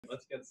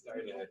Let's get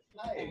started.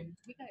 Hi,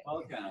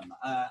 welcome.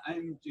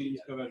 I'm James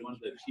Kovac, one of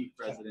the chief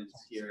residents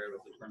here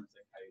with the Permanent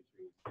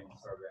Psychiatry Training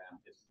Program.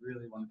 It's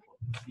really wonderful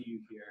to see you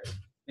here.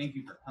 Thank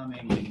you for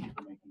coming. Thank you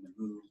for making the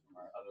move from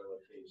our other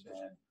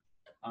location.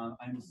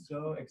 I'm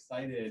so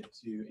excited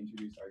to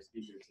introduce our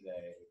speaker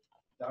today.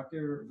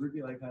 Dr.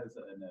 Ruby Leica is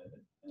an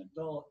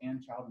adult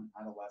and child and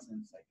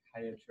adolescent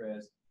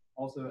psychiatrist,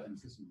 also an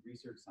assistant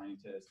research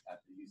scientist at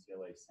the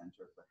UCLA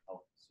Center for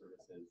Health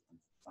Services and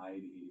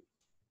Society.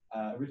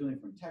 Originally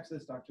from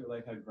Texas, Dr.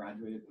 Leica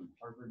graduated from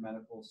Harvard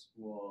Medical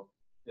School,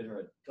 did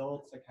her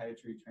adult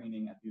psychiatry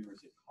training at the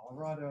University of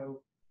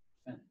Colorado,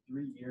 spent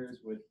 3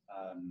 years with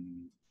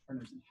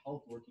Partners in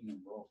Health working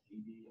in rural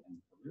Haiti and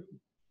Peru,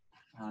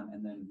 and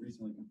then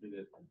recently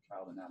completed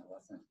child and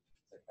adolescent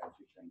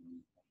psychiatry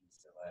training at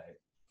UCLA.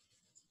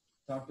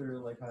 Dr.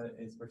 Leica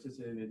has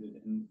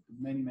participated in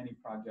many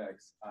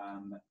projects,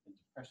 in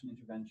depression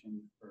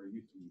intervention for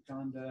youth in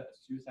Uganda, a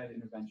suicide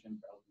intervention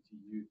for LGBT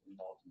youth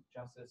involved in the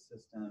justice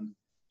system.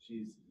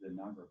 She's the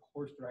inaugural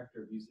course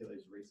director of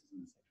UCLA's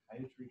Racism and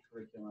Psychiatry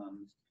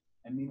curriculum.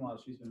 And meanwhile,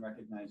 she's been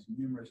recognized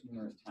numerous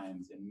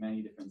times in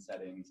many different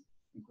settings,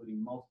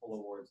 including multiple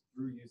awards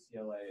through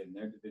UCLA and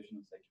their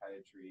division of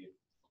psychiatry,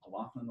 a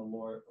Laughlin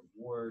Award,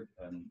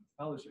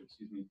 fellowship,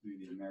 through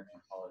the American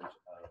College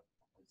of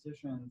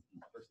Physicians,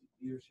 and Diversity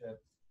Leadership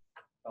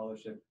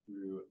Fellowship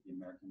through the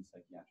American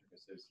Psychiatric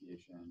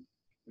Association.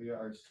 We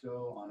are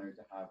so honored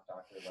to have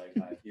Dr.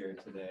 Leica here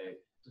today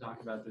to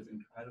talk about this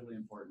incredibly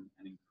important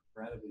and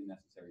incredibly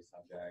necessary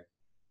subject.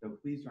 So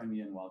please join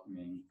me in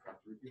welcoming Dr.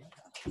 Ruby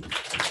Leica.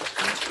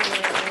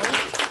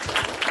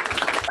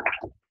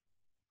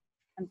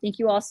 Thank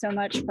you all so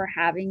much for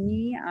having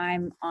me.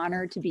 I'm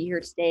honored to be here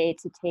today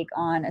to take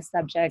on a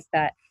subject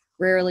that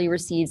rarely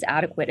receives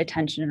adequate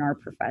attention in our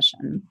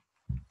profession.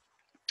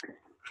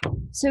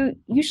 So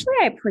usually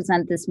I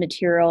present this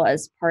material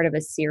as part of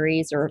a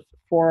series or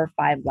 4 or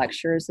 5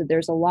 lectures, so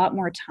there's a lot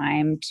more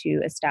time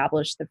to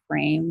establish the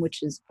frame,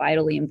 which is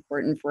vitally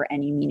important for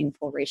any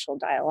meaningful racial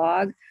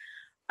dialogue.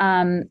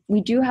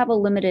 We do have a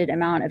limited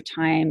amount of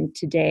time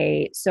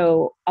today,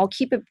 so I'll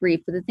keep it brief,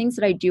 but the things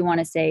that I do want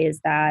to say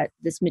is that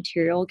this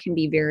material can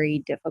be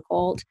very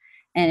difficult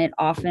and it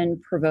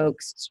often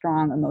provokes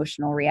strong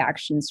emotional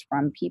reactions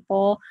from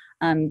people.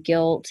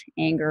 Guilt,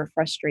 anger,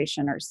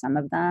 frustration are some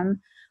of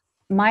them.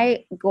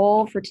 My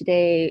goal for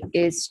today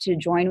is to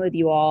join with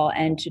you all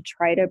and to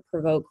try to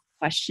provoke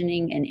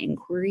questioning and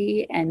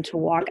inquiry and to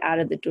walk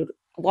out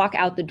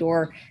the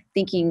door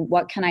thinking,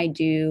 what can I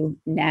do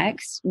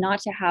next?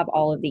 Not to have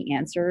all of the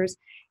answers.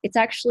 It's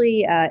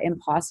actually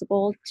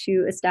impossible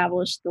to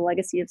establish the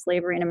legacy of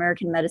slavery in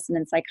American medicine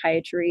and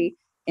psychiatry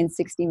in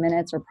 60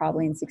 minutes or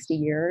probably in 60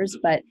 years.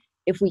 But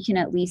if we can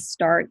at least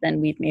start,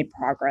 then we've made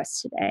progress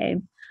today.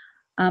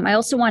 I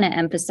also want to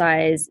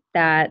emphasize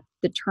that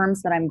the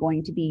terms that I'm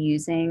going to be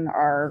using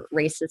are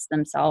racist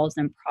themselves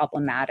and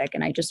problematic,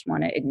 and I just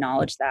want to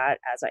acknowledge that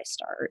as I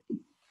start.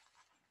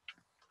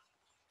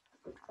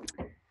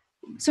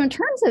 So in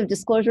terms of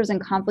disclosures and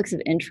conflicts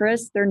of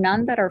interest, there are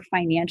none that are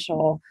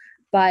financial,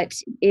 but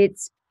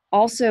it's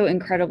also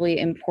incredibly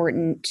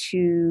important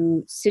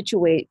to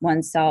situate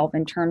oneself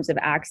in terms of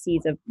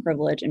axes of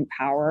privilege and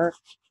power.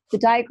 The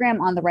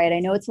diagram on the right, I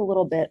know it's a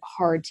little bit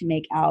hard to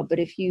make out, but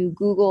if you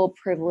Google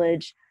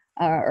privilege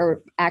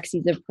or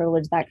axes of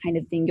privilege, that kind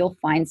of thing, you'll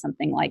find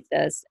something like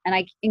this. And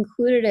I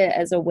included it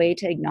as a way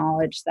to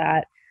acknowledge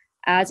that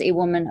as a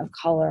woman of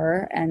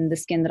color and the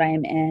skin that I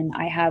am in,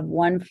 I have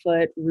one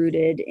foot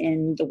rooted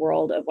in the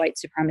world of white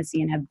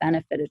supremacy and have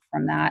benefited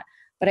from that.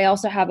 But I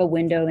also have a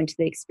window into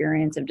the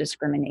experience of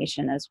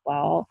discrimination as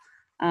well.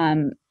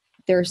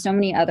 There are so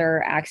many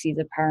other axes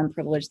of power and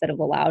privilege that have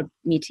allowed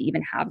me to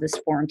even have this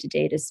forum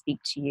today to speak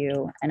to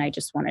you. And I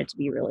just wanted to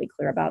be really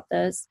clear about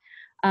this.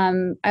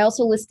 I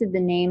also listed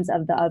the names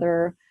of the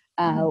other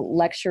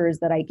lectures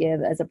that I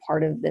give as a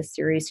part of this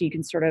series so you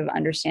can sort of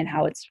understand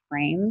how it's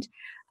framed.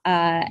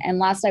 And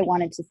last, I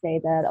wanted to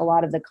say that a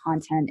lot of the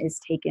content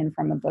is taken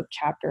from a book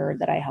chapter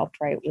that I helped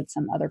write with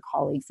some other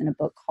colleagues in a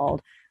book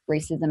called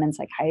Racism and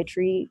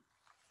Psychiatry,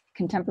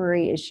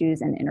 Contemporary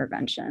Issues and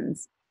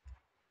Interventions.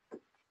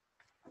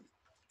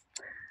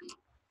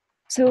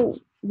 So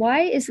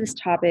why is this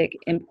topic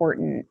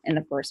important in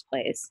the first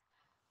place?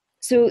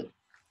 So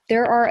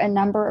there are a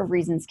number of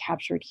reasons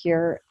captured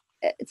here.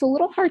 It's a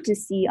little hard to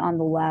see on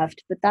the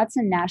left, but that's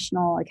a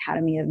National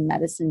Academy of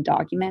Medicine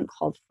document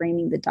called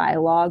Framing the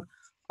Dialogue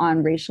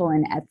on Racial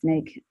and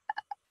Ethnic,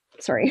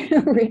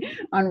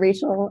 on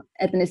racial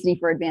ethnicity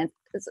for advance,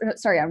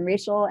 on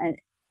racial and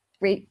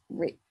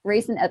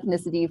race and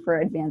ethnicity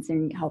for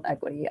advancing health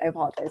equity. I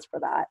apologize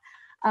for that.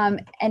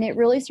 And it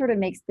really sort of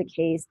makes the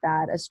case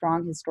that a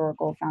strong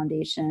historical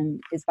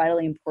foundation is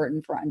vitally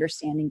important for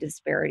understanding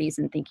disparities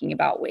and thinking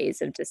about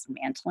ways of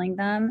dismantling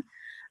them.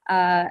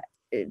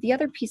 The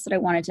other piece that I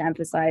wanted to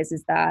emphasize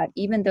is that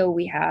even though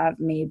we have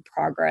made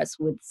progress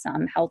with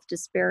some health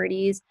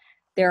disparities,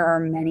 there are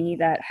many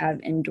that have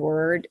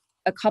endured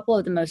a couple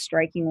of the most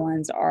striking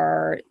ones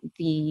are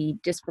the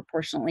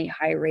disproportionately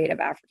high rate of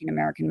African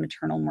American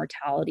maternal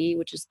mortality,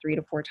 which is 3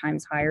 to 4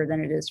 times higher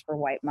than it is for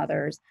white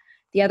mothers.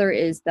 The other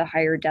is the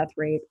higher death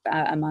rate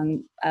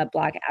among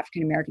Black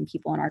African American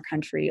people in our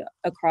country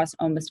across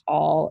almost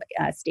all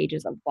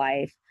stages of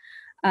life.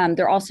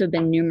 There also have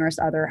been numerous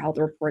other health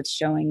reports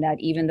showing that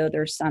even though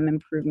there's some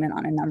improvement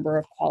on a number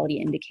of quality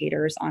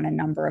indicators on a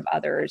number of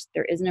others,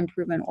 there is an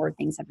improvement or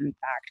things have in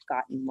fact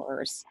gotten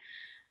worse.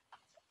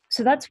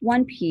 So that's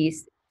one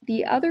piece.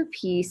 The other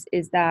piece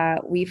is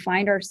that we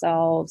find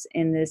ourselves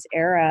in this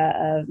era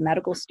of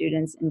medical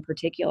students in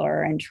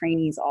particular and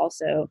trainees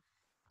also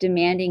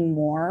demanding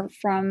more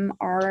from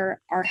our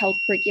health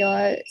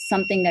curricula,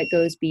 something that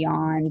goes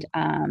beyond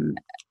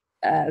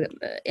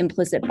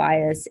implicit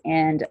bias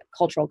and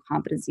cultural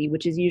competency,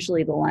 which is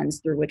usually the lens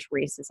through which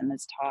racism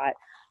is taught.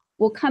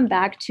 We'll come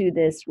back to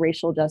this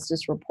racial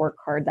justice report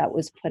card that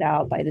was put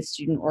out by the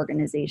student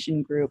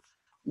organization group,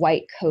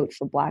 White Coat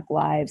for Black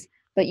Lives.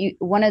 But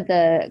one of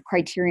the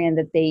criterion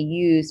that they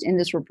used in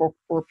this report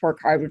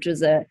card, which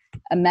is a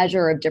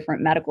measure of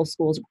different medical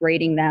schools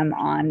grading them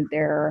on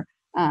their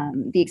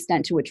the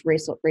extent to which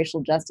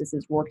racial justice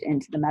is worked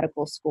into the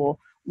medical school.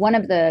 One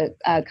of the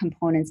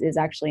components is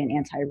actually an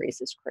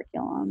anti-racist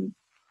curriculum.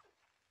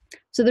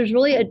 So there's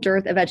really a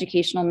dearth of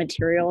educational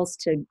materials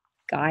to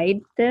guide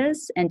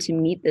this and to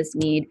meet this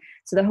need.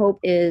 So the hope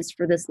is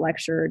for this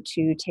lecture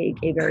to take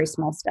a very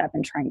small step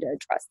in trying to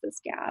address this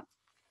gap.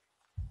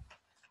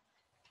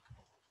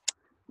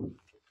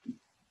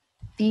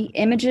 The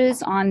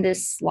images on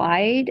this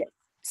slide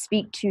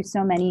speak to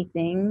so many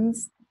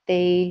things.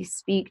 They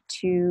speak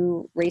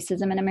to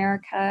racism in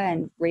America,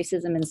 and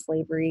racism and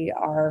slavery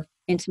are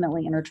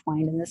intimately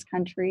intertwined in this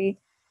country.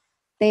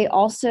 They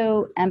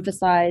also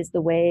emphasize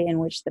the way in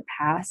which the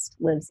past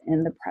lives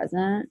in the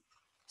present.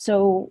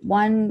 So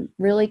one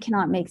really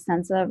cannot make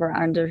sense of or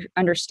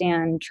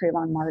understand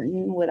Trayvon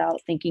Martin without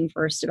thinking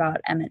first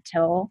about Emmett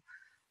Till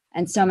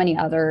and so many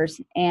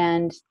others.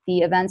 And the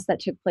events that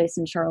took place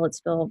in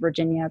Charlottesville,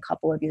 Virginia, a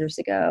couple of years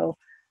ago,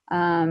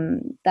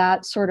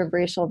 that sort of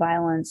racial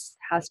violence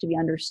has to be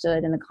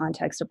understood in the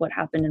context of what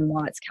happened in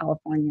Watts,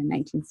 California in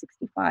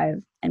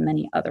 1965 and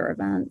many other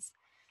events.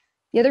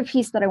 The other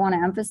piece that I want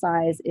to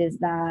emphasize is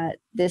that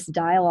this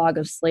dialogue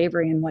of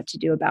slavery and what to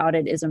do about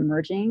it is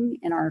emerging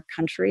in our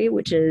country,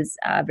 which is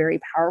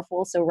very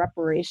powerful. So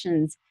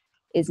reparations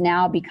is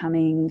now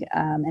becoming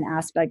an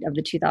aspect of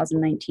the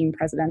 2019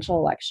 presidential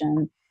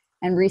election.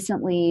 And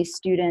recently,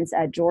 students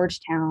at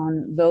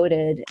Georgetown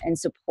voted in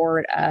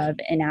support of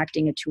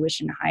enacting a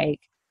tuition hike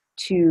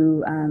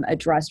to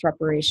address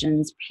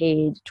reparations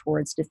paid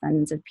towards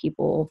descendants of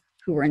people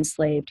who were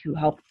enslaved who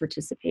helped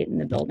participate in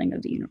the building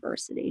of the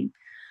university.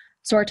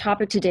 So our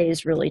topic today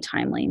is really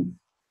timely.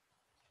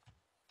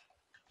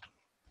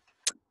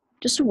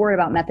 Just a word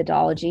about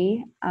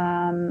methodology.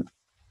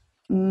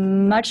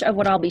 Much of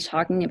what I'll be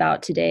talking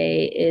about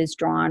today is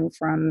drawn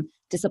from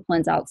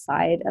disciplines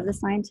outside of the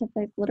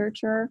scientific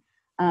literature,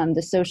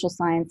 the social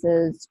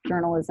sciences,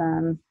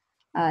 journalism,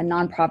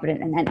 nonprofit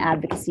and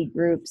advocacy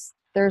groups.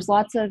 There's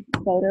lots of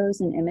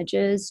photos and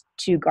images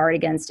to guard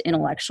against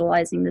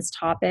intellectualizing this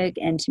topic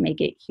and to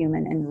make it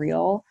human and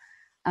real.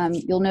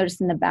 You'll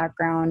notice in the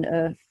background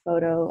a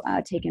photo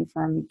taken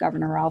from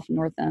Governor Ralph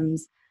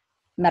Northam's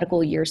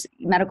medical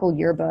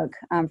yearbook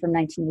from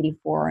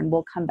 1984, and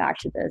we'll come back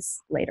to this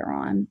later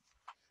on.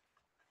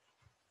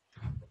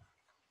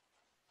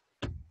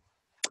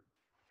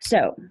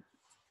 So,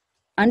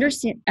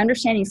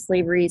 understanding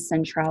slavery's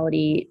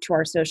centrality to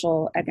our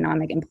social,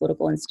 economic, and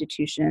political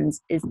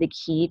institutions is the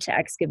key to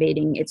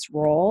excavating its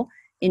role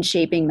in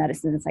shaping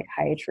medicine and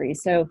psychiatry.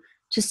 So,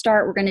 to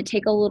start, we're going to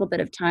take a little bit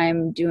of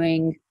time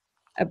doing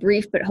a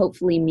brief but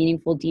hopefully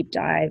meaningful deep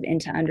dive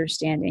into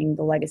understanding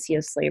the legacy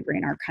of slavery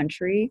in our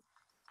country.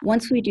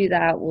 Once we do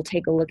that, we'll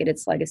take a look at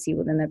its legacy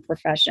within the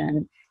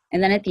profession.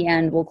 And then at the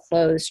end, we'll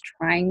close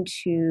trying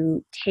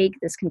to take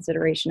this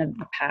consideration of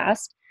the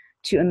past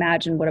to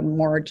imagine what a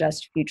more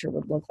just future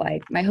would look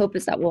like. My hope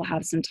is that we'll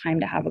have some time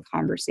to have a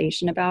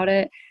conversation about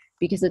it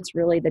because it's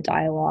really the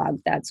dialogue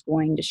that's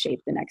going to shape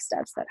the next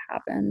steps that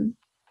happen.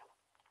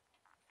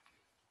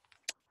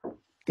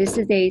 This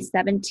is a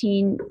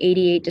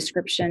 1788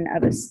 description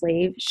of a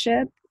slave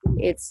ship.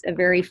 It's a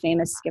very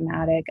famous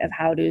schematic of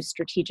how to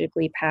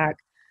strategically pack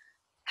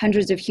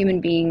hundreds of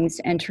human beings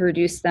and to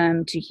reduce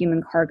them to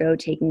human cargo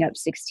taking up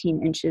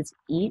 16 inches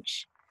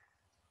each.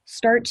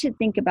 Start to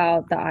think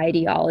about the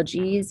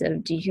ideologies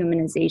of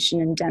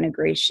dehumanization and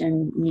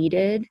denigration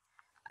needed.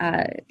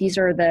 These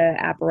are the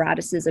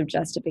apparatuses of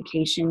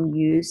justification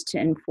used to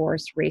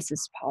enforce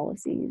racist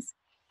policies.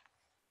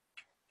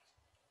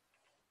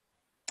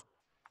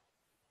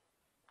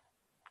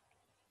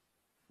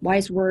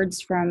 Wise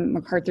words from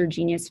MacArthur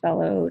Genius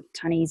Fellow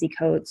Ta-Nehisi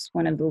Coates,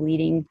 one of the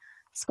leading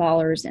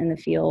scholars in the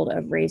field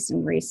of race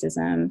and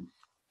racism,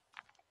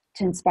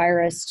 to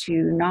inspire us to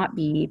not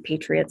be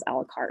patriots a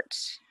la carte.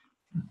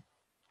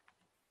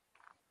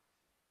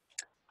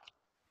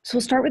 So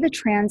we'll start with the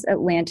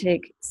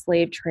transatlantic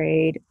slave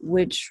trade,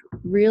 which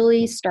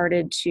really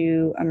started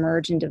to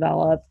emerge and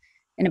develop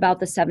in about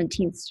the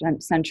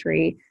 17th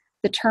century.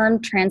 The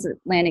term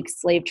transatlantic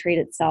slave trade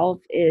itself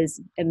is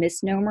a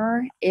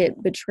misnomer.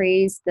 It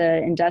betrays the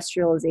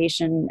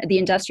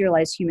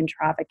industrialized human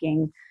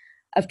trafficking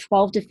of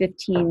 12 to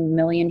 15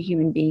 million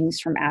human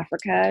beings from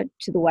Africa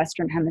to the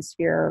Western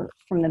Hemisphere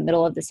from the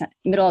middle of the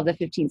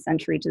 15th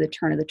century to the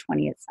turn of the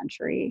 20th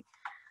century.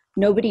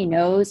 Nobody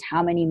knows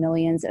how many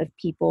millions of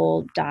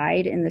people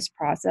died in this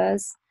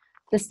process.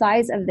 The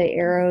size of the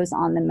arrows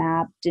on the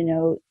map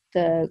denote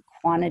the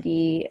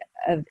quantity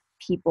of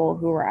people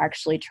who were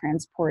actually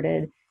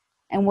transported.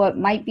 And what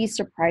might be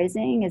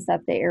surprising is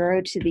that the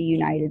arrow to the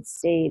United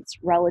States,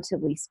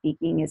 relatively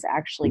speaking, is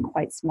actually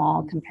quite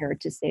small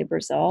compared to, say,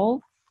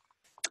 Brazil.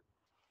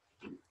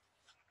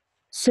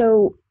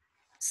 So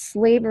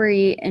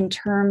slavery, in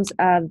terms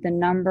of the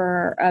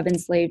number of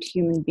enslaved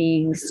human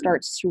beings,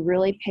 starts to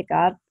really pick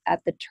up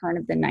at the turn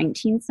of the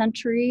 19th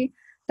century.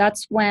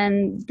 That's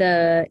when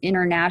the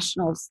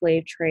international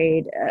slave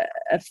trade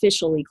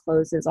officially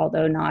closes,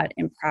 although not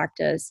in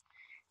practice.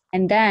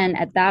 And then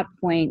at that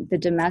point, the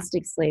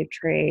domestic slave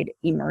trade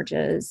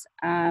emerges.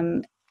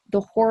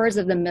 The horrors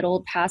of the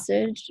Middle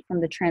Passage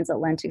from the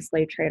transatlantic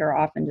slave trade are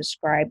often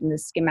described in the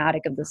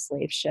schematic of the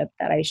slave ship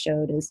that I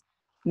showed as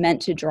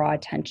meant to draw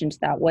attention to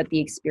that, what the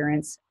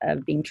experience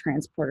of being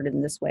transported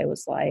in this way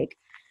was like.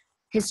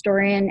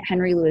 Historian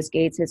Henry Louis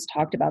Gates has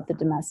talked about the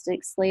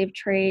domestic slave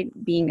trade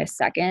being a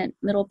second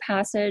Middle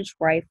Passage,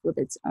 rife with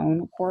its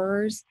own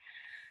horrors.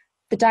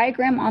 The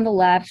diagram on the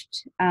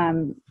left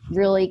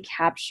really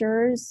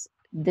captures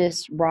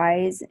this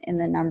rise in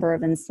the number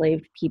of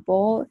enslaved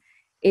people.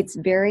 It's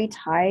very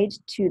tied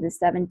to the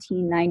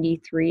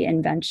 1793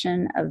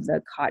 invention of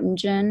the cotton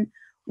gin,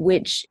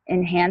 which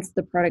enhanced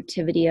the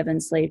productivity of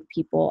enslaved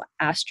people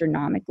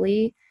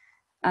astronomically.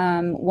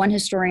 One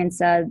historian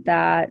said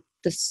that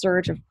the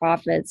surge of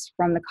profits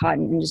from the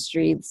cotton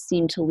industry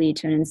seemed to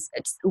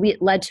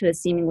led to a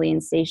seemingly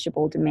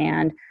insatiable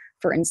demand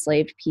for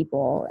enslaved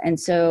people. And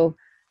so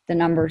the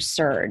numbers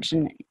surge,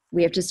 and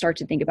we have to start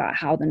to think about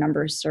how the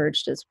numbers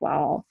surged as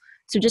well.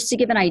 So just to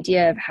give an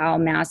idea of how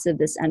massive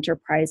this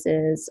enterprise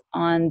is,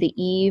 on the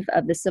eve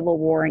of the Civil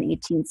War in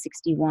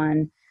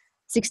 1861,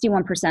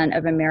 61%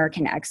 of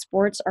American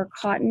exports are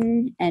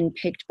cotton and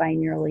picked by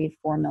nearly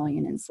 4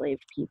 million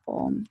enslaved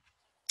people.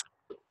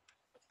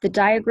 The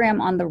diagram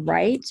on the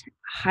right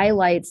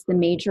highlights the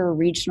major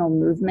regional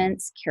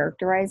movements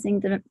characterizing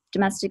the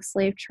domestic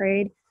slave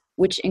trade,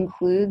 which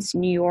includes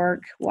New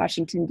York,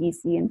 Washington,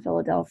 D.C., and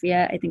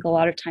Philadelphia. I think a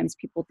lot of times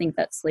people think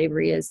that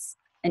slavery is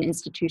an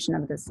institution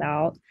of the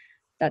South.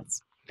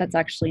 That's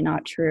actually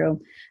not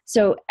true.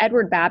 So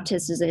Edward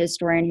Baptist is a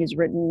historian who's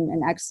written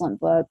an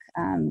excellent book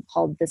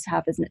called The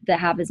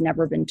Half Has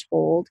Never Been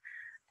Told,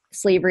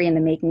 Slavery and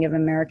the Making of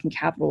American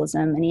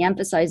Capitalism. And he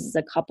emphasizes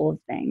a couple of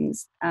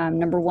things.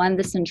 Number one,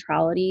 the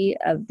centrality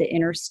of the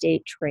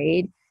interstate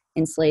trade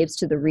in slaves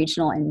to the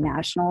regional and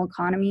national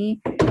economy.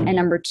 And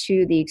number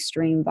two, the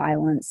extreme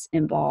violence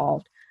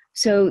involved.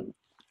 So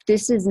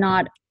this is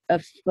not a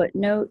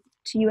footnote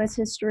to US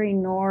history,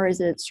 nor is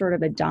it sort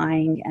of a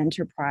dying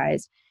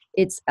enterprise.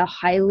 It's a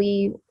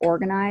highly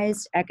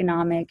organized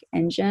economic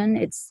engine.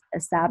 It's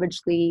a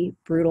savagely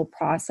brutal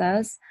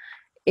process.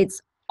 It's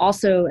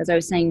also, as I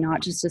was saying,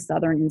 not just a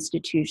Southern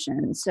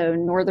institution. So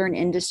Northern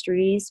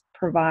industries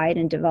provide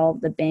and develop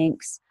the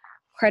banks,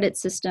 credit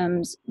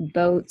systems,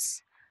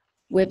 boats,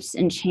 whips,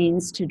 and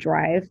chains to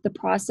drive the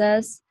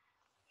process.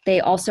 They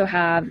also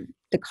have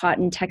the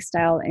cotton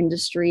textile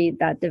industry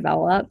that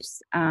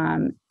develops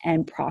and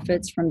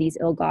profits from these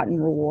ill-gotten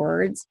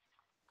rewards.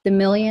 The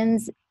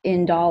millions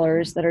in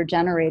dollars that are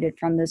generated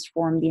from this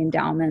form the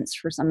endowments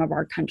for some of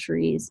our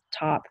country's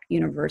top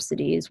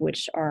universities,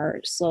 which are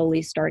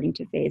slowly starting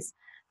to face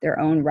their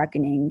own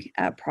reckoning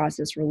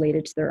process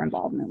related to their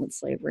involvement with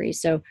slavery.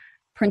 So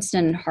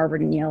Princeton,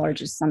 Harvard, and Yale are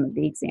just some of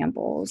the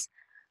examples.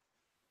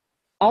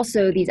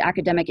 Also, these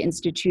academic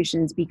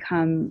institutions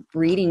become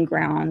breeding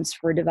grounds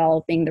for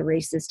developing the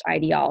racist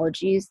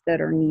ideologies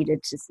that are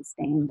needed to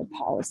sustain the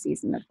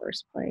policies in the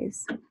first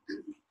place.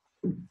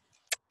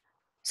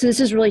 So this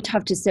is really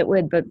tough to sit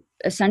with, but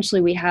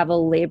essentially we have a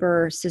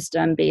labor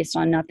system based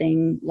on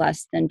nothing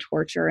less than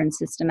torture and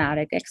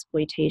systematic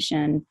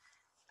exploitation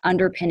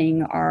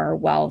underpinning our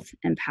wealth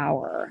and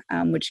power,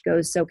 which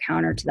goes so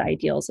counter to the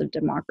ideals of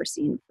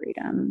democracy and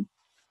freedom.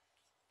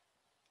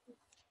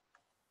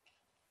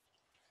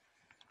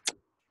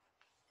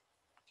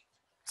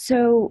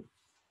 So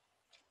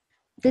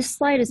this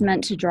slide is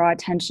meant to draw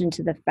attention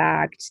to the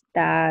fact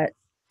that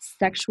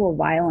sexual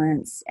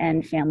violence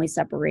and family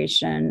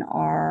separation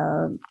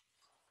are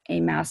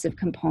a massive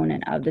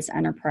component of this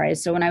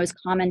enterprise. So when I was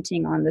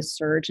commenting on the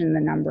surge in the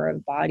number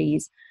of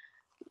bodies,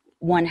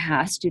 one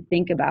has to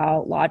think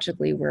about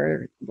logically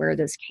where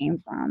this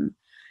came from.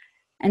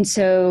 And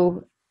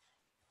so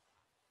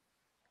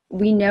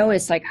we know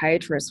as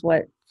psychiatrists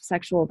what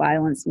sexual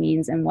violence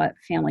means and what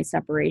family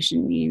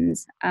separation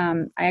means.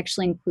 I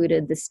actually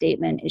included the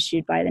statement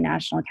issued by the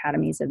National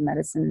Academies of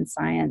Medicine and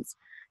Science,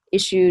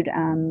 issued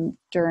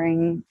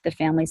during the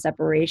family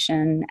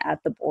separation at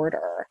the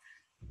border.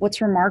 what's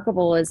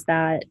remarkable is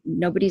that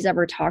nobody's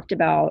ever talked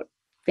about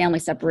family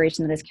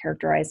separation that has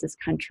characterized this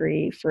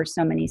country for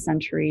so many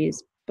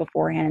centuries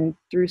beforehand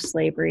through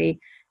slavery,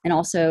 and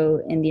also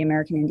in the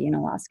American Indian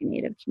Alaska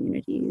Native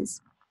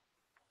communities.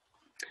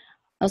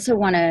 I also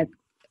want to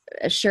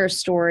share a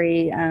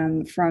story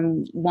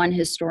from one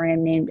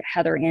historian named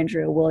Heather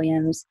Andrea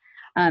Williams,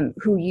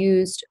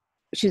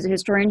 she's a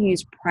historian who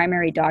used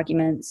primary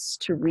documents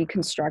to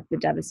reconstruct the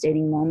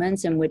devastating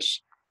moments in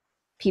which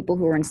people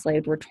who were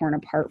enslaved were torn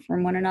apart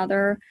from one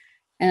another,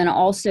 and then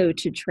also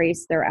to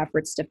trace their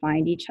efforts to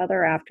find each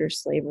other after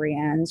slavery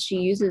ends. She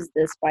uses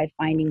this by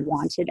finding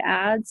wanted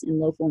ads in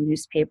local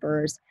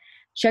newspapers.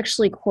 She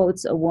actually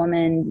quotes a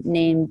woman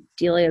named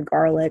Delia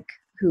Garlick,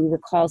 who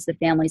recalls the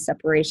family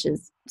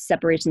separations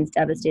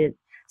devastated,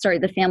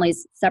 the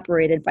families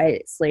separated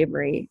by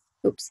slavery.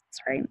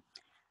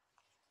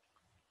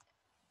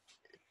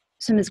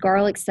 So Ms.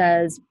 Garlick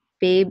says,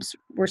 babes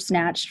were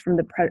snatched from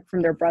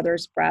their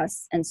brothers'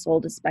 breasts and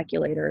sold to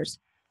speculators.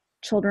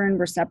 Children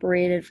were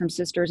separated from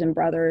sisters and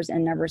brothers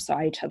and never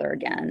saw each other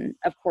again.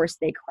 Of course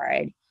they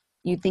cried.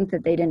 You'd think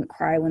that they didn't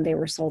cry when they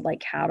were sold like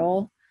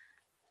cattle.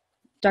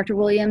 Dr.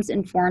 Williams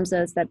informs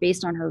us that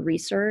based on her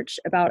research,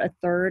 about a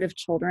third of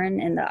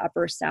children in the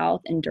Upper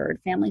South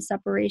endured family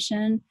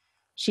separation.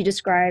 She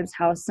describes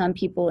how some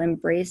people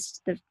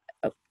embraced the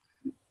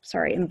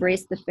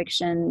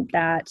fiction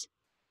that,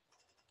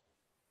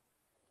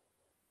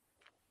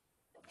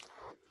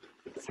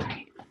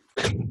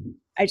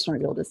 I just want to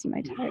be able to see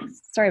my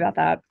text. Sorry about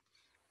that.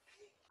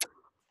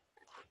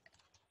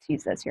 Let's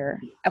use this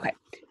here. Okay.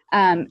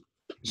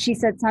 She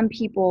said some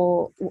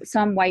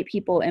white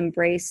people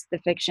embrace the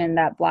fiction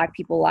that Black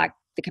people lack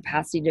the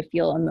capacity to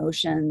feel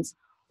emotions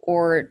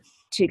or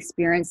to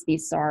experience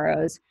these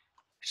sorrows.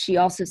 She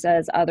also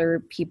says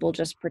other people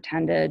just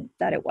pretended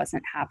that it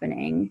wasn't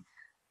happening.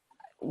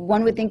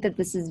 One would think that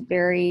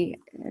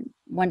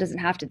one doesn't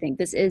have to think,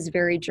 this is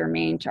very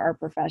germane to our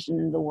profession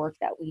and the work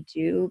that we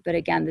do. But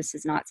again, this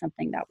is not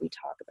something that we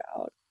talk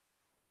about.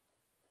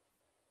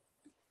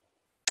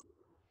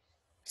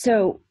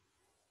 So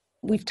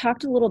we've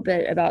talked a little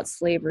bit about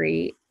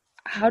slavery.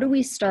 How do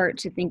we start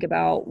to think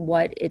about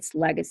what its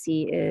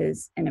legacy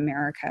is in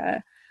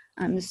America?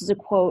 This is a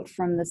quote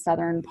from the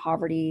Southern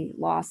Poverty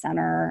Law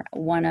Center,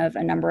 one of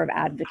a number of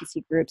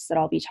advocacy groups that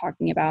I'll be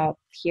talking about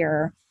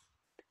here.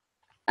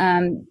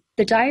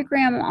 The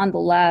diagram on the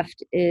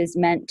left is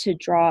meant to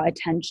draw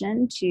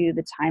attention to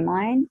the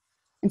timeline.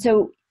 And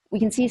so we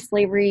can see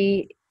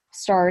slavery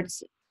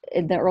starts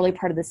in the early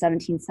part of the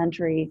 17th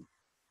century.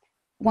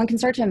 One can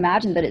start to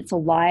imagine that it's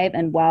alive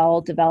and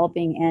well,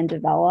 developing and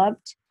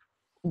developed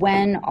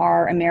when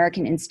our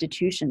American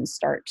institutions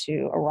start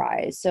to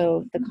arise.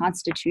 So the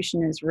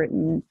Constitution is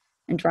written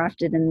and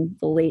drafted in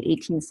the late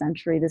 18th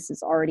century. This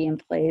is already in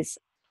place.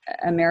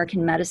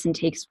 American medicine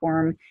takes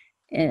form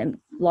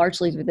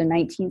largely through the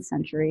 19th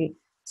century.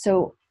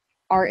 So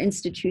our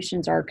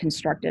institutions are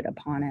constructed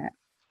upon it.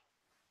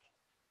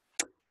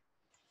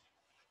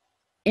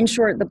 In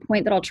short, the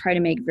point that I'll try to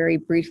make very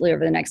briefly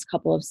over the next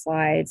couple of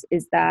slides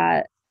is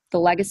that the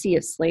legacy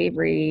of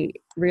slavery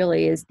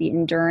really is the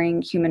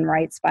enduring human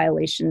rights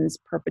violations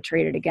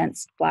perpetrated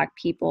against Black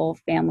people,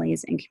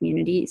 families, and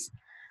communities.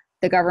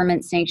 The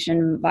government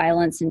sanctioned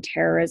violence and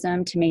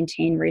terrorism to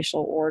maintain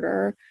racial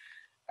order,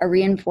 a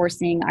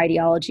reinforcing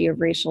ideology of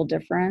racial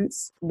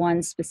difference,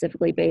 one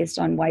specifically based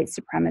on white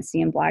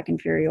supremacy and Black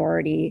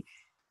inferiority,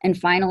 and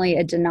finally,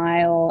 a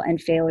denial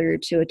and failure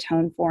to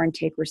atone for and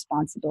take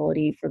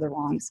responsibility for the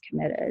wrongs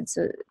committed.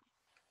 So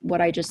what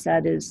I just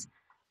said is,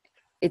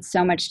 it's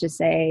so much to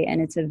say,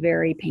 and it's a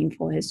very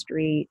painful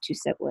history to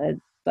sit with,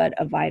 but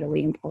a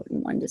vitally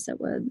important one to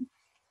sit with.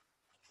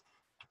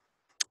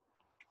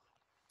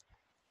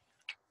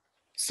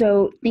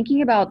 So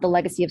thinking about the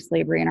legacy of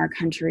slavery in our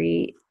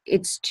country,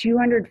 it's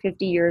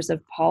 250 years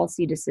of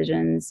policy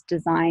decisions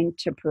designed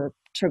to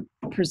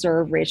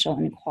preserve racial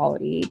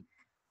inequality.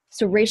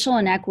 So racial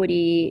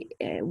inequity,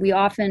 we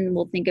often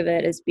will think of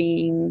it as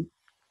being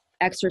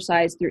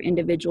exercised through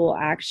individual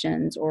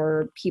actions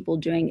or people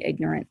doing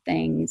ignorant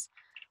things.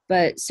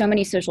 But so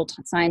many social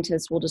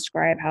scientists will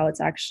describe how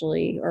it's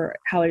actually, or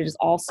how it is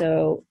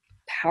also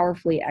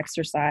powerfully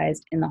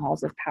exercised in the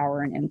halls of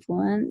power and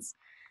influence.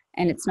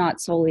 And it's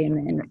not solely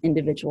in the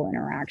individual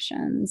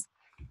interactions.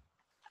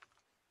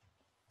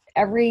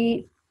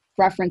 Every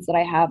reference that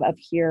I have up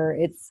here,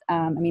 it's,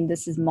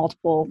 this is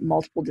multiple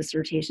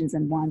dissertations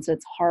in one, so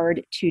it's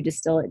hard to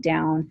distill it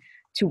down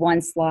to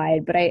one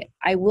slide, but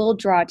I will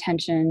draw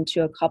attention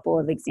to a couple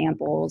of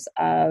examples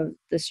of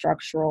the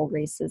structural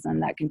racism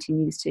that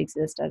continues to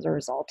exist as a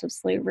result of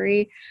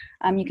slavery.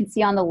 You can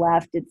see on the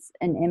left, it's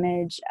an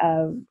image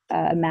of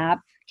a map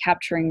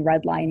capturing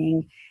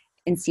redlining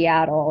in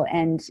Seattle,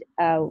 and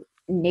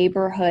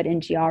neighborhood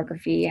and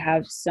geography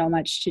have so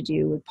much to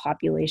do with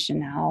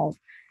population health.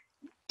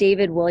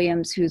 David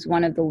Williams, who's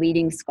one of the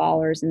leading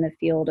scholars in the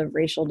field of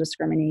racial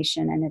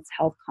discrimination and its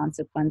health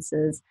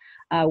consequences,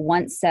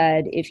 once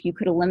said, if you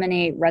could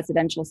eliminate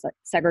residential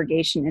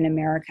segregation in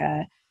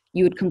America,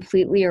 You would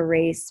completely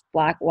erase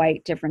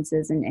Black-white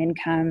differences in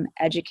income,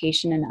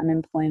 education, and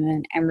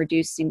unemployment, and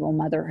reduce single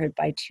motherhood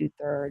by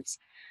 2/3.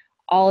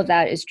 All of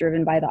that is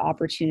driven by the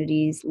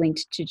opportunities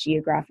linked to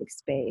geographic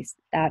space.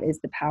 That is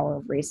the power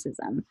of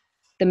racism.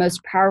 The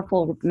most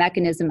powerful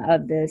mechanism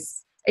of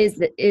this is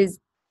that it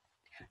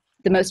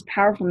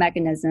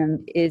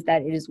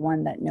is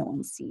one that no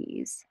one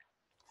sees.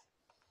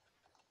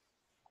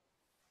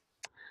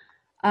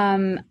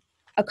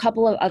 A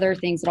couple of other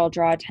things that I'll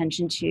draw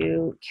attention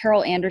to.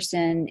 Carol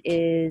Anderson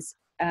is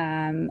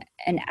an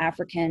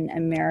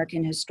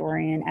African-American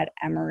historian at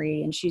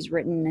Emory, and she's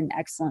written an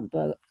excellent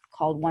book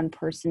called One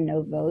Person,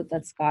 No Vote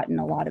that's gotten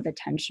a lot of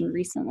attention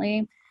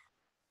recently.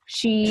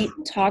 She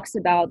talks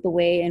about the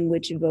way in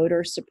which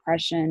voter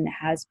suppression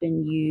has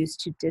been used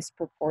to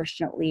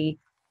disproportionately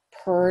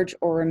purge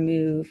or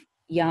remove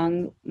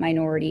young,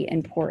 minority,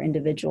 and poor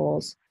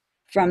individuals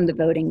from the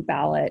voting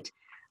ballot.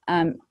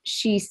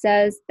 She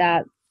says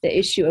that the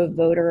issue of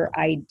voter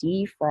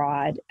ID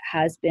fraud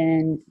has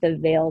been the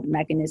veiled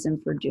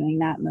mechanism for doing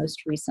that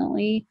most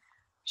recently.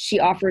 She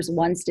offers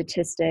one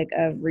statistic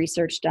of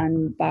research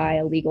done by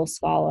a legal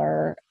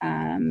scholar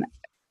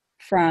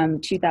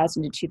from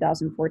 2000 to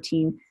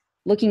 2014,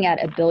 looking at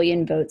 1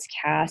 billion votes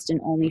cast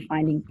and only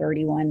finding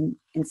 31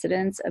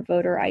 incidents of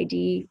voter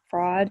ID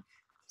fraud.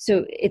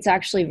 So it's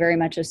actually very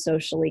much a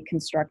socially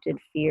constructed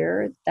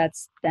fear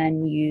that's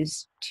then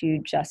used to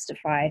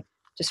justify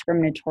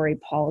discriminatory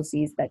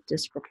policies that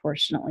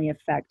disproportionately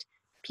affect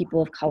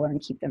people of color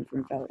and keep them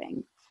from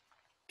voting.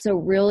 So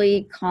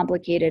really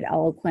complicated,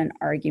 eloquent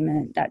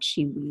argument that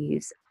she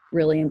weaves,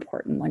 really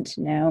important one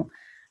to know.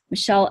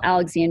 Michelle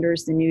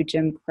Alexander's The New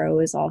Jim Crow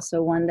is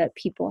also one that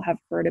people have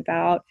heard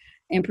about.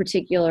 In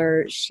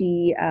particular,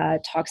 she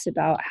talks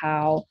about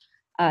how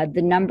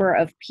the number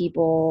of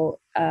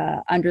people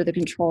under the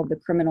control of the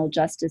criminal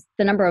justice,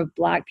 the number of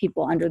Black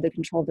people under the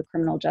control of the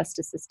criminal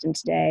justice system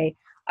today,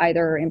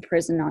 either in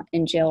prison,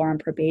 in jail, or on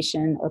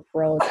probation or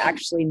parole, is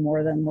actually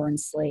more than were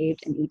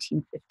enslaved in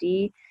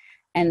 1850.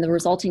 And the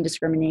resulting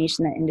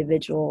discrimination that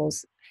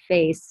individuals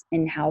face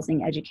in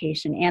housing,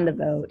 education, and the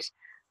vote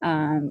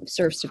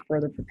serves to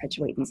further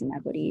perpetuate these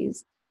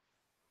inequities.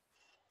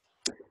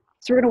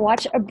 So we're going to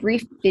watch a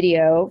brief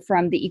video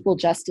from the Equal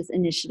Justice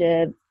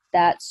Initiative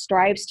that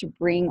strives to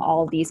bring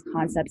all of these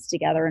concepts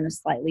together in a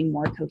slightly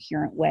more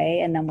coherent way,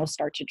 and then we'll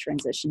start to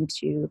transition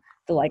to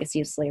the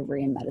legacy of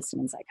slavery in medicine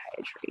and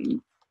psychiatry.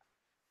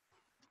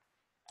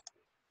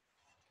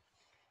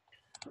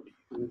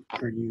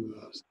 Are you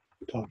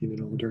talking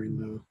at all during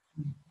the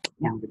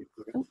video?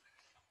 Okay.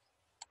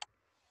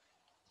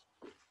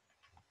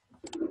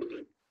 Oh.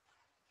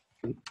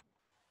 Okay.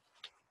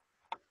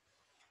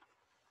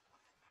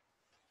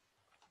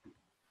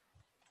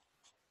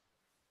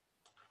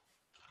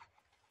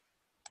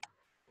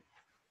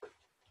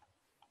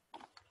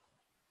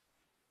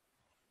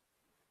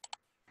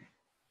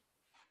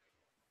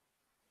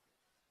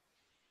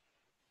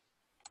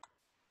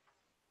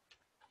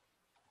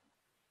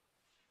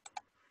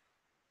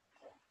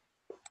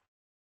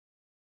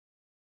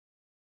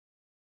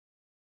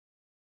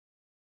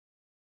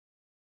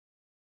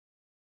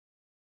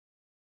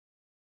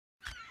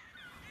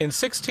 In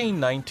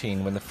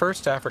 1619, when the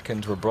first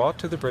Africans were brought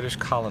to the British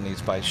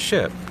colonies by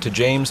ship to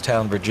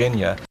Jamestown,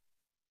 Virginia,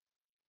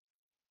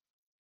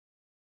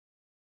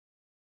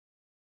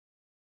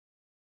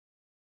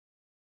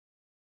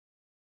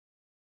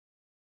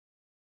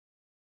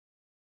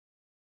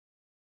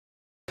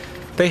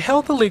 they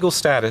held the legal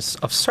status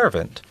of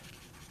servant.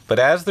 But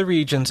as the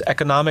region's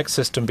economic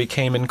system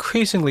became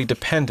increasingly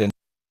dependent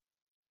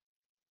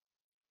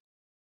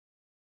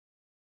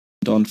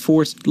on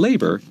forced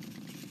labor,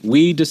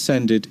 we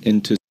descended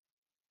into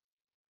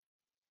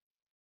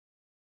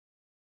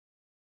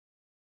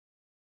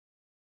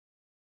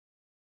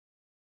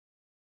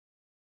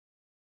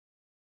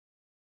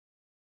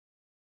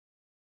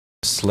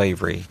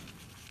slavery.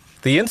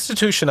 The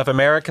institution of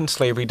American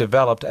slavery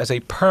developed as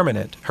a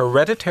permanent,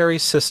 hereditary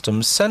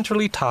system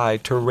centrally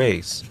tied to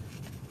race.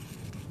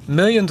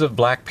 Millions of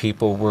Black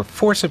people were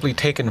forcibly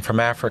taken from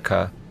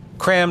Africa,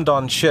 crammed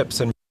on ships,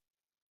 and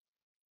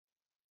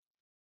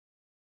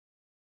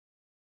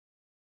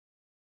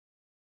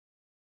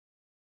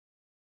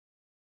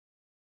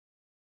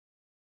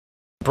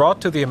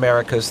brought to the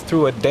Americas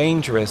through a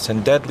dangerous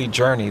and deadly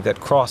journey that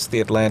crossed the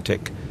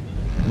Atlantic.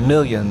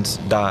 Millions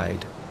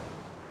died.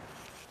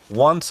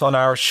 Once on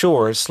our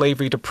shores,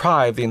 slavery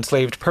deprived the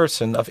enslaved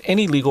person of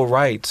any legal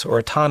rights or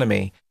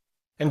autonomy,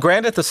 and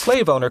granted the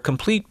slave owner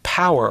complete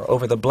power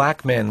over the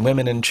Black men,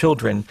 women, and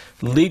children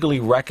legally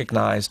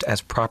recognized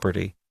as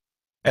property.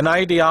 An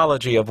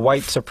ideology of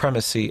white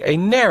supremacy, a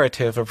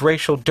narrative of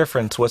racial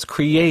difference was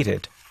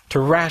created to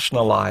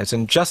rationalize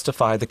and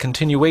justify the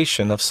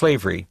continuation of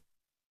slavery.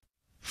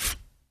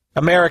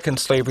 American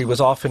slavery was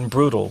often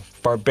brutal,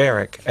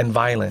 barbaric, and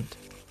violent.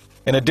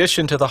 In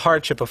addition to the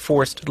hardship of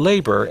forced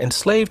labor,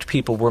 enslaved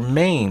people were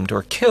maimed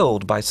or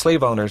killed by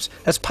slave owners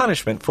as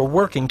punishment for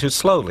working too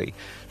slowly,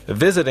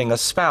 visiting a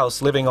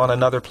spouse living on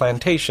another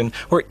plantation,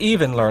 or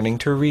even learning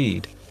to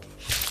read.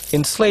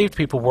 enslaved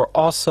people were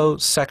also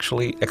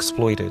sexually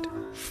exploited.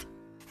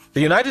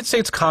 The United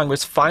States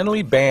Congress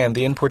finally banned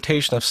the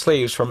importation of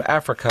slaves from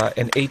Africa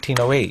in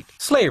 1808.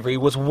 Slavery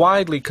was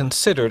widely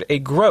considered a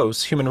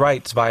gross human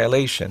rights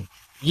violation,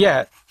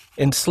 yet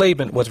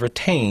enslavement was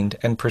retained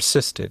and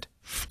persisted.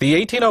 The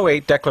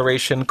 1808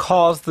 Declaration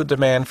caused the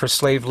demand for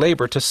slave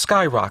labor to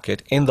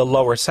skyrocket in the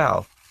Lower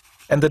South,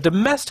 and the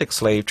domestic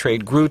slave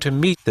trade grew to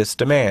meet this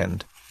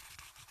demand.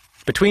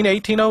 Between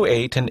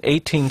 1808 and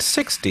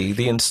 1860,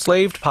 the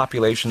enslaved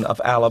population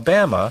of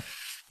Alabama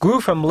grew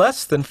from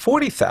less than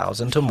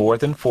 40,000 to more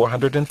than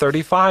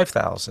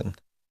 435,000.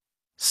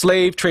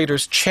 Slave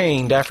traders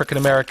chained African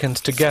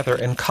Americans together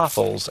in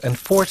couples and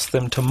forced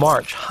them to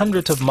march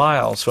hundreds of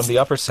miles from the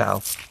Upper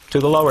South to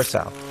the Lower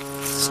South.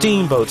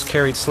 Steamboats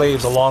carried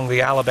slaves along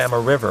the Alabama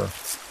River.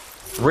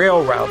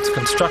 Rail routes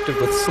constructed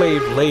with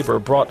slave labor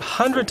brought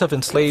hundreds of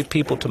enslaved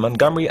people to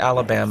Montgomery,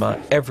 Alabama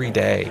every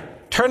day,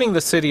 turning the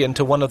city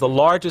into one of the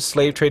largest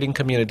slave trading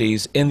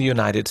communities in the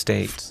United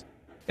States.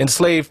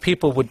 Enslaved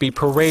people would be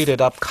paraded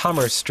up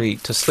Commerce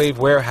Street to slave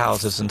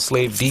warehouses and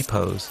slave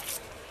depots.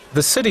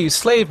 The city's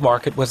slave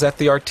market was at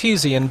the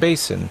Artesian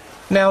Basin,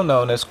 now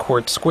known as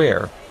Court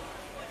Square.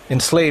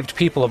 Enslaved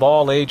people of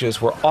all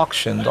ages were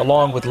auctioned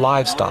along with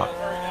livestock,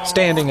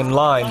 standing in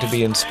line to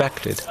be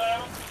inspected.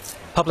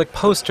 Public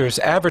posters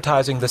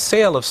advertising the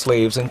sale of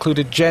slaves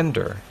included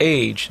gender,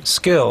 age,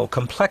 skill,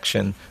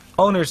 complexion,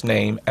 owner's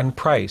name, and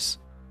price.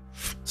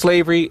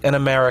 Slavery in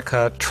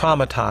America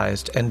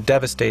traumatized and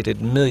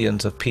devastated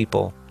millions of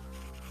people.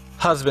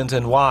 Husbands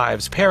and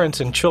wives, parents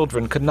and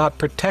children could not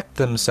protect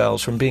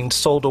themselves from being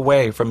sold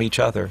away from each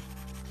other.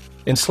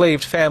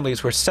 Enslaved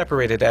families were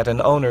separated at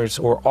an owner's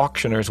or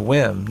auctioneer's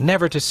whim,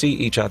 never to see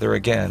each other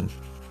again.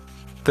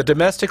 The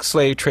domestic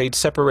slave trade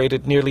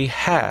separated nearly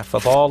half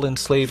of all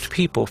enslaved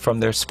people from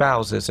their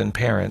spouses and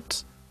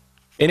parents.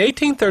 In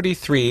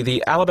 1833,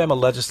 the Alabama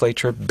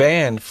legislature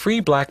banned free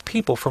black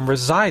people from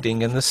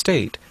residing in the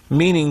state,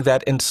 meaning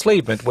that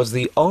enslavement was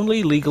the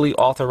only legally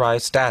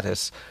authorized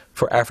status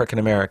for African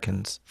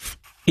Americans.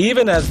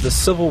 Even as the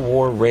Civil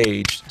War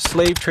raged,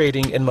 slave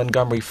trading in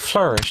Montgomery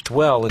flourished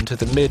well into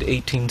the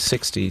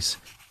mid-1860s.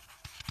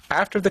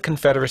 After the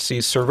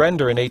Confederacy's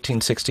surrender in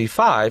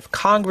 1865,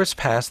 Congress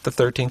passed the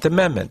 13th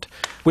Amendment,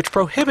 which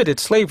prohibited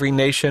slavery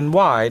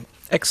nationwide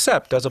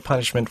except as a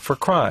punishment for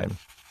crime.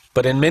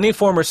 But in many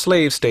former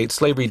slave states,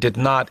 slavery did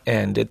not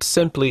end. It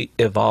simply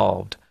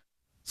evolved.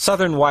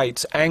 Southern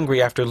whites,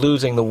 angry after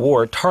losing the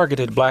war,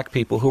 targeted black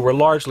people who were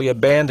largely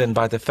abandoned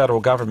by the federal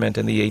government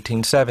in the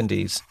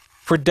 1870s.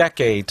 For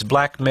decades,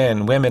 black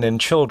men, women, and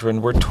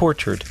children were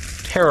tortured,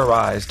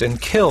 terrorized, and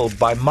killed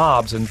by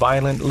mobs and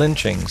violent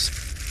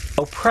lynchings,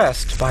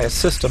 oppressed by a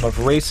system of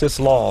racist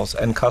laws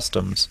and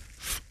customs.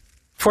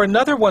 For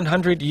another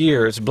 100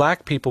 years,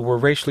 black people were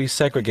racially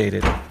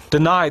segregated,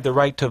 denied the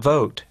right to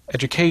vote,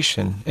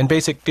 education, and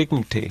basic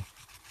dignity.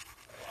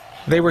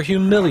 They were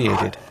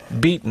humiliated,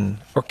 beaten,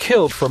 or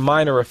killed for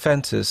minor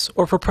offenses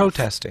or for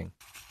protesting.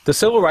 The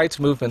civil rights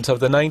movements of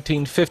the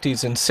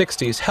 1950s and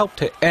 60s helped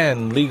to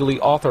end legally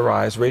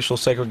authorized racial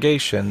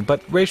segregation,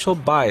 but racial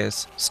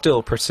bias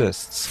still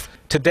persists.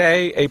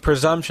 Today, a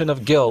presumption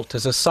of guilt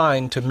is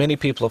assigned to many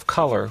people of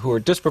color who are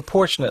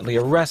disproportionately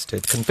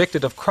arrested,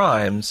 convicted of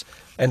crimes,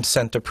 and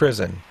sent to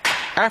prison.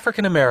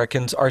 African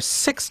Americans are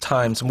 6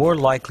 times more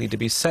likely to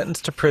be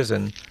sentenced to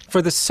prison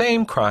for the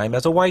same crime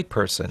as a white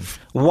person.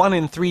 1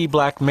 in 3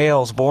 black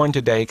males born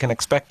today can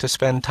expect to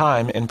spend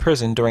time in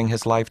prison during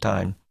his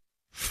lifetime.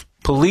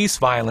 Police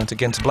violence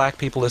against black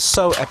people is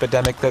so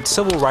epidemic that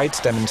civil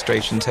rights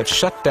demonstrations have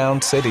shut down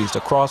cities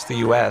across the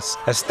U.S.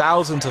 as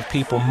thousands of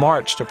people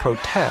march to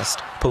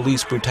protest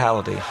police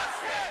brutality.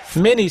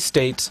 Many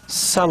states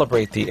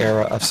celebrate the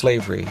era of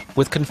slavery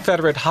with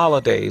Confederate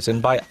holidays and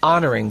by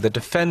honoring the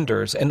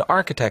defenders and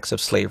architects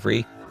of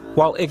slavery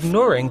while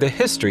ignoring the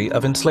history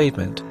of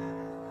enslavement.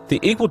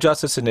 The Equal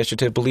Justice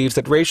Initiative believes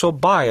that racial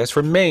bias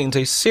remains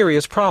a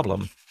serious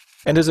problem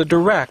and is a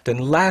direct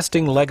and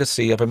lasting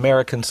legacy of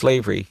American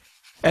slavery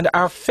and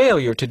our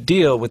failure to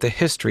deal with the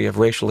history of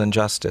racial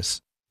injustice.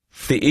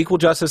 The Equal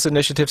Justice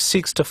Initiative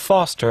seeks to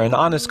foster an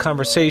honest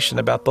conversation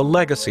about the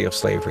legacy of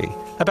slavery,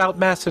 about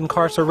mass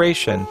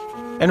incarceration,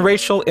 and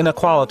racial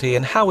inequality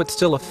and how it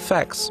still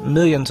affects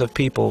millions of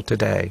people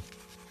today.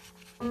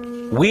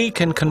 We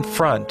can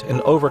confront and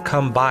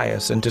overcome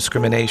bias and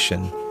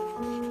discrimination.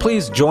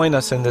 Please join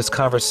us in this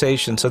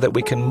conversation so that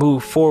we can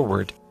move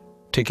forward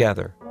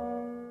together.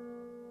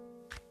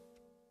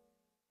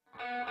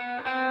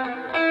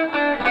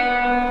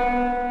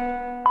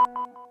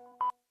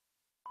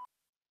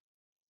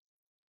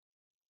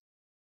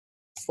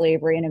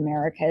 Slavery in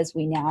America as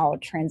we now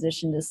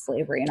transition to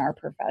slavery in our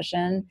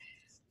profession.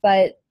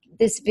 But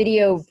this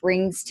video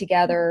brings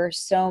together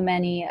so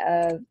many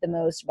of the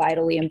most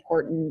vitally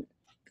important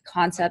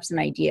concepts and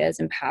ideas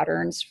and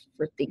patterns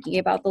for thinking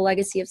about the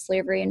legacy of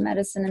slavery in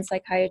medicine and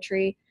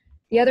psychiatry.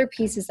 The other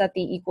piece is that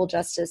the Equal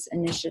Justice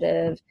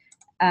Initiative,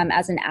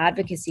 as an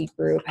advocacy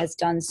group, has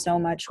done so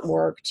much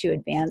work to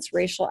advance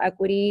racial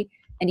equity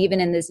and even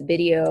in this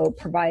video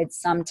provides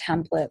some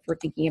template for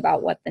thinking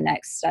about what the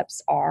next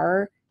steps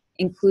are,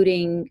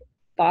 including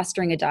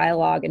fostering a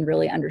dialogue and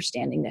really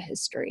understanding the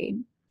history.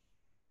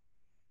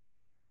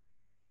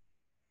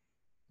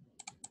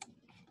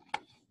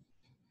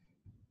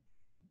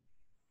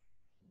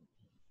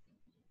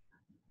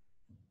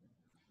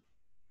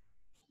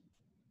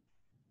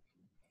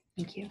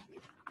 Thank you.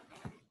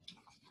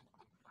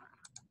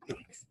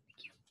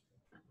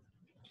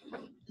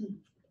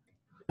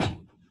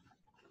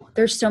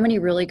 There's so many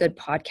really good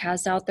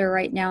podcasts out there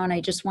right now, and I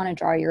just want to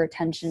draw your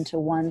attention to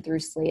one through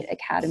Slate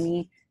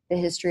Academy, The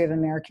History of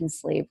American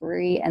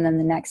Slavery, and then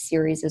the next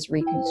series is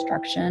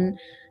Reconstruction.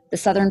 The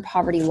Southern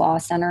Poverty Law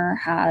Center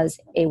has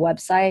a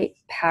website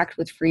packed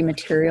with free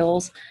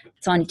materials.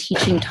 It's on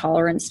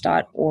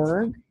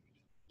teachingtolerance.org.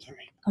 Sorry.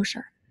 Oh,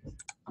 sure.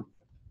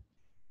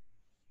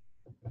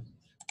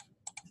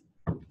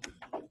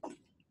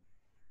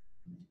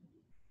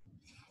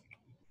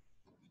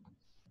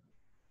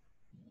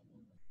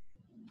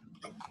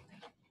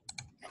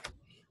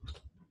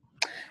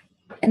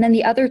 And then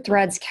the other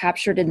threads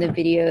captured in the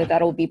video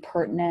that'll be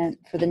pertinent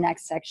for the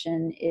next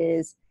section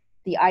is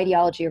the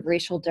ideology of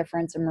racial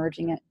difference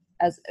emerging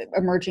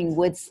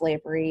with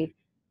slavery,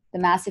 the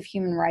massive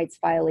human rights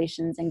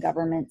violations and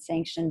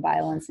government-sanctioned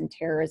violence and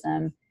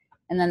terrorism,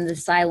 and then the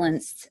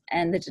silence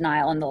and the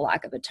denial and the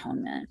lack of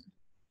atonement.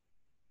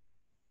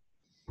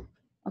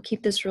 I'll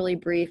keep this really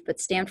brief, but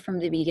Stamped from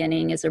the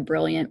Beginning is a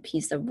brilliant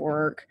piece of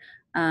work.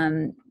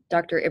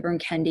 Dr. Ibram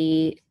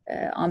Kendi,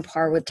 on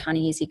par with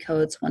Ta-Nehisi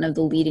Coates, one of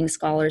the leading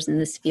scholars in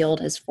this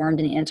field, has formed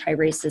an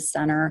anti-racist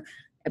center.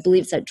 I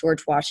believe it's at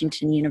George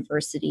Washington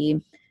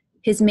University.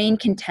 His main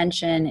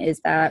contention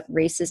is that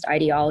racist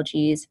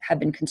ideologies have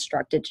been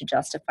constructed to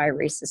justify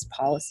racist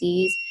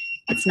policies.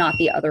 It's not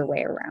the other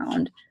way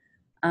around.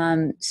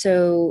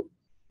 So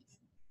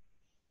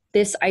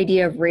this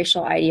idea of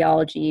racial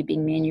ideology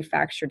being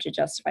manufactured to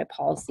justify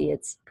policy,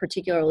 it's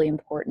particularly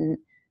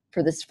important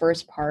for this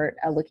first part,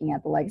 looking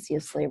at the legacy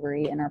of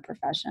slavery in our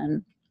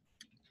profession.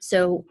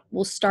 So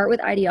we'll start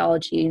with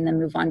ideology and then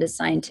move on to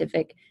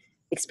scientific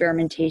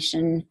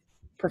experimentation,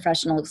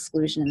 professional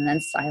exclusion, and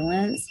then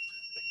silence.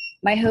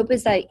 My hope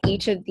is that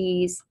each of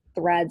these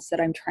threads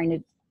that I'm trying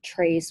to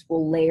trace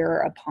will layer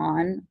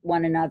upon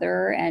one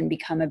another and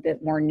become a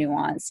bit more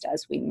nuanced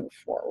as we move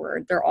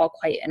forward. They're all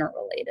quite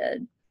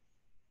interrelated.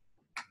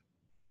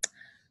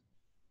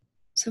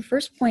 So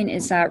first point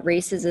is that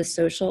race is a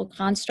social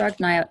construct,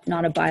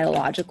 not a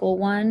biological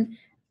one.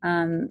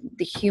 The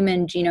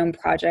Human Genome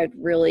Project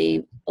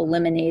really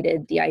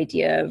eliminated the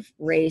idea of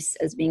race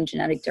as being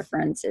genetic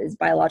difference as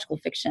biological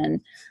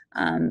fiction.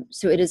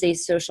 So it is a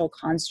social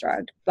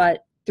construct,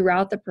 but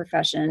throughout the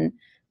profession,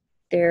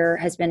 there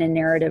has been a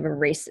narrative of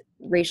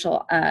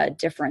racial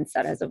difference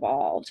that has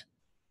evolved.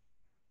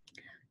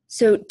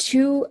 So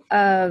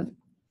a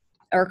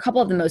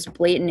couple of the most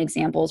blatant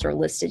examples are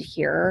listed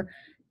here.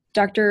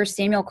 Dr.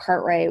 Samuel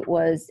Cartwright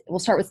we'll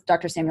start with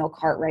Dr. Samuel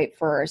Cartwright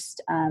first,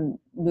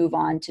 move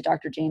on to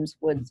Dr. James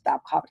Woods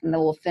Babcock, and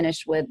then we'll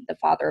finish with the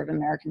father of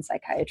American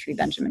psychiatry,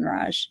 Benjamin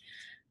Rush.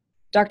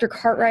 Dr.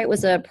 Cartwright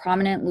was a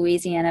prominent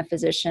Louisiana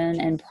physician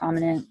and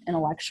prominent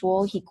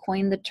intellectual. He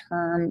coined the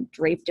term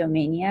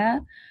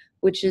drapetomania,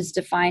 which is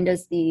defined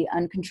as the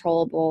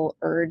uncontrollable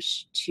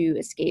urge to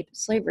escape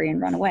slavery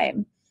and run away.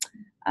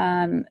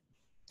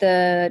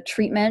 The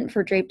treatment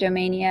for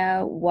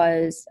drapetomania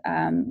was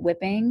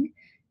whipping.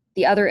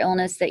 The other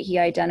illness that he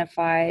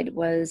identified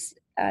was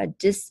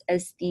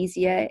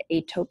dysesthesia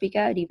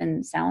atopica. It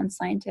even sounds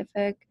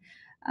scientific,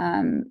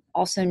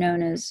 also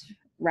known as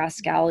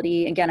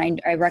rascality. Again,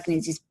 I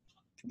recognize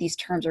these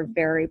terms are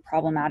very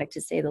problematic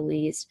to say the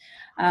least.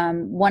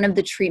 One of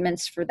the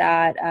treatments for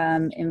that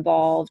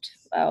involved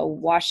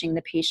washing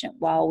the patient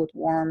well with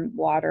warm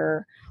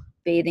water,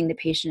 bathing the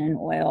patient in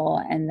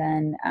oil, and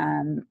then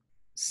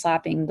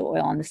slapping the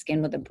oil on the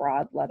skin with a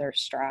broad leather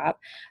strap.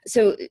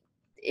 So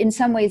in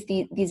some ways,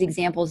 these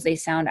examples, they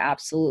sound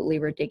absolutely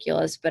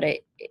ridiculous, but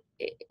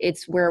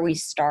it's where we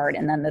start,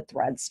 and then the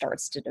thread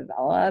starts to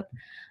develop.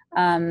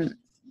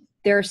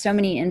 There are so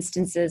many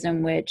instances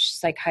in which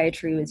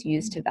psychiatry was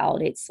used to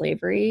validate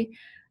slavery.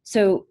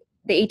 So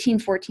the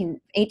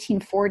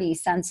 1840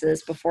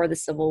 census before the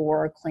Civil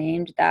War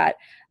claimed that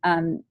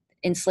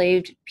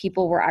enslaved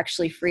people were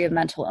actually free of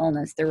mental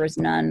illness. There was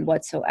none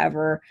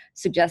whatsoever,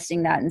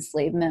 suggesting that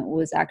enslavement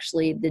was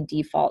actually the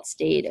default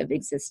state of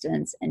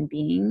existence and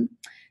being.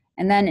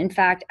 And then, in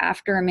fact,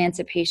 after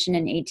emancipation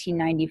in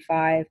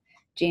 1895,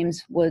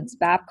 James Woods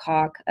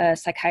Babcock, a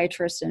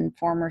psychiatrist and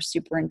former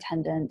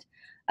superintendent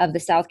of the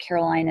South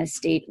Carolina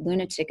State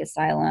Lunatic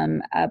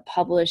Asylum,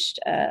 published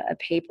a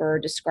paper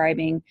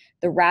describing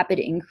the rapid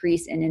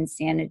increase in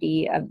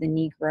insanity of the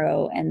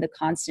Negro and the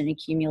constant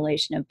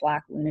accumulation of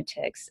Black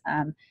lunatics,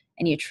 and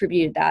he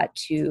attributed that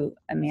to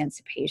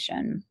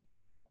emancipation.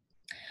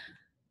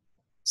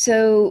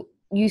 So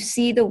you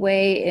see the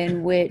way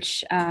in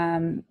which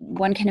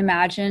one can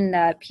imagine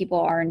that people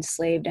are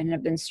enslaved and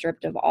have been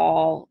stripped of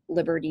all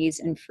liberties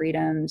and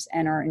freedoms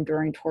and are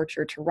enduring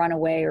torture to run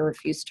away or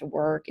refuse to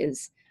work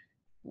is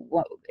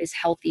what is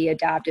healthy,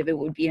 adaptive, it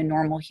would be a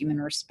normal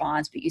human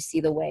response, but you see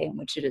the way in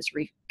which it is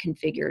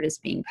reconfigured as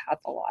being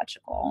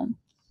pathological.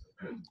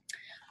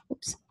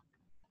 Oops.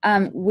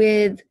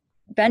 With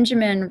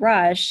Benjamin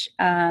Rush,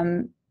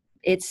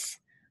 it's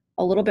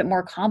a little bit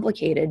more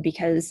complicated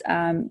because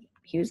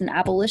he was an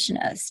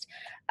abolitionist.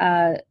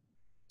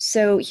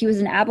 So he was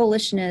an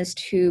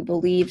abolitionist who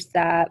believed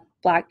that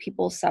Black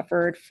people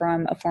suffered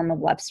from a form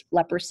of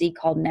leprosy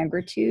called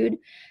negritude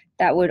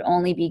that would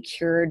only be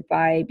cured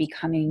by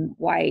becoming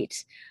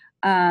white.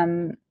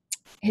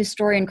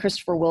 Historian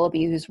Christopher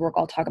Willoughby, whose work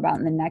I'll talk about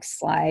in the next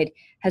slide,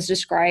 has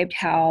described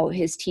how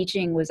his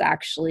teaching was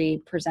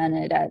actually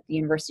presented at the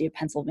University of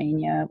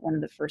Pennsylvania, one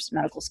of the first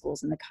medical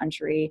schools in the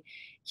country.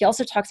 He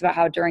also talks about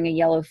how during a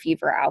yellow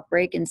fever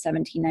outbreak in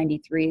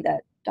 1793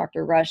 that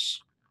Dr. Rush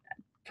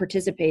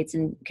participates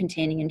in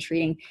containing and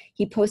treating,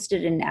 he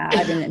posted an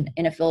ad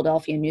in a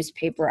Philadelphia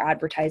newspaper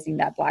advertising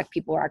that Black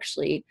people are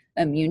actually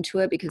immune to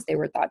it because they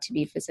were thought to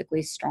be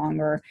physically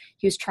stronger.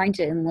 He was trying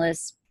to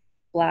enlist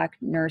Black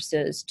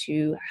nurses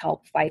to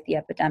help fight the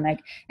epidemic,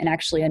 and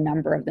actually a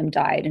number of them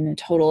died, and a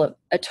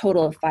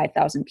total of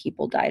 5,000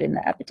 people died in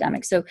the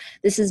epidemic. So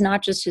this is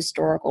not just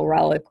historical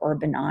relic or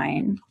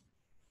benign.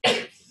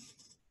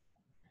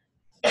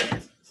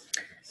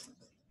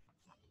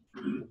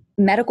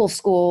 Medical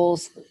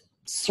schools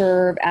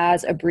serve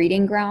as a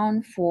breeding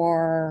ground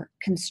for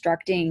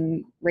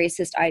constructing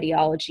racist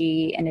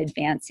ideology and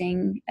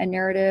advancing a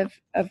narrative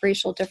of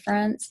racial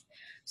difference.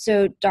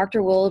 So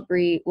Dr.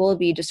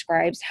 Willoughby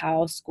describes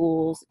how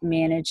schools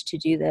manage to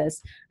do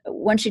this.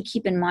 One should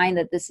keep in mind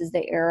that this is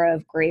the era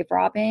of grave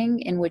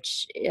robbing in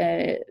which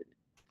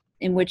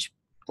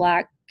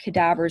Black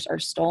cadavers are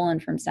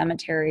stolen from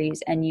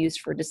cemeteries and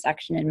used for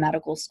dissection in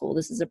medical school.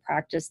 This is a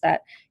practice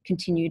that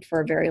continued for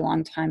a very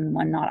long time and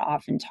one not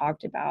often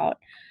talked about.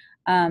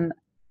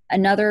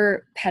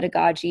 Another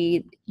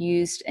pedagogy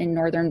used in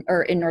northern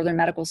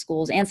medical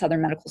schools and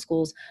southern medical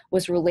schools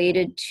was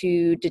related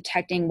to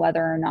detecting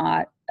whether or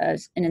not an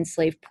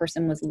enslaved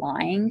person was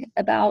lying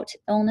about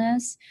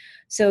illness.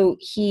 So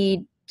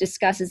he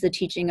discusses the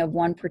teaching of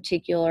one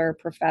particular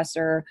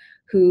professor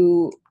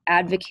who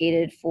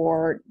advocated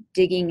for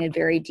digging a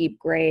very deep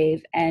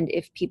grave, and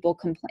if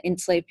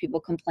enslaved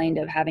people complained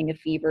of having a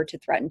fever, to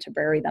threaten to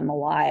bury them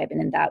alive, and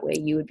in that way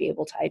you would be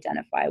able to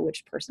identify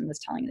which person was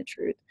telling the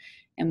truth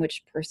and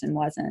which person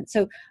wasn't.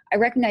 So I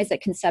recognize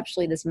that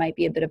conceptually this might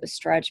be a bit of a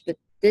stretch, but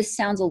this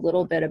sounds a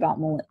little bit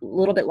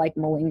like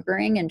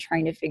malingering and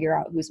trying to figure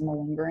out who's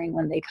malingering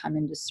when they come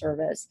into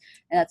service.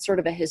 And that's sort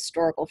of a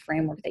historical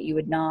framework that you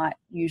would not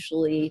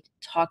usually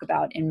talk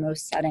about in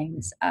most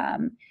settings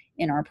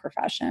in our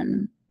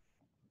profession.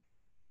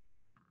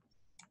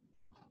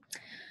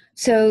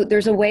 So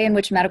there's a way in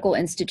which medical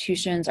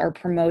institutions are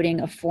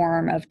promoting a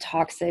form of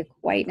toxic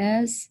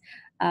whiteness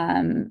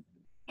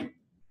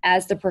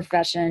as the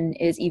profession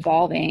is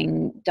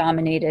evolving,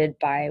 dominated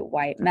by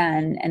white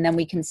men. And then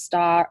we can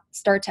start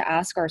to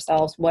ask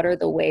ourselves, what are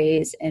the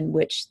ways in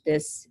which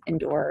this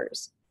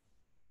endures?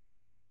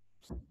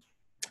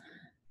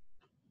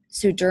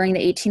 So during the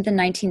 18th and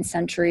 19th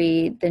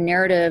century, the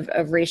narrative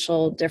of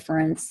racial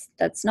difference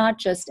that's not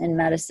just in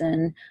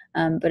medicine,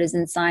 but is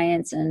in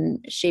science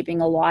and shaping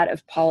a lot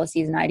of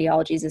policies and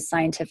ideologies is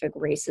scientific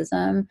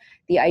racism.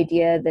 The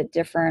idea that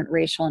different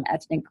racial and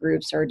ethnic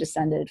groups are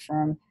descended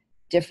from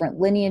different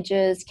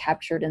lineages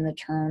captured in the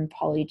term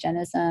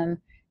polygenism.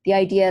 The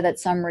idea that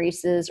some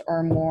races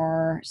are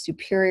more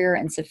superior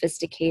and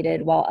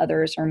sophisticated while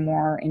others are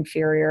more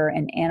inferior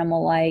and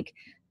animal-like.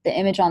 The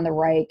image on the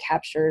right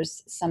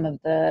captures some of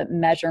the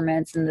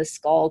measurements in the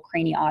skull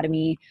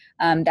craniotomy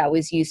that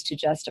was used to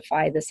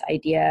justify this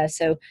idea.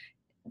 So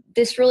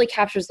this really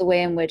captures the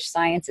way in which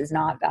science is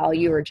not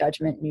value or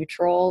judgment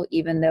neutral,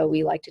 even though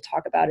we like to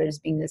talk about it as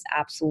being this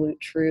absolute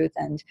truth,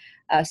 and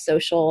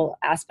social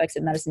aspects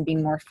of medicine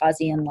being more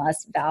fuzzy and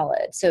less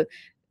valid. So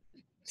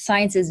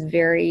science is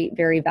very,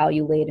 very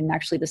value-laden, and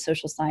actually the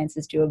social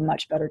sciences do a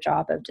much better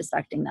job of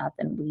dissecting that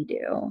than we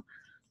do.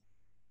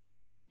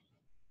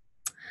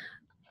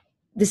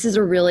 This is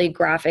a really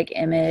graphic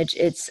image.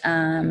 It's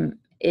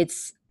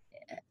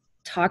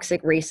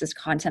toxic racist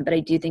content, but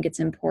I do think it's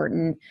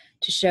important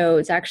to show.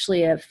 It's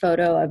actually a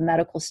photo of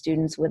medical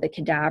students with a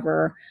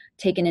cadaver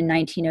taken in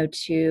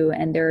 1902,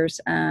 and there's,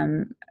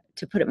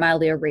 to put it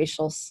mildly, a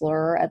racial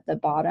slur at the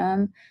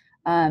bottom.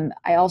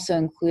 I also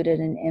included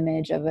an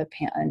image of a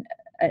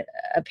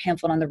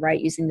pamphlet on the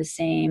right using the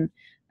same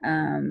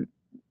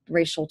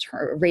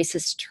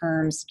racist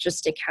terms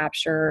just to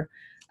capture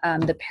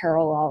the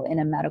parallel in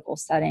a medical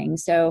setting.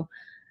 So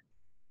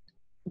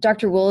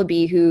Dr.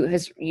 Willoughby, who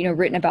has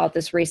written about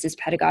this racist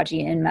pedagogy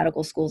in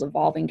medical schools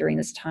evolving during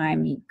this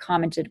time, he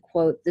commented,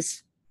 quote, the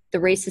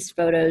racist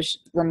photos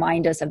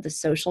remind us of the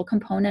social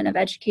component of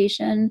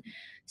education.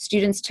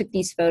 Students took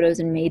these photos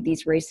and made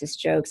these racist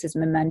jokes as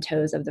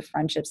mementos of the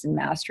friendships and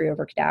mastery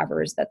over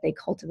cadavers that they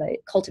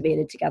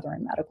cultivated together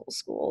in medical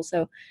school.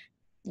 So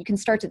you can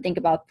start to think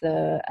about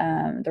the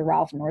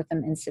Ralph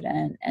Northam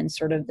incident and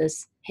sort of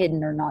this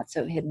hidden or not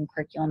so hidden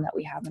curriculum that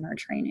we have in our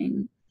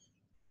training.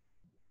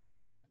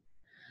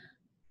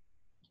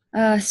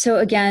 So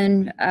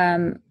again,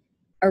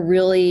 a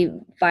really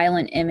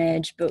violent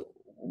image, but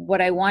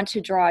what I want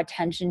to draw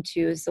attention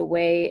to is the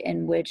way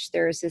in which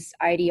there's this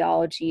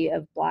ideology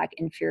of Black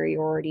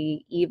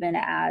inferiority, even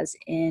as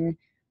in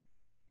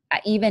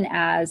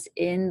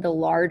the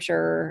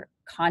larger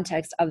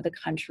context of the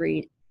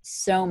country,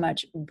 so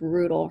much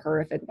brutal,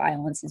 horrific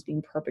violence is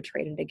being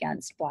perpetrated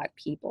against Black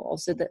people.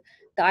 So the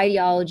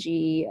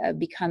ideology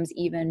becomes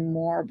even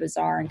more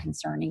bizarre and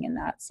concerning in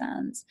that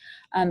sense.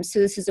 So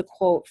this is a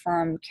quote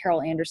from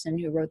Carol Anderson,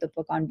 who wrote the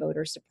book on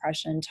voter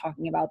suppression,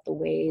 talking about the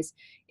ways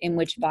in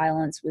which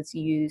violence was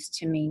used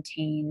to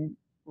maintain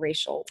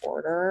racial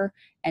order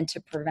and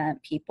to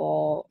prevent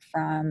people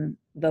from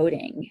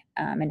voting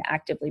and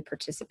actively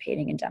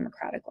participating in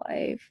democratic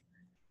life.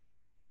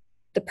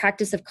 The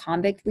practice of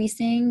convict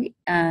leasing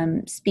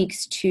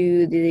speaks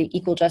to the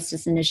Equal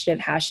Justice Initiative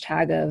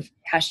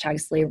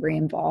hashtag slavery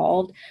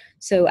involved.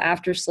 So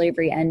after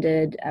slavery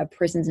ended,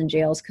 prisons and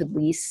jails could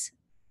lease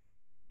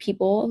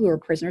people who were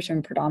prisoners, who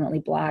were predominantly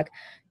Black,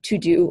 to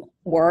do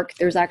work.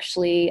 There's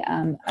actually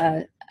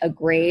a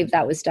grave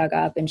that was dug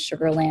up in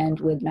Sugar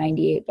Land with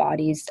 98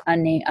 bodies,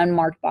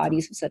 unmarked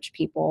bodies of such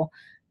people.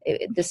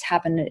 This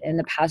happened in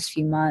the past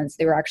few months.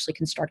 They were actually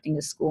constructing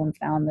a school and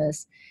found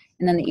this.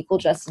 And then the Equal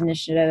Justice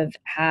Initiative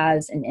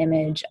has an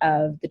image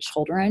of the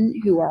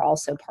children who are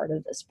also part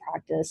of this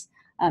practice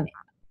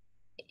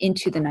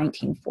into the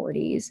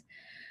 1940s.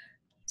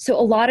 So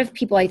a lot of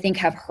people, I think,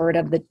 have heard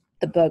of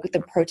the book, The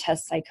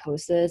Protest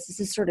Psychosis. This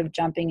is sort of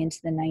jumping into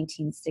the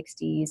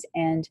 1960s,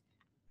 and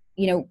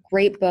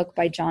great book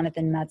by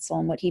Jonathan Metzl.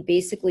 And what he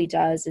basically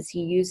does is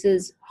he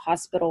uses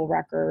hospital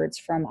records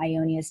from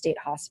Ionia State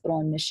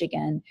Hospital in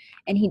Michigan,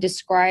 and he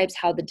describes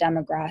how the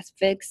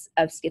demographics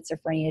of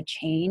schizophrenia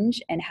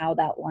change and how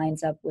that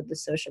lines up with the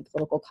social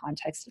political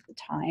context at the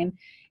time.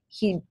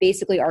 He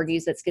basically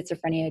argues that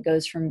schizophrenia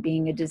goes from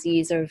being a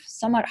disease of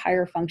somewhat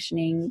higher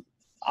functioning,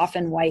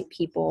 often white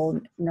people,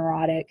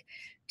 neurotic,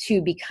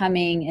 to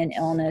becoming an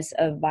illness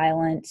of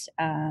violent,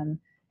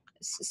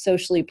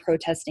 socially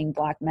protesting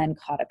Black men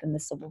caught up in the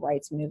civil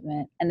rights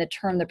movement. And the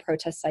term the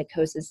protest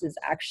psychosis is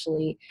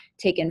actually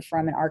taken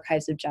from an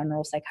Archives of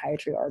General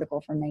Psychiatry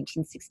article from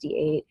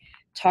 1968,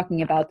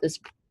 talking about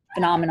this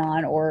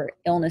phenomenon or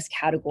illness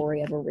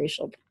category of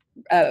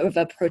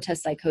a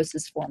protest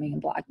psychosis forming in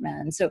Black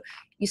men. So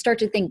you start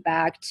to think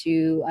back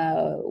to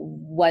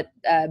what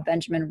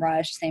Benjamin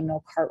Rush,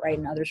 Samuel Cartwright,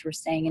 and others were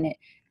saying, and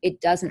it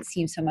doesn't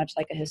seem so much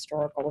like a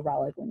historical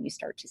relic when you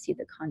start to see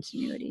the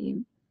continuity.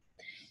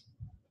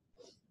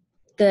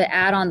 The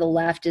ad on the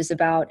left is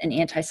about an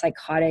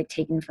antipsychotic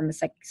taken from a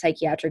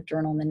psychiatric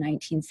journal in the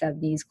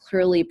 1970s,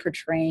 clearly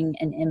portraying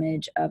an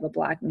image of a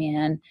Black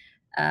man,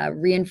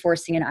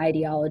 reinforcing an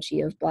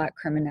ideology of Black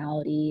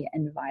criminality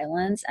and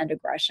violence and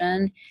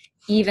aggression,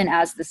 even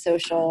as the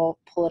social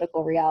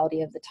political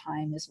reality of the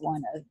time is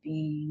one of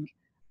being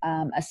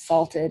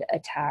assaulted,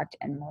 attacked,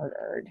 and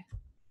murdered.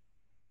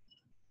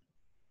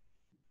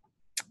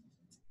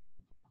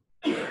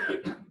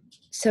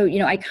 So,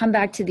 I come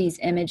back to these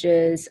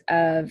images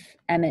of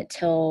Emmett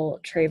Till,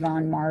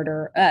 Trayvon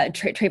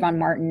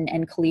Martin,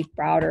 and Khalif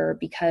Browder,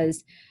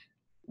 because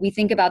we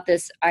think about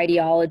this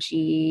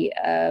ideology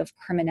of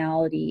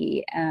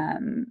criminality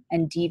and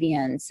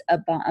deviance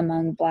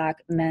among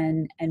Black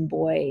men and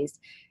boys.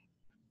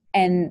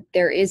 And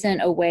there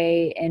isn't a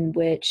way in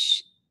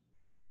which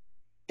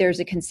there's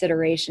a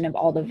consideration of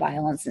all the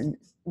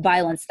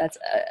violence that's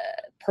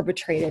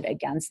perpetrated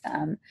against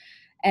them.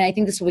 And I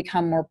think this will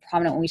become more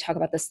prominent when we talk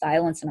about the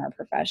silence in our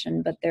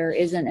profession, but there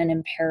isn't an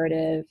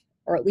imperative,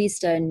 or at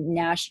least a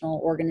national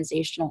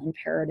organizational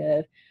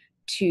imperative,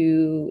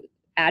 to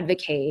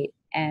advocate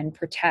and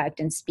protect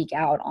and speak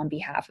out on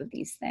behalf of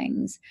these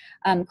things.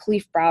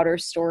 Khalif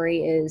Browder's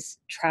story is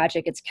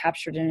tragic. It's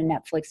captured in a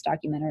Netflix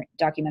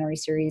documentary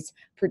series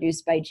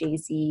produced by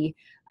Jay-Z.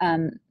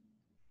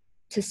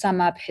 To sum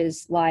up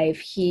his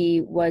life,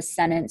 he was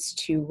sentenced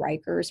to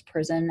Rikers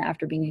prison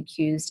after being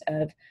accused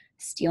of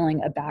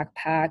stealing a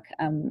backpack,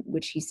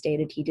 which he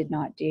stated he did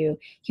not do.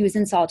 He was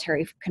in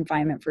solitary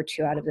confinement for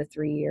 2 out of the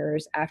 3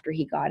 years. After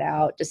he got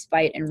out,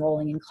 despite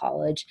enrolling in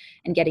college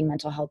and getting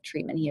mental health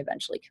treatment, he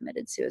eventually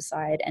committed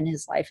suicide, and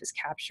his life is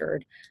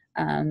captured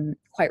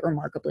quite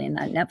remarkably in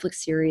that Netflix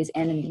series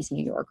and in these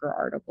New Yorker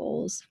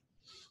articles.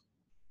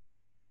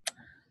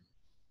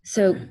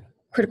 So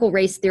critical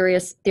race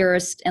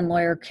theorist and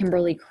lawyer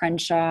Kimberly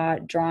Crenshaw,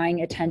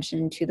 drawing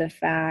attention to the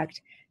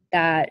fact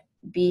that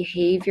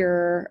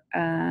behavior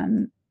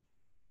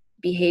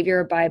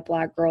by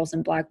Black girls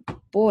and Black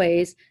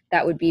boys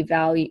that would be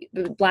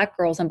Black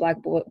girls and Black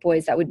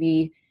boys that would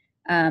be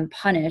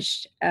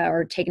punished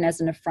or taken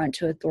as an affront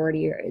to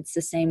authority. It's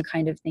the same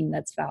kind of thing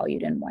that's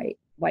valued in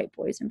white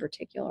boys in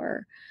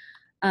particular.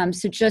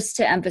 So just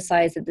to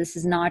emphasize that this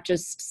is not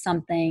just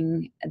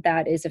something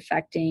that is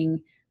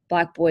affecting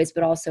Black boys,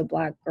 but also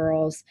Black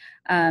girls.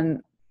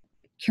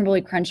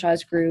 Kimberly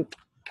Crenshaw's group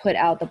put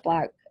out the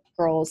Black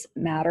Girls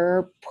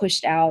Matter,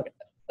 pushed out,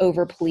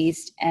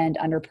 over-policed, and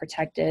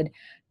underprotected,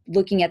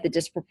 looking at the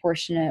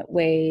disproportionate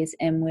ways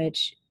in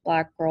which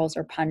Black girls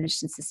are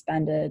punished and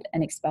suspended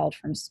and expelled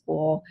from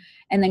school.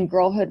 And then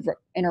Girlhood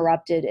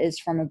Interrupted is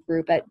from a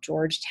group at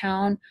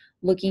Georgetown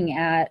looking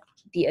at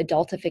the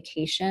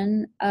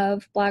adultification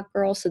of Black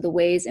girls, so the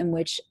ways in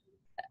which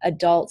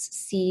adults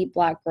see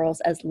Black girls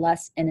as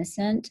less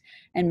innocent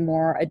and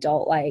more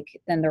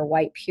adult-like than their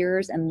white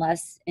peers and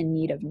less in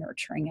need of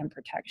nurturing and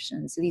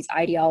protection. So these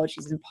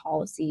ideologies and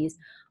policies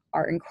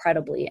are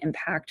incredibly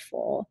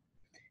impactful,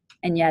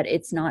 and yet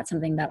it's not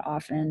something that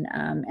often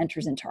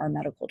enters into our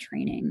medical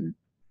training.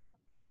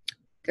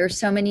 There's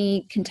so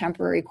many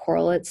contemporary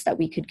correlates that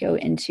we could go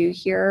into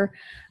here.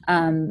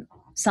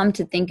 Some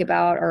to think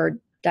about are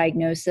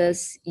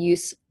diagnosis,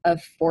 use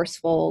of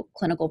forceful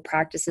clinical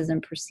practices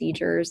and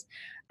procedures,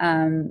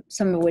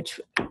 some of which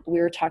we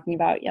were talking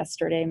about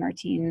yesterday,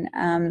 Martine.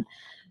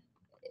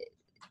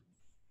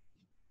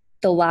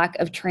 The lack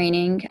of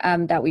training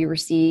that we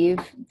receive,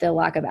 the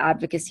lack of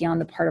advocacy on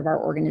the part of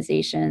our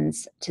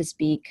organizations to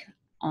speak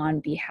on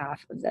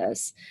behalf of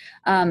this.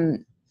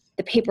 The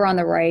paper on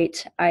the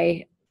right,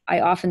 I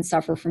often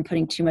suffer from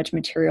putting too much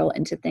material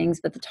into things,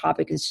 but the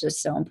topic is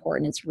just so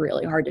important. It's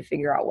really hard to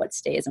figure out what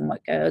stays and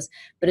what goes.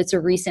 But it's a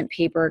recent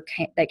paper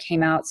that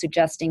came out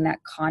suggesting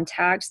that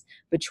contacts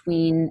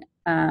between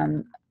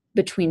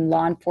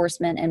law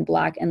enforcement and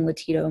Black and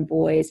Latino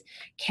boys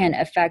can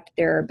affect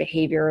their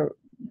behavior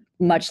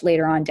much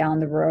later on down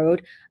the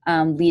road,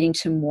 leading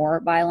to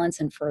more violence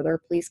and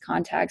further police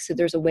contact. So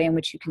there's a way in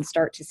which you can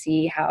start to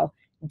see how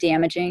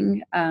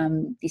damaging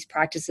these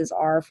practices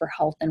are for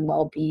health and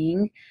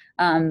well-being,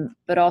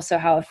 but also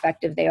how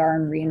effective they are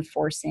in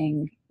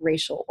reinforcing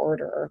racial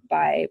order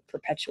by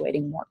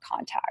perpetuating more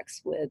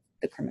contacts with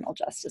the criminal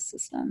justice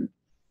system.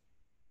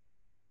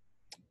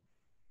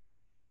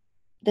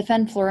 The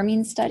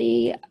fenfluramine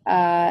study,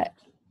 I'm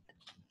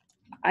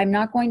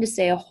not going to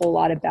say a whole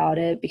lot about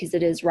it because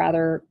it is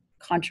rather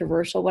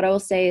controversial. What I will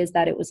say is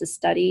that it was a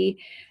study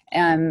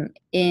in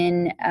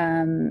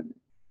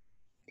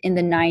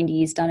the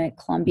 90s done at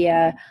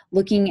Columbia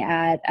looking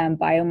at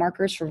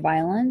biomarkers for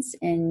violence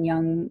in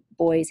young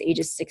boys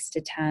ages 6 to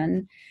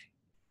 10.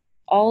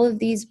 All of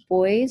these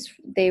boys,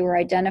 they were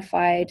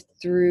identified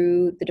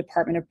through the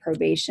Department of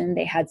Probation.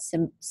 They had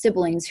some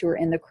siblings who were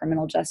in the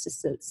criminal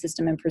justice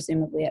system and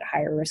presumably at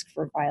higher risk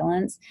for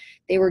violence.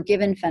 They were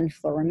given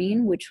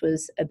fenfluramine, which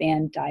was a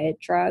banned diet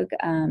drug.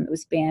 It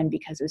was banned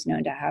because it was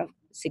known to have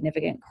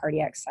significant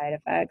cardiac side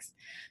effects.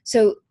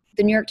 So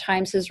the New York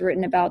Times has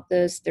written about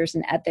this. There's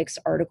an ethics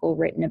article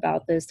written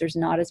about this. There's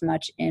not as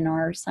much in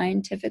our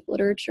scientific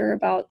literature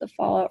about the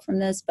fallout from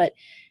this, but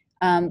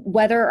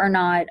whether or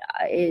not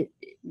it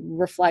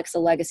reflects a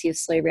legacy of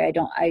slavery,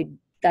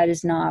 that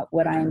is not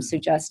what I am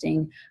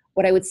suggesting.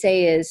 What I would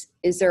say is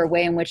there a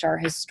way in which our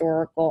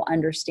historical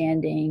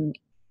understanding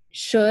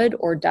should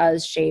or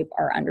does shape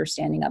our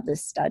understanding of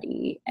this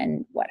study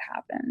and what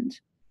happened?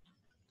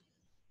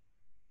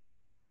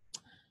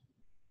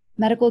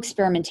 Medical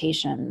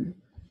experimentation.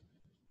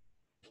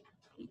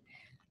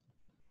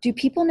 Do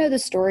people know the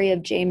story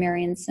of J.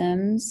 Marion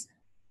Sims?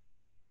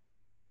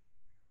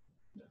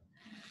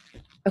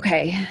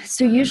 Okay,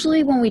 so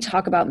usually when we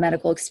talk about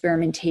medical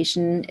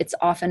experimentation, it's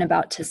often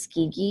about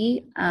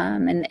Tuskegee,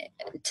 and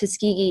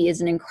Tuskegee is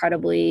an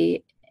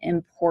incredibly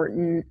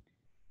important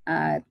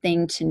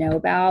thing to know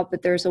about,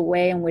 but there's a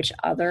way in which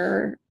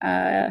other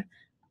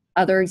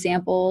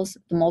examples,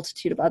 the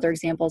multitude of other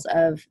examples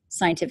of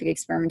scientific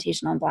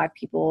experimentation on Black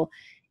people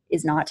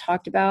is not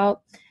talked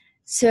about.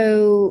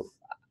 So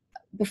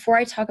before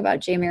I talk about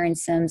J. Marion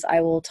Sims,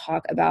 I will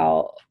talk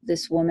about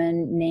this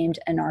woman named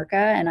Anarcha,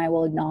 and I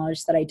will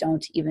acknowledge that I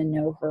don't even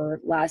know her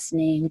last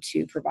name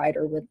to provide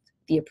her with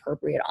the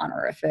appropriate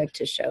honorific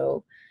to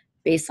show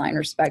baseline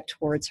respect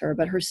towards her.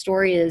 But her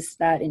story is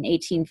that in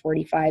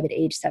 1845, at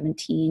age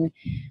 17,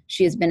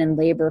 she has been in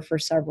labor for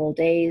several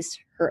days.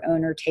 Her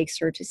owner takes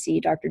her to see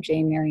Dr.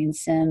 J. Marion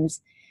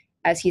Sims.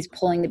 As he's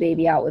pulling the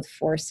baby out with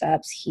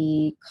forceps,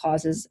 he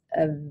causes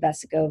a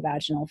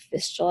vesicovaginal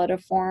fistula to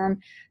form.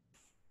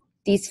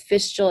 These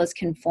fistulas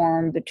can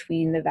form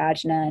between the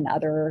vagina and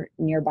other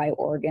nearby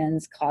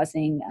organs,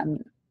 causing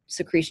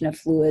secretion of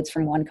fluids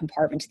from one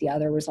compartment to the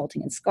other,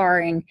 resulting in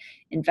scarring,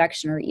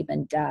 infection, or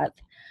even death.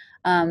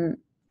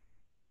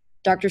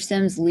 Dr.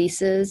 Sims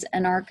leases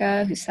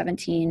Anarcha, who's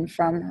 17,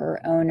 from her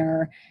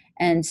owner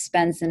and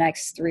spends the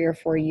next 3 or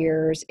 4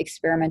 years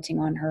experimenting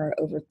on her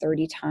over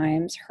 30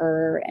 times,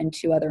 her and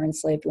 2 other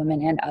enslaved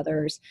women and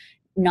others,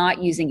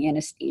 not using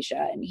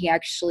anesthesia. And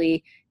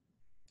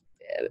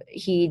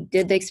he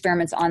did the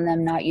experiments on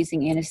them not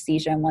using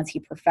anesthesia, and once he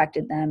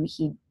perfected them,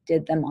 he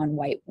did them on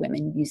white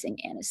women using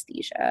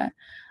anesthesia.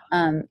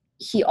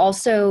 He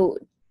also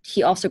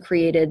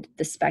created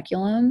the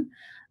speculum.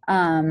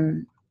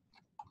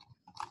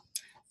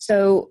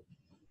 So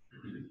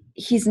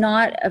he's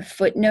not a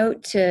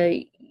footnote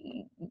to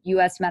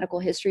U.S. medical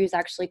history. He's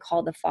actually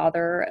called the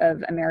father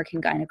of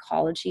American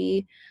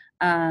gynecology,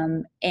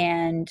 and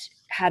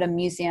had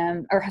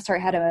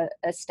a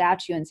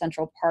statue in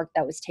Central Park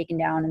that was taken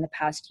down in the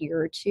past year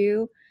or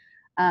two.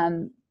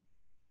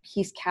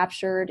 He's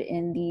captured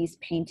in these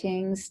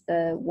paintings.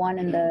 The one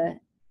in the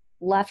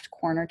left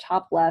corner,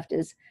 top left,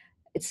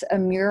 it's a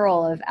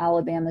mural of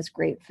Alabama's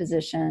great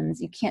physicians.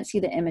 You can't see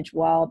the image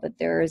well, but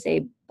there is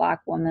a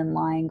Black woman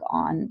lying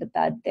on the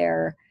bed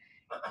there.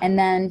 And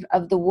then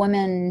of the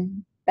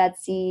women,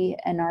 Betsy,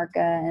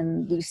 Anarcha,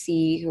 and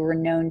Lucy, who were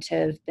known to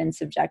have been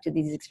subjected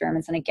to these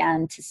experiments, and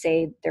again, to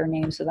say their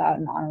names without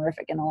an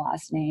honorific and a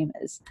last name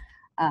is,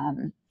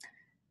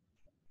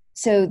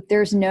 so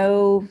there's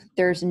no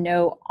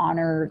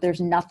honor,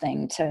 there's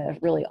nothing to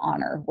really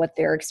honor what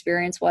their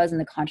experience was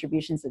and the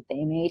contributions that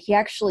they made. He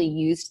actually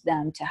used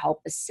them to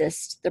help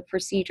assist the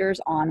procedures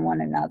on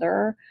one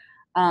another.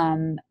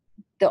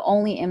 The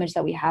only image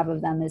that we have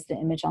of them is the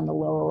image on the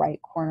lower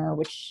right corner,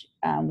 which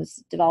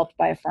was developed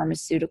by a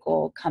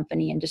pharmaceutical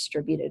company and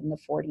distributed in the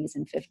 40s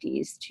and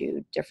 50s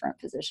to different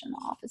physician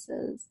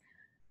offices.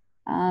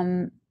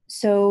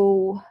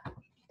 So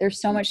there's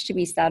so much to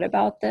be said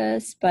about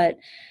this, but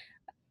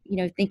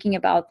thinking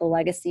about the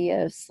legacy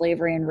of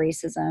slavery and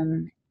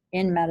racism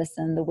in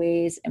medicine, the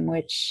ways in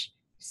which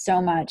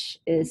so much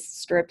is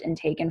stripped and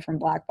taken from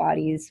Black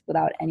bodies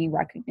without any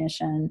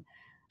recognition,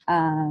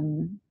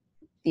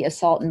 the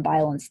assault and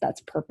violence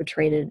that's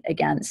perpetrated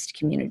against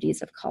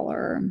communities of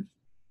color.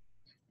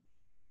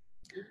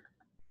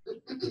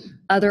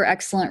 Other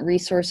excellent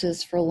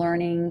resources for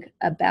learning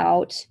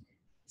about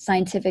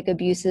scientific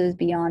abuses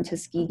beyond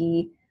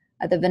Tuskegee.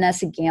 The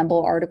Vanessa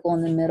Gamble article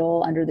in the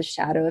middle, Under the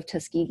Shadow of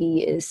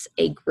Tuskegee, is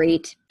a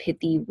great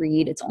pithy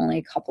read. It's only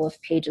a couple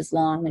of pages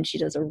long, and she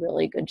does a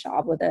really good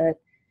job with it.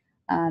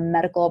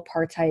 Medical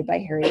Apartheid by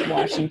Harriet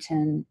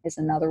Washington is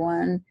another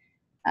one.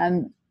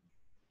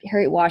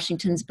 Harriet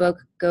Washington's book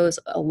goes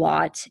a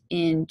lot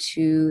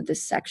into the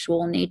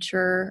sexual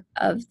nature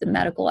of the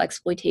medical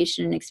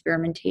exploitation and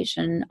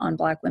experimentation on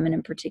Black women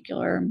in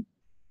particular.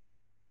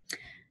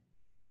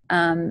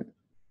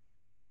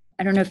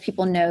 I don't know if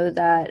people know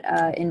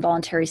that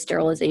involuntary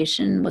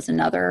sterilization was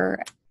another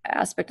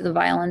aspect of the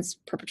violence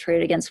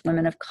perpetrated against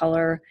women of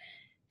color.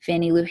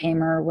 Fannie Lou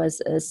Hamer was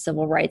a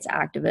civil rights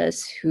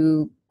activist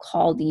who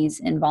called these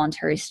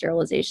involuntary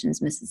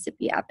sterilizations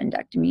Mississippi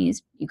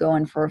appendectomies. You go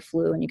in for a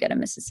flu and you get a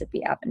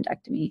Mississippi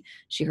appendectomy.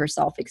 She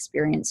herself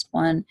experienced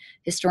one.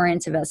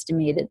 Historians have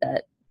estimated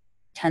that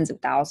tens of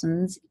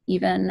thousands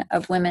even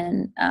of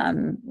women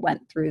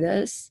went through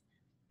this.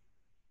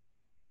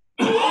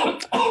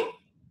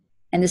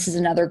 And this is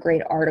another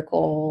great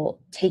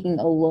article taking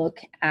a look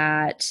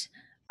at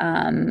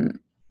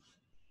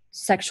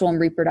sexual and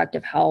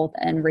reproductive health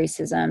and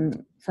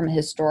racism from a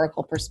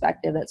historical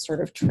perspective that sort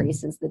of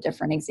traces the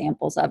different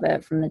examples of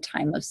it from the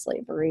time of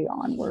slavery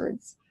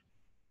onwards.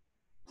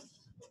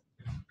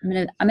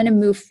 I'm gonna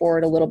move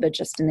forward a little bit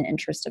just in the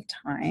interest of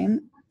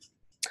time.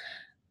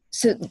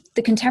 So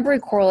the contemporary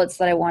correlates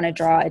that I want to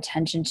draw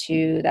attention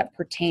to that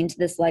pertain to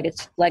this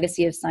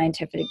legacy of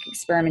scientific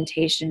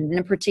experimentation, and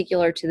in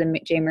particular to the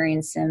J.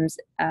 Marion Sims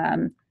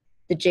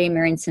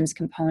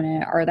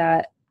component, are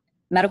that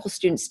medical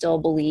students still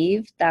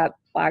believe that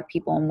Black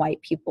people and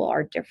white people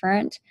are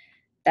different,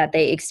 that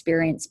they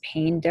experience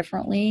pain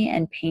differently,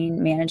 and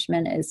pain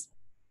management is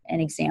an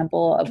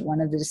example of one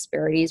of the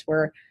disparities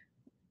where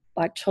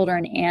Black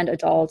children and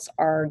adults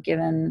are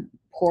given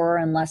poorer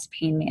and less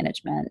pain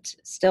management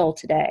still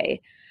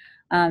today.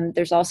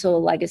 There's also a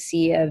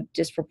legacy of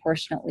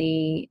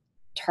disproportionately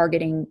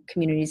targeting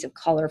communities of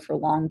color for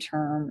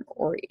long-term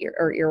or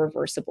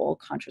irreversible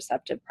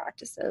contraceptive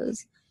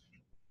practices.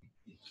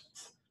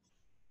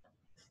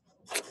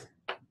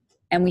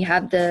 And we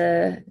have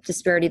the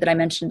disparity that I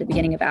mentioned at the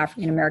beginning of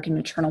African-American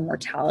maternal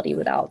mortality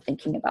without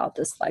thinking about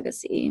this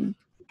legacy.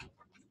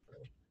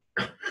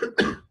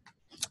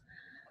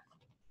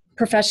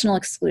 Professional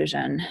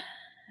exclusion.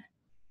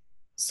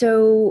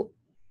 So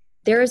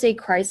there is a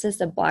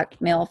crisis of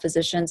Black male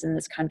physicians in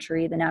this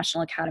country. The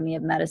National Academy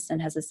of Medicine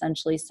has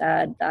essentially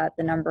said that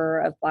the number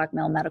of Black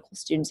male medical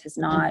students has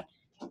not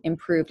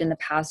improved in the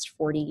past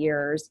 40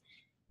 years.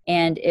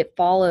 And it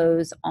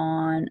follows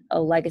on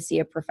a legacy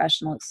of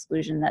professional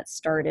exclusion that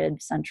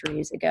started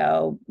centuries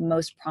ago,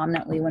 most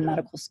prominently when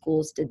medical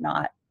schools did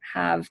not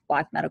have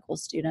Black medical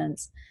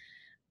students.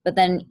 But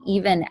then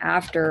even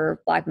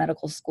after Black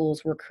medical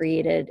schools were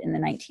created in the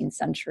 19th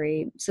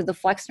century. So the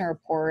Flexner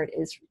Report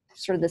is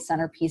sort of the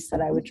centerpiece that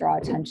I would draw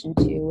attention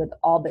to, with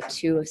all but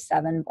 2 of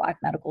 7 Black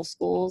medical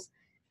schools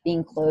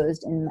being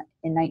closed in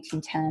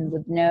 1910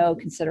 with no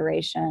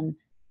consideration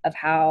of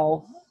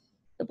how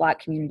the Black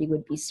community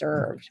would be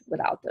served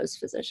without those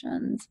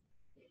physicians.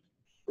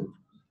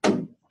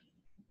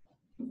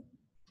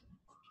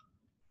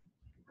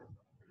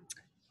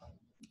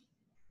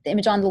 The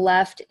image on the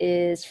left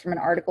is from an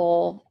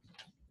article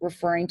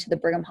referring to the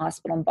Brigham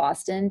Hospital in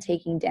Boston,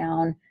 taking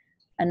down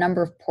a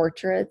number of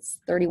portraits,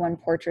 31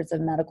 portraits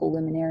of medical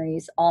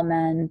luminaries, all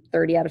men,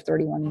 30 out of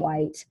 31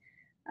 white,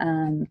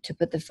 to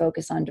put the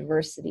focus on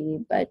diversity,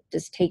 but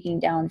just taking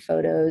down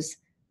photos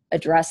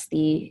address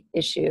the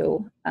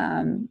issue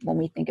when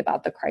we think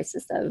about the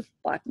crisis of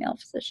Black male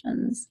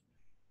physicians.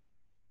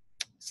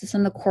 So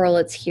some of the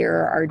correlates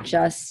here are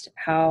just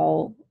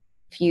how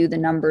few the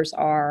numbers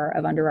are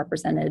of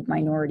underrepresented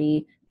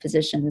minority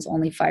physicians,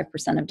 only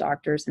 5% of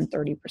doctors and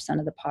 30%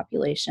 of the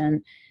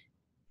population.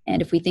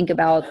 And if we think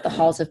about the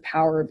halls of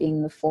power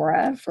being the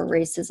fora for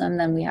racism,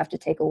 then we have to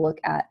take a look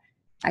at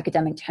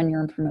academic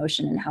tenure and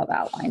promotion and how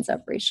that lines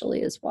up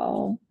racially as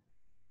well.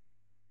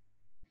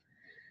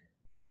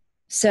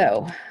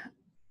 So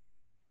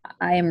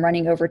I am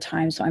running over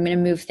time, so I'm going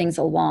to move things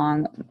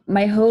along.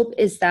 My hope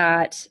is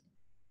that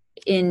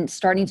in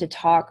starting to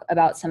talk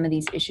about some of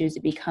these issues,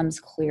 it becomes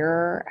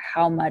clearer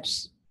how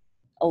much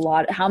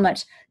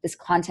this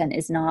content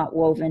is not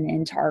woven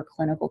into our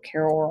clinical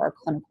care or our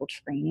clinical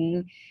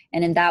training.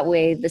 And in that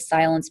way, the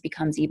silence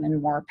becomes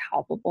even more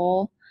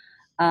palpable.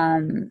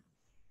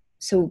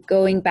 So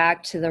going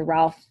back to the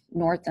Ralph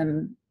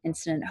Northam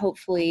incident,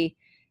 hopefully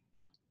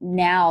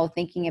now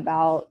thinking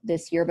about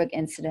this yearbook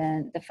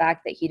incident, the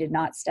fact that he did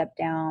not step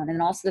down,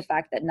 and also the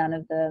fact that none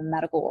of the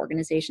medical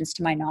organizations,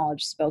 to my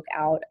knowledge, spoke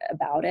out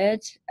about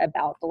it,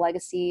 about the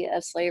legacy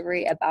of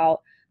slavery, about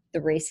the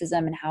racism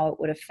and how it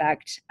would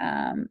affect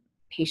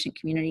patient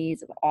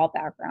communities of all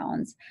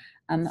backgrounds.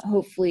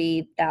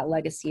 Hopefully that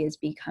legacy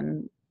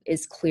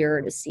is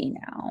clearer to see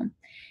now.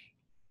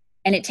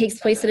 And it takes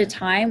place at a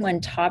time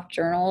when top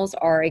journals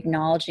are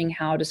acknowledging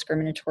how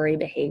discriminatory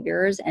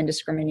behaviors and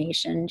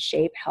discrimination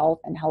shape health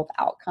and health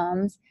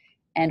outcomes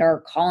and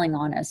are calling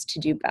on us to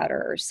do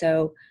better.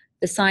 So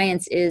the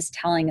science is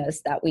telling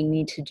us that we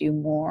need to do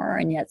more,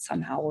 and yet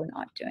somehow we're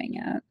not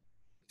doing it.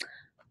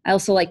 I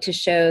also like to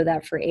show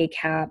that for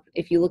ACAP,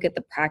 if you look at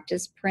the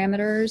practice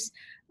parameters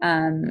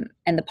and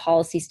the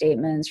policy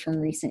statements from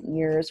recent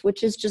years,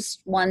 which is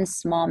just one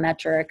small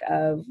metric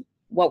of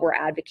what we're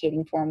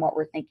advocating for and what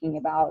we're thinking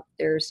about,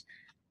 there's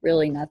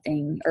really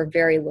nothing or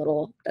very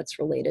little that's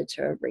related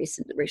to race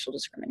and racial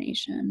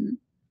discrimination.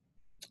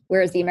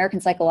 Whereas the American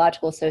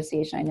Psychological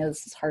Association, I know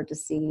this is hard to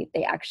see,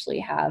 they actually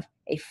have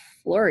a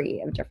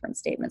flurry of different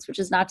statements, which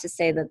is not to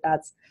say that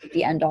that's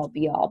the end all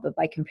be all, but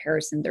by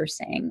comparison, they're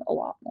saying a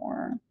lot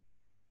more.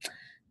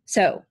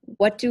 So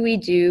what do we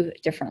do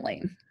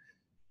differently?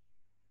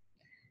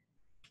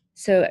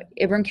 So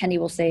Ibram Kendi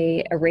will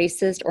say a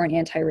racist or an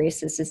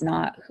anti-racist is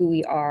not who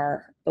we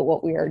are, but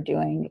what we are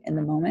doing in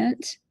the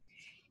moment.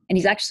 And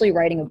he's actually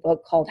writing a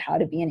book called How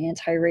to Be an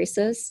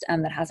Anti-Racist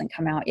that hasn't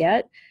come out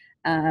yet,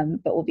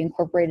 but will be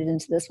incorporated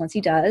into this once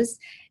he does.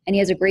 And he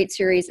has a great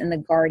series in The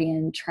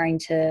Guardian trying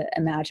to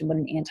imagine what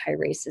an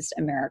anti-racist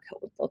America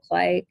would look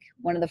like.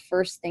 One of the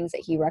first things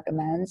that he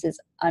recommends is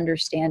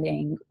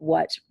understanding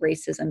what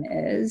racism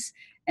is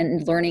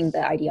and learning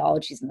the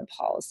ideologies and the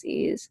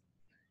policies.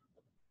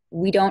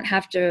 We don't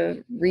have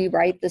to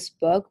rewrite this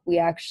book. We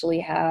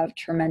actually have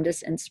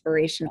tremendous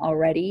inspiration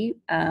already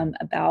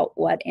about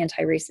what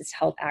anti-racist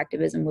health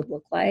activism would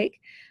look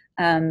like.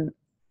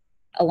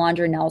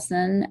 Alondra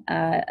Nelson,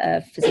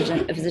 a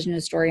physician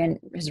historian,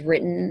 has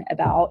written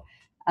about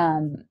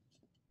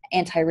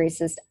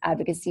anti-racist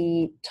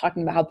advocacy,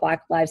 talking about how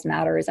Black Lives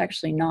Matter is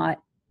actually not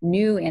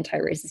new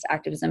anti-racist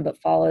activism, but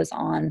follows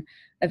on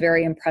a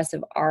very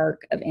impressive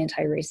arc of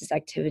anti-racist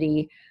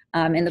activity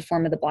in the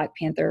form of the Black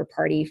Panther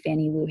Party,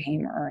 Fannie Lou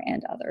Hamer,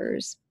 and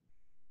others.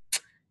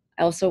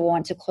 I also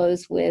want to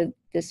close with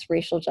this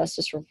racial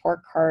justice report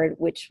card,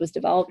 which was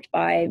developed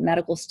by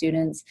medical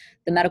students,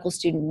 the medical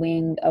student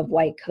wing of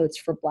White Coats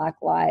for Black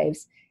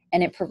Lives.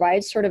 And it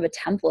provides sort of a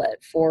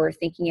template for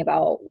thinking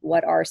about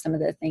what are some of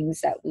the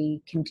things that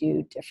we can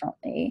do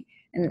differently.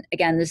 And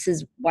again, this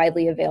is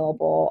widely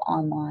available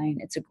online.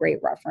 It's a great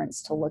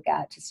reference to look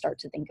at to start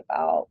to think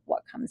about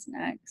what comes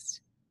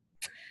next.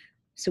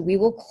 So we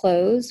will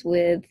close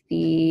with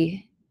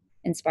the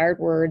inspired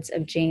words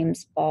of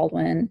James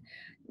Baldwin.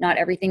 Not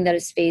everything that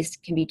is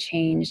faced can be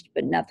changed,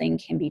 but nothing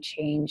can be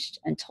changed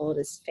until it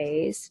is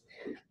faced.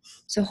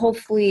 So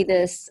hopefully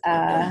this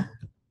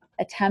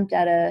attempt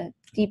at a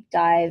deep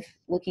dive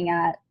looking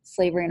at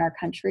slavery in our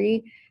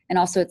country and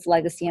also its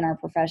legacy in our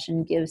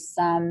profession gives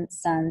some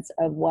sense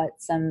of what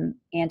some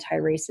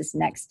anti-racist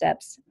next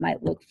steps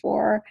might look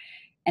for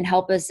and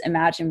help us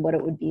imagine what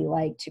it would be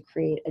like to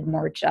create a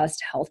more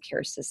just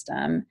healthcare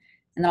system.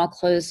 And then I'll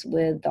close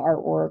with the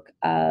artwork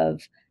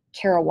of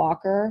Kara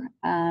Walker,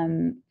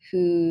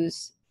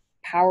 whose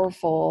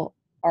powerful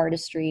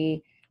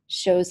artistry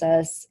shows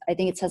us, I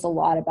think it says a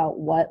lot about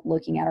what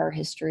looking at our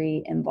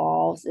history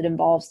involves. It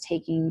involves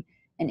taking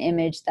an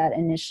image that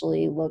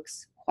initially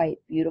looks quite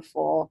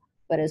beautiful,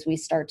 but as we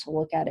start to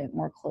look at it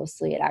more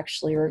closely, it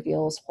actually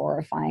reveals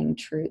horrifying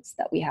truths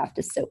that we have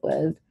to sit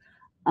with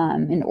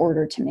in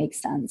order to make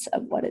sense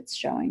of what it's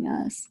showing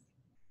us.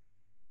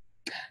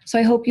 So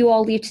I hope you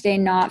all leave today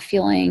not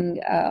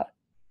feeling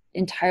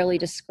entirely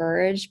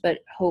discouraged, but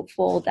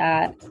hopeful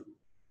that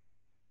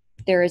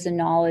there is a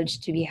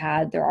knowledge to be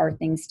had, there are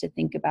things to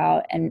think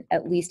about, and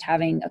at least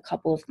having a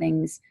couple of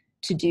things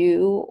to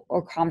do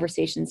or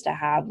conversations to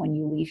have when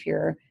you leave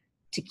here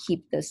to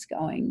keep this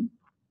going.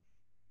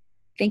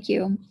 Thank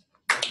you.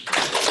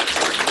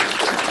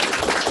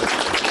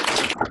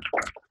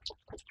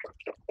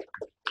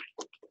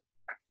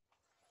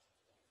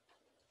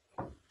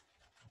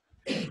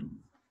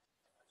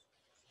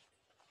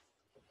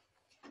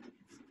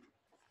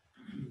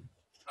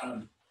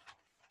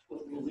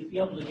 Will we be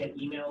able to get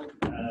emailed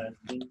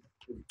links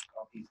to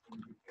all these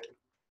things?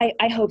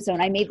 I hope so.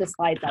 And I made the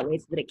slides that way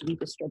so that it can be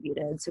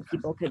distributed so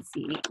people could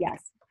see.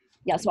 Yes.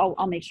 Yeah, so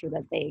I'll make sure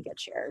that they get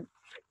shared.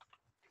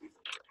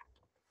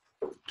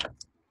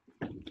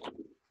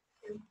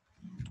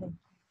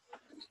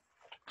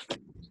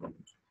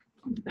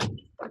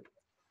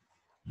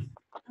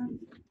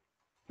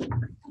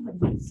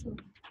 So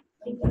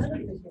I think part of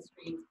the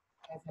history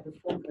has had a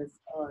focus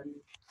on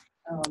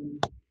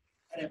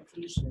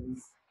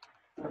adaptations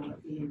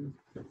in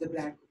the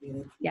Black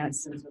community.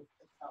 Yes. In terms of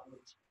the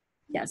college.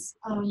 Yes.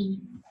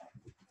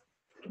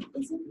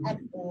 Is it at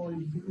all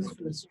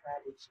useful a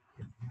strategy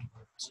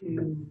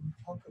to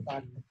talk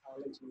about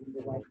pathology in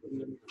the white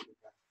community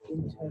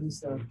in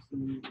terms of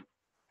the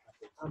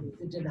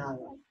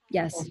denial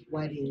Yes. of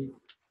what is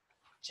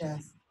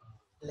just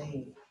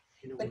plain?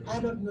 But I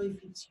don't know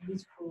if it's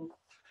useful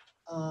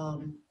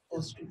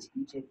or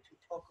strategic to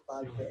talk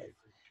about this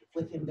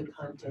within the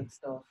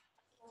context of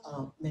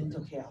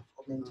mental health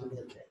or mental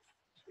illness.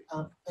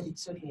 But it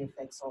certainly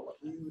affects all of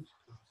you.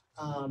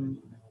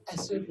 I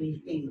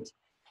certainly hate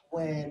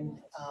when,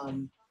 I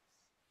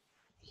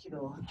can't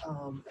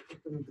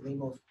remember the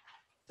name of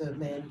the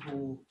man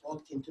who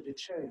walked into the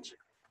church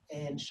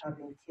and shot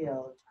and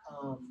killed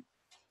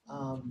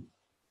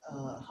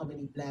how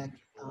many Black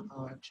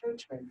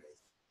church members.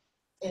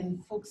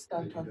 And folks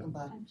start talking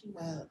about,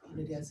 well,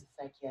 there's a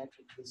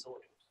psychiatric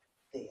disorder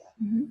there.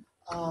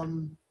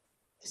 Mm-hmm.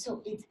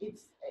 So it's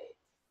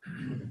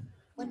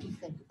what do you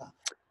think about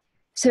that?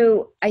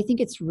 So I think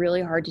it's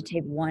really hard to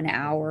take 1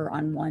 hour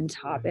on one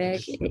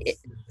topic.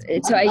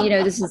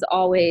 This is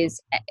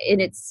always,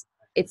 and it's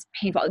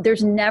painful.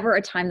 There's never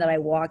a time that I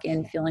walk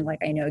in feeling like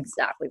I know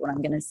exactly what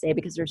I'm going to say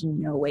because there's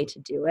no way to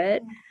do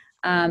it.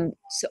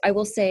 So I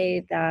will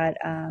say that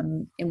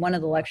in one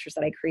of the lectures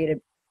that I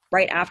created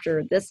right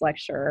after this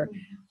lecture,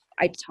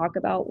 I talk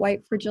about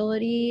white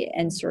fragility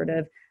and sort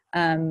of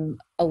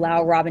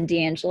allow Robin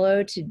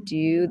DiAngelo to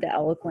do the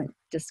eloquent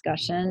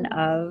discussion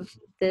of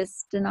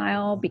this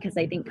denial, because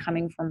I think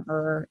coming from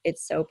her,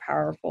 it's so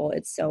powerful,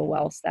 it's so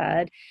well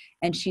said,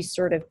 and she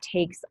sort of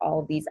takes all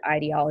of these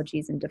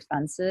ideologies and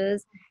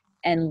defenses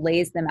and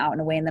lays them out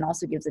in a way, and then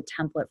also gives a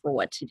template for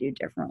what to do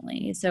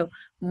differently. So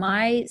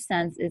my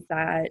sense is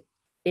that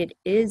it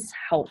is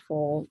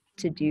helpful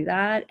to do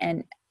that,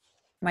 and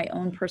my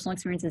own personal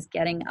experience is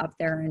getting up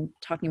there and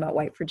talking about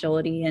white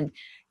fragility, and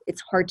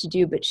it's hard to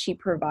do, but she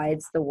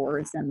provides the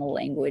words and the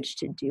language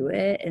to do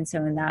it. And so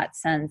in that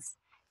sense,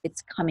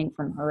 it's coming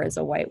from her as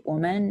a white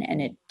woman, and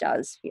it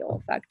does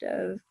feel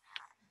effective.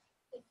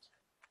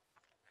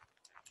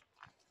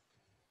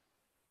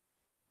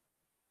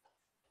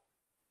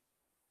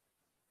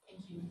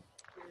 Thank you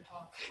for your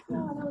talk.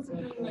 Oh, that was a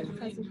really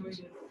nice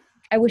presentation.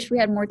 I wish we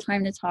had more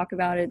time to talk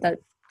about it. That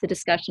the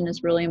discussion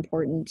is really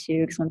important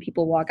too, because when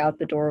people walk out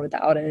the door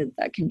without it,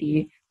 that can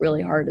be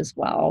really hard as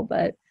well.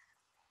 But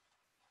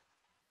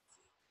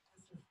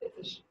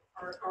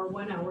our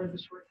 1 hour is a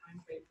short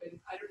time frame, but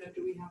I don't know,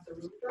 do we have the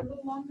room for a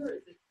little longer?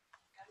 Is it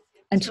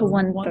until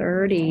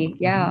 1:30?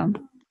 Yeah.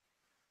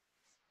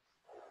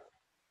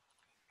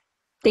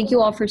 Thank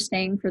you all for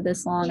staying for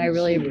this long. I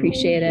really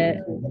appreciate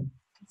it. I'm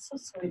so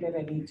sorry that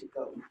I need to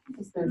go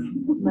because there's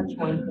much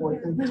more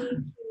important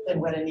than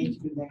what I need to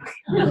do next.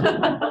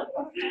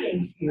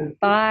 Thank you.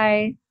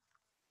 Bye.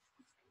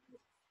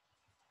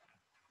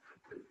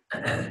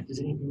 Does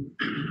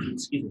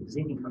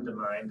anything come to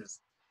mind as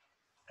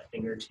a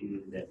thing or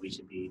two that we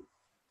should be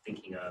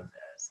thinking of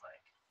as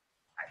like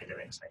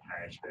academic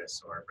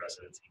psychiatrists or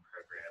residency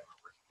program or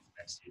working with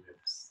med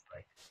students,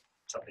 like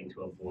something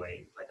to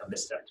avoid, like a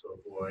misstep to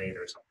avoid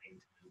or something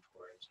to move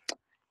towards?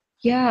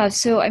 Yeah,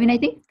 so I mean, I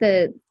think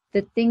the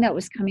thing that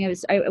was coming up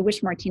is I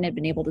wish Martina had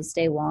been able to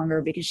stay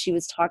longer, because she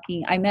was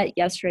talking, I met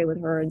yesterday with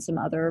her and some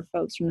other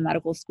folks from the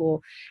medical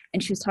school,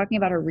 and she was talking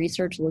about her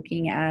research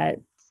looking at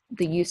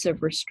the use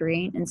of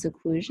restraint and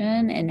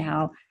seclusion and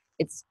how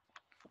it's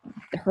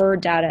their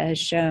data has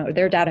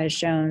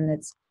shown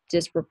that's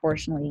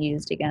disproportionately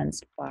used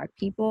against Black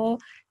people,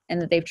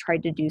 and that they've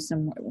tried to do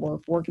some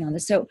work working on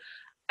this. So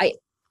I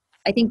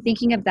think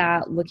thinking of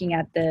that, looking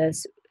at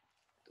this,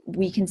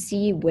 we can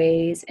see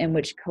ways in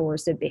which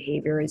coercive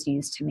behavior is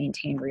used to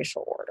maintain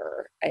racial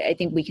order. I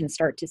think we can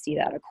start to see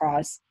that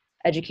across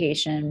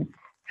education,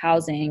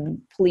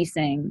 housing,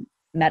 policing,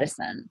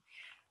 medicine.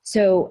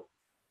 So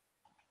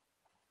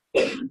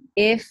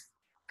if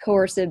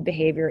coercive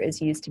behavior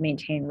is used to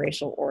maintain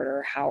racial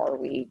order, how are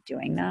we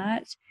doing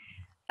that?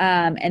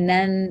 And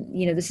then,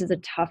 this is a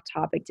tough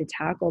topic to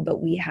tackle,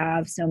 but we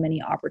have so many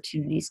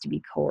opportunities to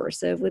be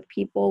coercive with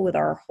people, with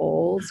our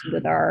holds,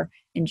 with our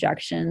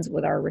injections,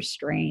 with our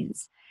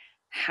restraints.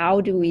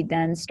 How do we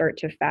then start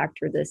to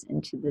factor this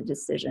into the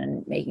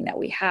decision making that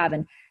we have?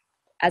 And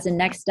as a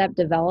next step,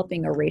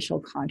 developing a racial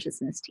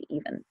consciousness to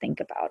even think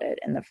about it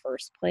in the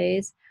first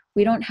place.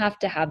 We don't have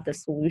to have the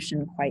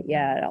solution quite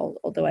yet,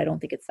 although I don't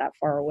think it's that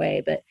far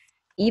away, but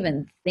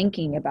even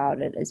thinking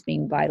about it as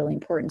being vitally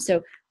important.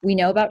 So we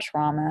know about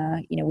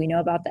trauma, we know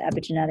about the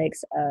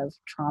epigenetics of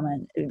trauma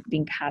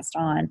being passed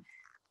on.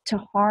 to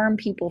harm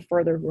people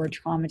further who are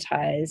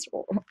traumatized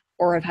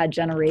or have had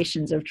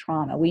generations of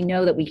trauma. We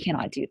know that we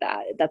cannot do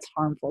that. That's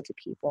harmful to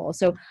people.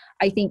 So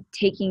I think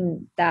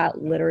taking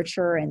that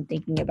literature and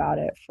thinking about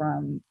it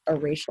from a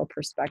racial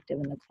perspective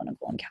in the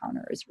clinical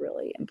encounter is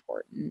really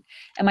important.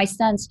 And my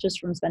sense,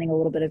 just from spending a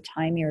little bit of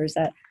time here, is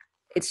that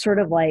it's sort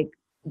of like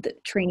the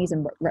trainees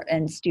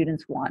and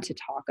students want to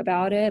talk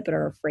about it, but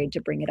are afraid to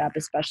bring it up,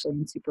 especially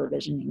in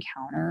supervision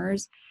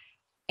encounters.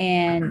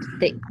 And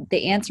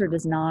the answer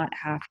does not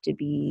have to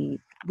be,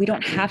 we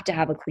don't have to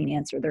have a clean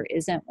answer. There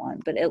isn't one,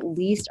 but at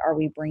least are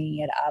we bringing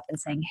it up and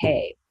saying,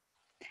 hey,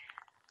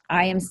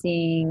 I am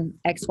seeing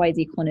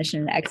XYZ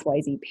clinician and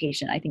XYZ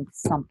patient. I think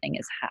something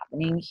is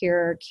happening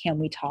here. Can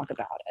we talk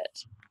about it?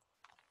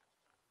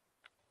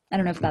 I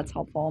don't know if that's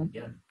helpful.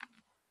 Yeah.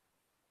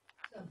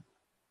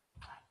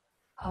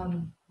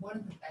 I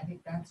think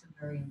that's a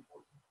very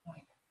important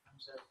point in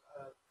terms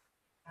of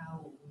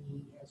how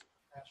we as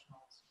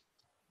professionals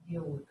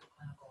deal with the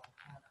clinical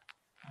encounter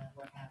and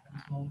what happens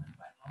moment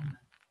by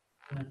moment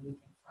when we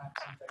confront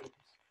somebody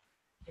who's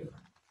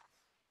different.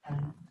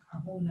 And our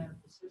whole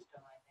medical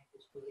system, I think,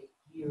 is really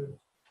geared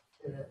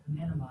to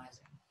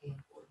minimizing the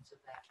importance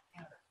of that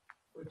encounter.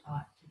 We're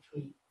taught to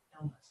treat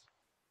illness.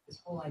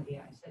 This whole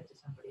idea, I said to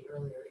somebody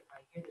earlier, if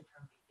I hear the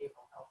term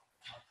behavioral health,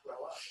 I'll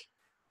throw up.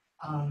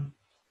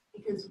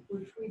 Because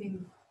we're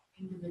treating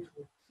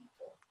individual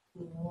people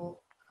who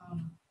all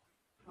come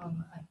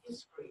from a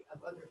history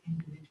of other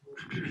individual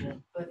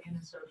people, but in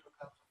a social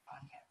cultural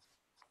context.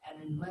 And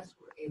unless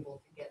we're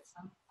able to get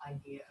some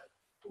idea of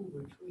who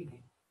we're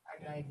treating, our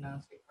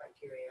diagnostic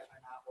criteria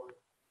are not worth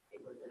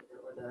or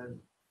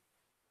the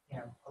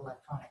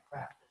electronic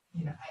craft.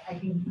 I'm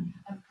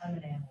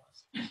an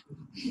analyst. I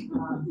do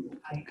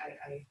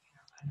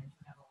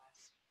have a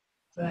list,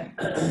 but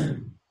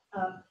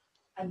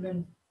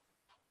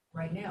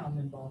right now I'm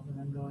involved, and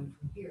I'm going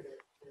from here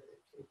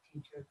to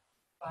teach a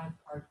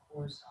 5-part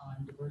course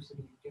on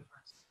diversity and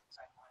difference in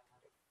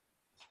psychoanalytic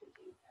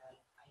institute.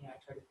 And I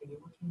try to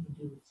figure what can you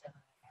do with 7.5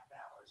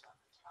 hours on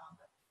this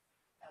topic.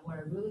 And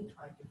what I really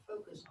tried to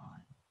focus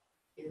on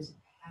is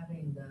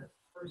having the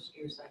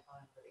first-year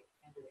psychoanalytic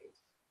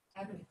candidates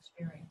have an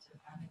experience of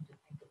having to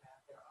think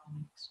about their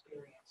own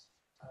experience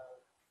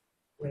of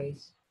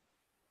race,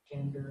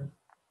 gender,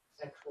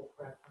 sexual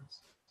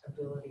preference,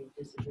 ability,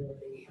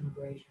 disability,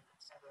 immigration,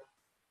 etc.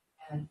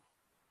 And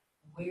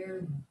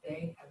where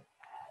they have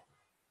had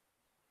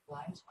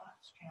blind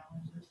spots,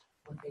 challenges,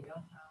 what they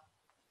don't know,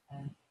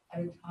 and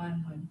at a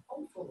time when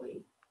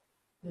hopefully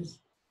this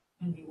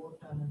can be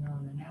worked on in their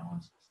own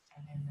analysis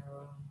and in their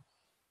own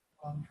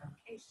long-term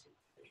case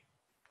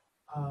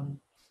supervision.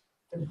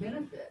 The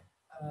benefit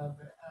of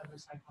a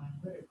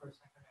psychoanalytic or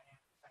psychodynamic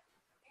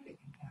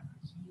encounter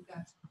is you've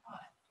got some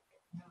time to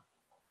get to know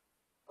people.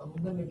 But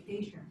the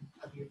limitation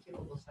of your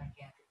typical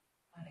psychiatric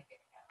clinic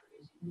encounter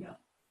is you don't.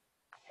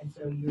 And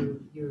so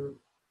you're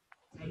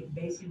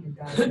basing the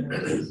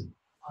diagnosis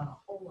on a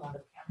whole lot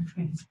of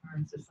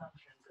countertransference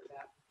assumptions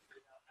about what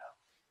you don't know.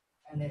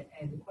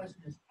 And the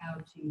question is how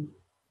to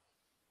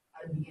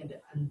begin to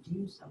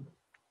undo some of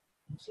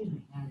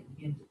how to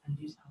begin to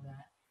undo some of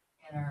that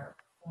in our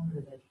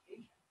formative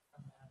education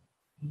from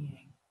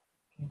being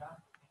a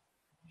doctor.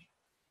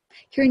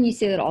 Hearing you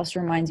say that also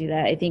reminds me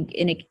that I think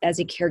as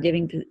a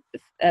caregiving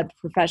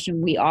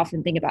profession, we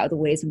often think about the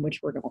ways in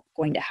which we're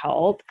going to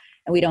help,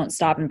 and we don't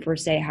stop and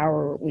first say, how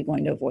are we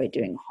going to avoid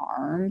doing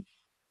harm?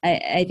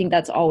 I think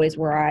that's always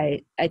where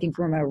I think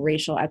from a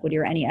racial equity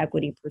or any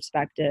equity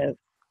perspective,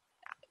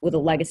 with a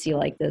legacy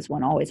like this,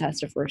 one always has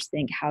to first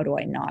think, how do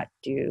I not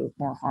do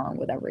more harm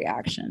with every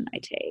action I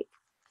take?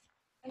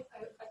 I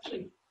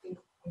actually think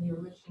when you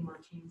were mentioning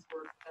Martine's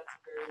work, that's a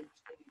very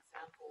interesting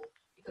example,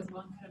 because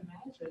one can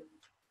imagine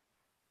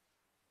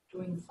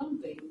doing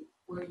something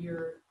where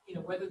you're,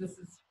 whether this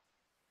is,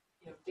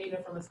 data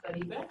from a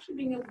study, but actually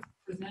being able to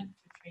present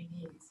to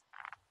trainees.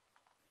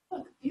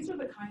 Look, these are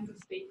the kinds of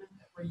statements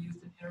that were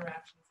used in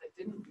interactions that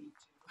didn't lead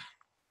to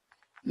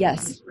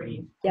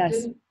restraint,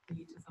 didn't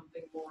lead to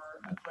something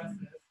more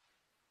aggressive.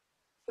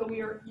 So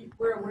we're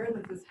aware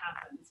that this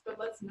happens,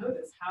 but let's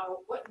notice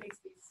what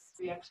makes these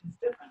reactions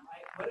different,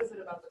 right? What is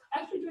it about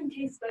actually doing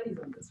case studies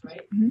on this,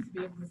 right? Mm-hmm. To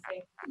be able to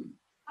say,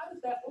 what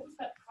was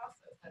that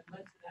process that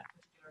led to that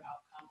particular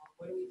outcome? Or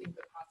what do we think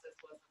the process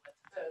was that led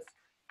to this?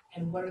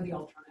 And what are the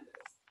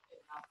alternatives? And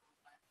how can we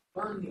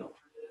learn the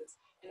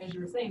alternatives? And as you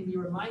were saying, be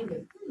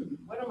reminded,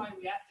 what am I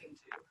reacting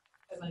to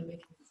as I'm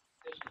making this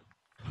decision?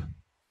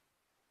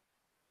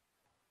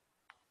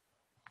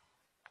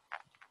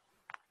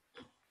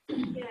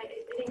 Yeah,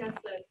 I think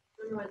that's the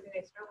number one thing I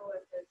struggle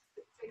with is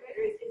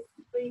psychiatry is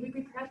we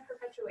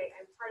perpetuate.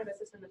 I'm part of a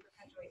system that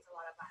perpetuates a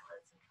lot of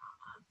violence and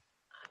trauma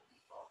on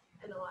people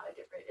in a lot of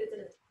different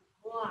ways,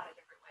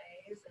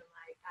 and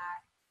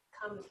that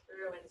comes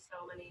through in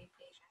so many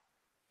patient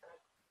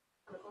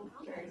clinical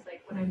encounters.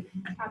 Like when I'm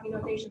talking to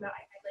a patient about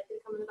I'd like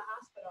you to come into the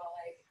hospital,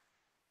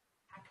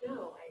 heck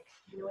no,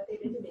 you know what they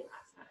did to me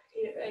last night,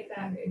 like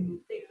that.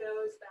 It's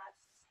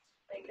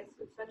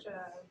such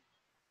a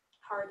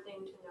hard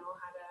thing to know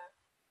how to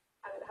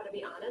how to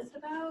be honest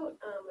about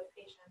with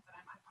patients, and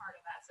I'm part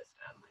of that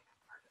system, like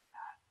I'm part of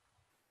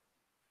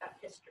that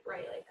history,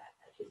 right? Like that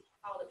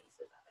all the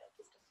pieces of it.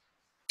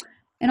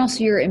 And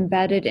also you're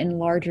embedded in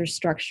larger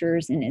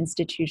structures and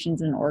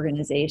institutions and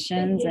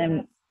organizations. Yeah,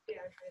 And yeah,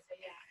 I was trying to say,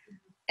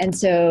 yeah. and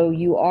so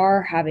you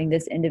are having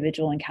this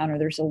individual encounter.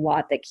 There's a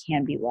lot that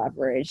can be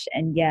leveraged,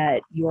 and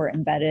yet you're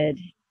embedded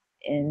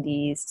in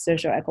these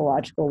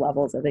socio-ecological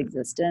levels of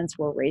existence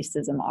where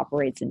racism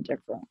operates in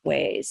different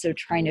ways. So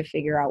trying to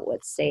figure out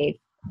what's safe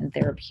and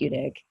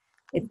therapeutic,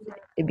 it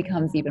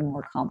becomes even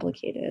more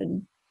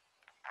complicated.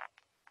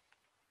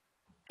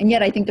 And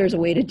yet I think there's a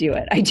way to do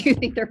it. I do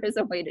think there is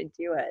a way to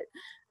do it.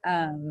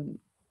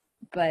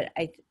 But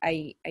I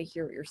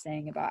hear what you're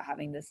saying about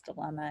having this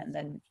dilemma and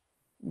then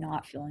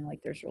not feeling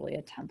like there's really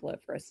a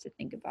template for us to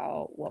think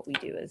about what we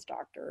do as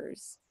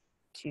doctors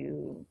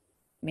to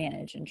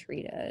manage and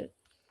treat it.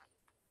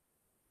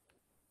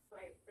 So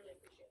I really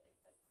appreciate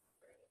it.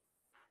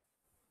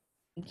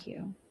 Thank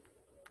you.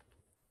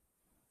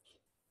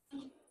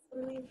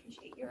 Really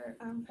appreciate your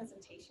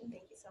presentation.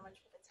 Thank you so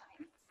much for the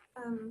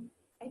time.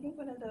 I think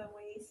one of the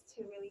ways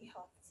to really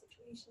help the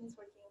situation is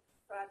working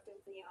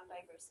proactively on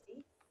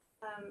diversity.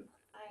 I'm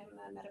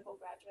a medical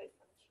graduate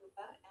from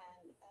Cuba,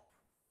 and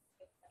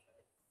a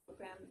graduate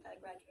program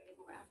that graduated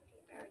more African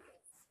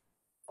Americans,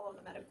 all of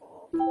the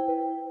medical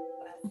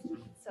West.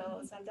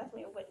 So I'm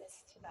definitely a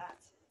witness to that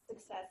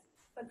success.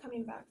 But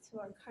coming back to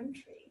our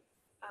country,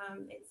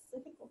 it's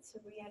difficult to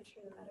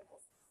re-enter the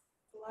medical system.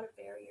 There's a lot of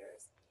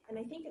barriers.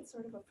 And I think it's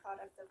sort of a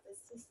product of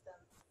this system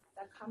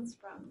that comes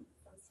from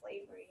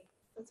slavery.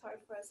 So it's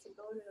hard for us to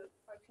go to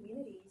our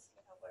communities,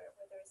 you know, where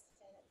there's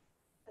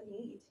a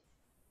need,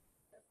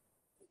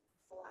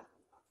 a lack of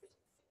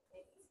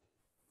opportunities.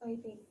 So I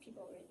think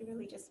people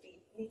really just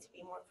need to be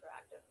more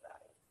proactive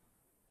about it.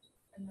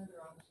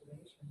 Another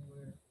observation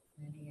where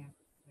many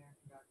African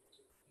American doctors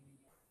are coming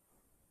in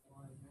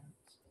more in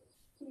medical schools.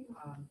 If you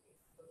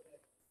look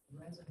at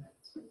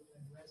residents who are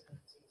doing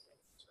residencies at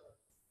sort of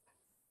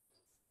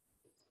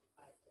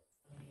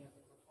many of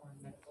them are foreign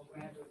medical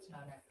graduates,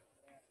 not African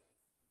American.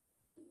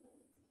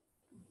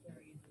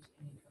 Very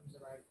interesting in terms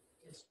of our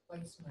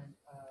displacement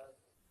of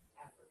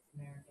African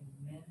American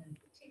men in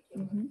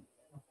particular in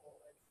the whole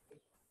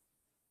education.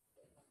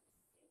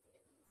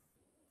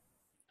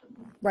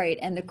 Right.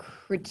 And the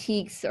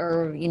critiques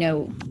are, you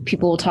know,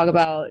 people will talk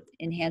about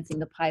enhancing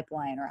the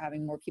pipeline or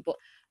having more people,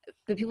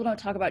 but people don't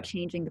talk about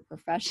changing the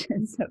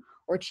professions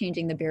or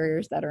changing the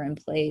barriers that are in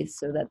place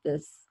so that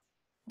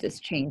this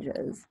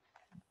changes.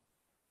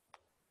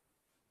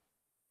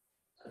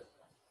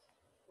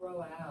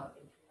 Throw out,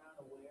 if you're not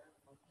aware of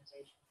an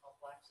organization called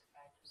Black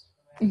Psychiatrists of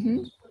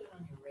America, just put it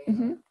on your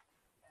radar.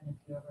 And if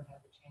you ever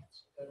have a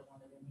chance to go to one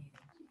of their meetings,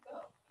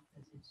 go,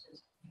 because it's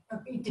just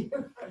very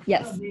different.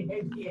 Yes.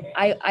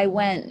 I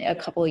went a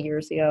couple of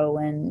years ago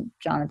when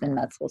Jonathan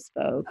Metzl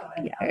spoke. Oh,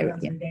 and that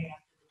was the day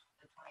after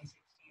the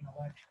 2016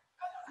 election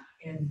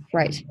in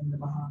the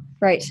Bahamas.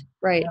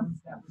 Right.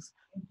 That was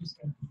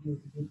interesting to do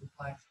with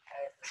Black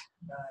Psychiatrists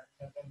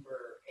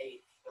November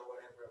 8th or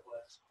whatever it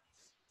was.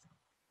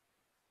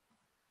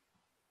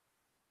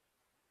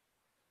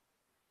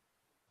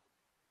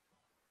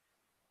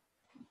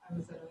 I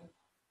was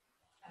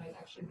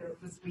actually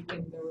this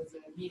weekend there was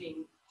a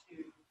meeting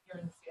here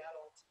in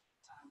Seattle to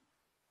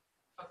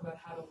talk about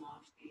how to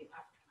launch the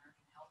African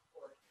American Health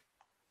Board.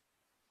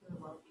 There were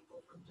a lot of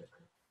people from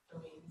different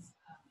domains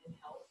in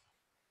health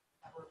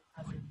that were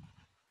present,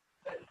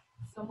 but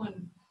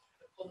someone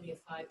pulled me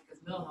aside because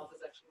mental health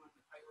is actually one of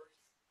the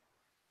priorities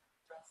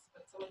for us.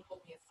 But someone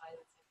pulled me aside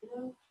and said, you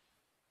know,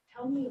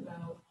 tell me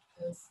about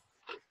this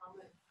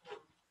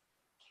trauma-informed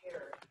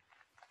care.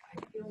 I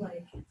feel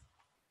like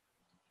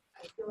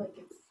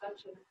it's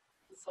such an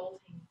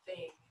insulting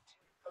thing to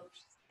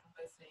approach someone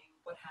by saying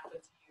what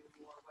happened to you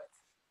or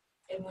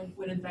and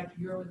when in fact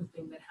you're the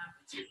thing that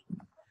happened to you.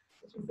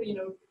 Which is, you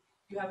know,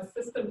 you have a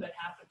system that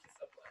happened to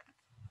someone,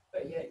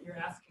 but yet you're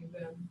asking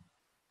them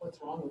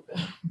what's wrong with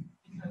them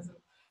because of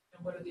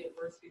what are the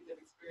adversities they've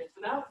experienced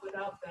without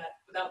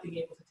being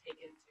able to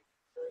take into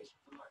consideration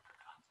the larger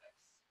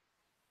context.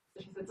 So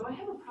she said, so I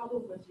have a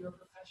problem with your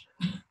profession.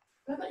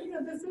 And I thought, you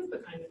know, this is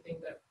the kind of thing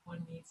that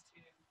one needs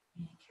to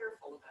be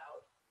careful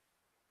about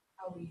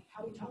how we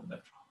talk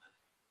about trauma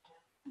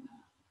and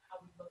how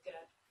we look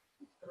at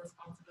the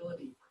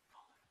responsibility for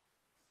trauma.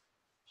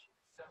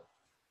 So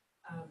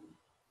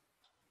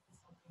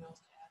something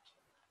else to add to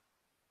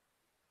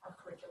our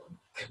curriculum.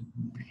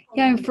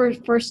 Yeah,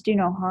 and first do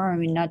no harm. I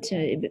mean, not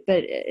to,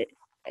 but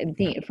I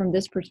think from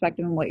this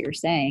perspective and what you're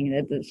saying,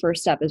 that the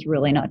first step is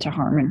really not to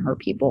harm and hurt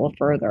people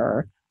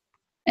further,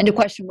 and to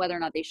question whether or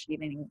not they should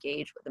even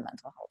engage with the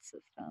mental health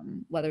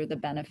system, whether the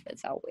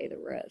benefits outweigh the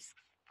risks.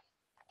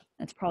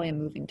 That's probably a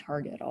moving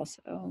target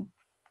also.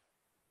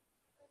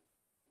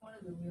 One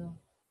of the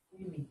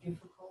really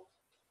difficult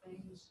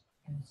things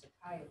in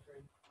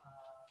psychiatry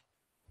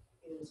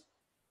is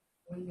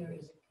when there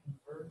is a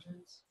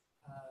convergence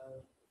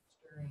of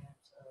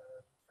experience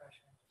of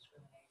oppression,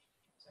 discrimination,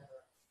 etc.,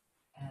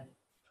 and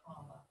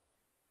trauma,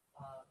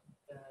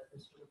 the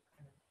sort of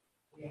kind of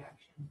reaction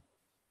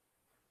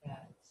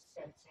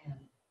sets in,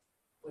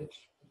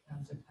 which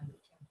becomes a kind of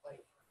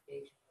template for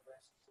engaging the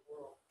rest of the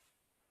world,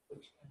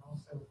 which can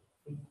also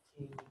lead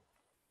to,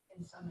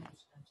 in some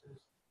instances,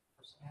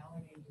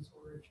 personality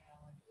disorder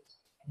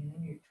challenges. And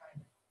then you're trying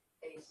to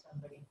face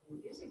somebody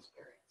who is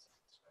experiencing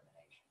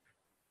discrimination,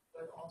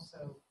 but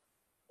also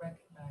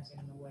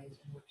recognizing the ways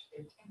in which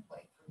their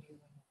template for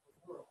dealing with the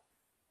world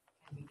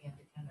can begin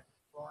to kind of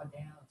draw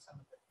down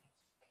some of the things.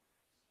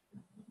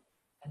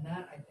 And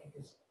that, I think,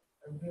 is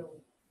a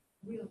real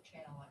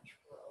challenge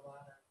for a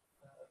lot of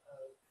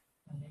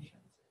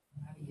clinicians.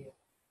 How do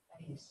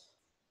you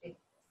stick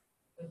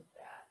with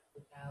that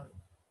without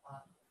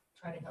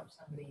try to help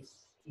somebody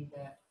see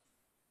that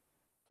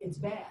it's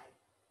bad,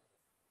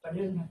 but it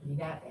doesn't have to be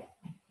that bad.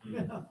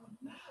 You know?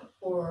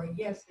 Or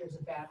yes, there's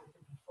a battle to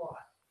be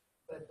fought,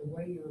 but the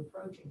way you're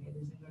approaching it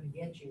isn't going to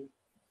get you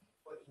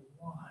what you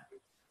want.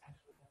 It's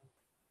actually going to be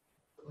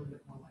a little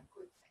bit more like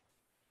quicksand.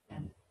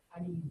 And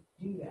how do you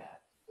do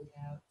that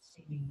without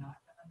seeming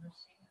not to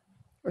understand?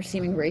 Or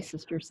seeming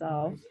racist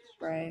yourself,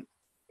 right?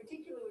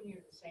 Particularly when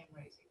you're the same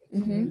race. It gets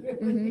Mm-hmm,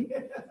 really, mm-hmm.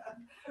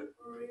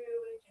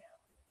 really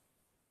challenging.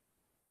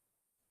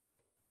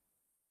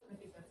 I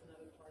think that's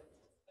another part of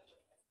the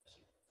discussion, especially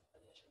with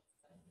clinicians.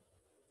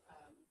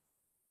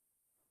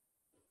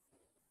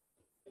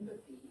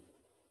 Empathy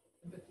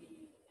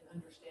and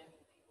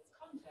understanding people's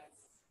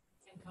contexts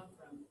can come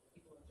from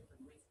people of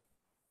different races.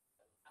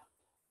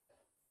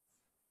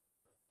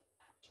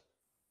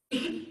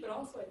 But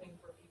also, I think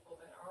for people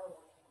that are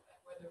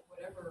working,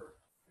 whatever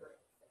your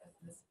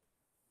ethnicity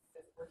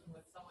is, working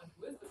with someone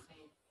who is the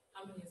same,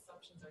 how many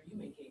assumptions are you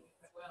making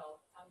as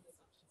well? How many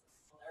assumptions of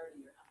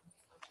similarity or how many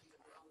assumptions of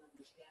your own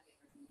understanding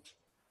are you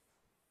making?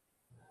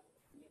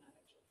 You're not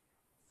actually.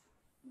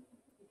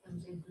 It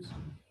becomes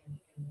interesting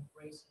in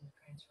race and the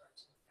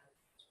transference and kind of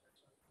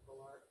transference when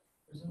people are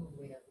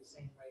presumably of the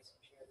same race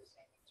and share the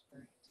same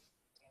experience.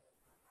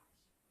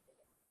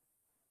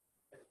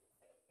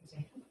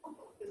 Example,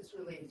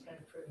 it's kind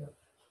of trivial,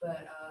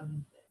 but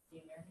the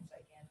American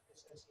Psychiatric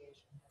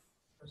Association had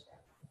the first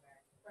African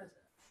American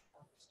president,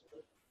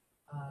 Stewart,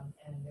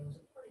 and there was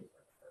a party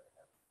for her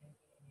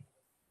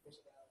years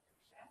ago,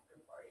 after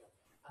party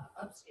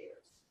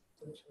upstairs,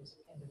 which was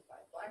attended by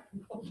Black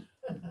people,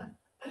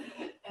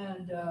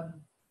 and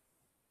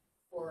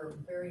for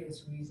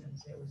various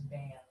reasons it was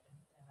banned,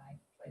 and I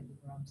played the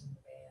drums in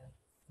the band,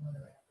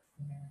 another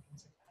African American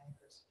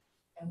psychiatrist,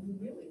 and we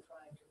really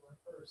tried to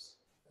rehearse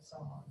the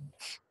song,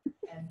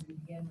 and we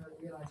began to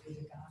realize it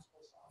was a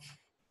gospel song,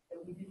 that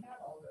we did not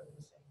all go to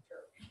the same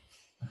church,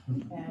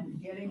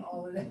 and getting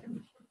all of that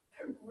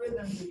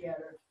rhythm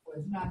together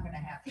was not going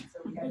to happen,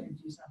 so we had to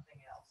do something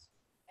else,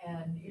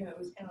 and you know, it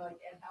was kind of like,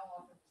 and how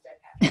often does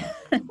that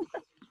happen?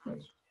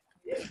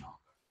 We didn't all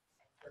go to the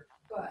same church,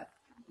 but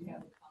we have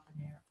a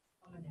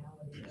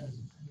commonality of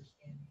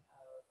understanding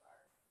of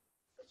our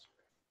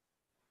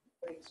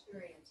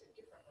experience it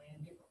differently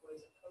and different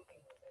ways of coping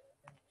with it, and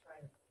then try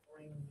to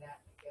bring that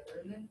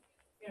together. And then,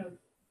 you know,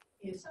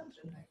 the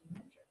assumption that you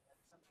mentioned that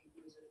somebody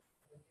who's a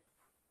different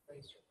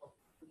race or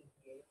culture wouldn't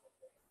be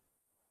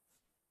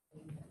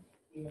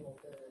able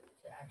to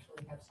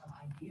actually have some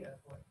idea of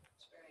what you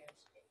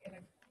experience in a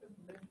kind of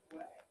lived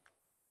way.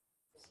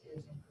 This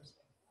is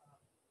interesting.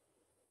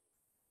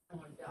 I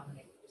want to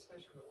dominate the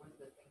discussion, but one of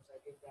the things I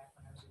did back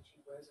when I was a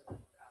chief resident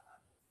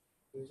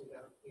years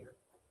ago here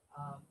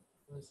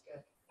was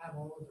to have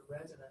all of the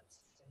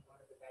residents in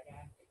one of the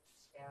didactics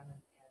down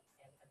and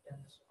I've done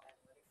this with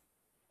analytic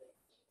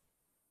things.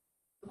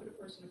 Look at a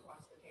person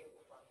across the table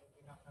from you.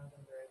 You don't know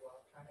them very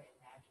well. Try to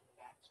imagine the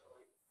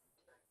backstory.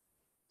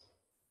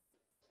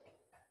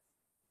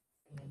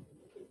 And then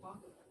you keep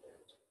walking with their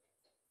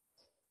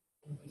experience.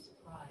 And be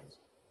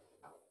surprised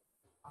how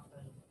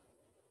often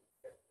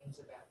there are things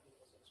about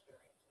people's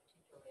experience,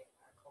 particularly in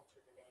our culture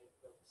today, that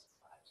really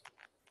surprise you.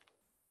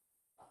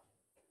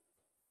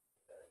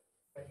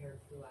 Right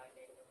here, blue-eyed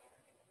Native American.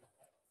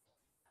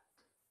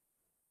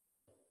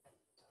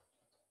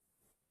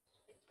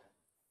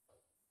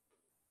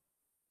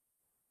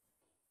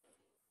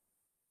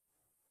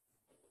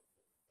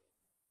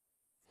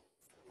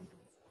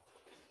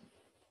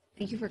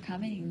 Thank you for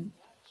coming.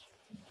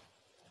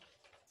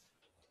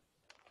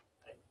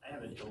 I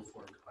have an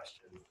ill-formed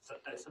question. So,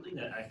 something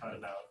that I thought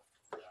about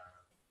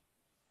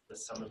with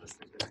some of the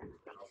statistics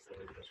and also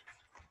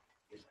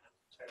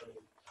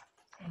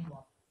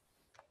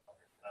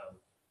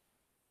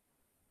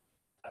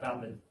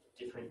about the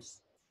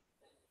difference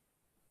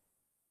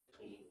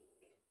between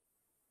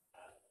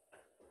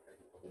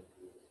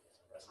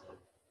resident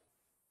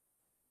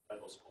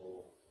medical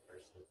school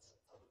versus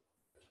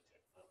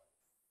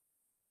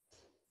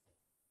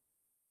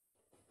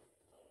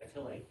I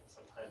feel like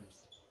sometimes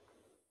it's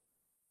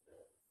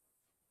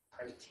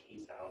hard to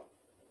tease out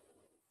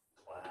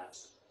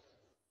class.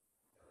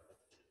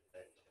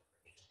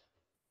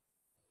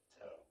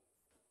 So,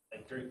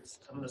 like during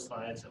some of the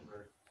slides that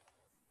were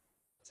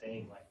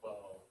saying, like,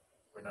 well,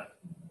 we're not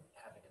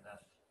having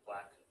enough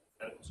Black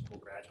medical school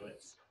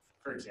graduates,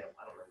 for example.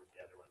 I don't remember the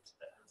other ones,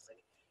 but I was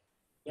like,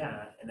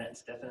 yeah, and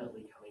that's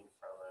definitely coming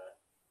from a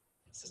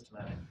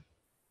systematic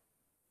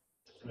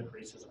systemic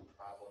racism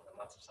problem and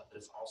lots of stuff, but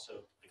it's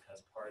also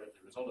because part of the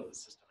result of the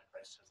systemic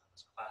racism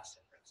is class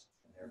difference.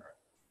 And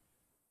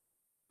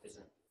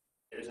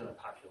there isn't a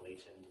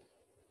population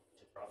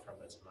to draw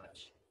from as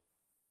much.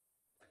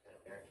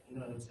 You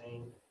know what I'm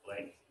saying?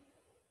 Like,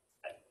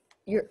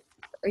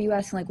 are you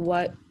asking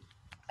like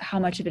how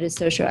much of it is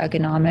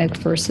socioeconomic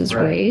versus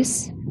right.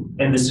 race?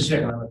 And the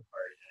socioeconomic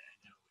part, I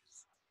know,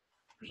 is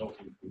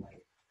resulting from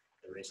like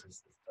the racist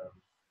system.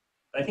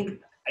 But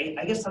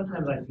I guess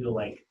sometimes I feel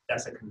like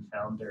that's a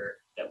confounder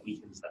that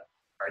weakens the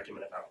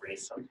argument about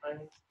race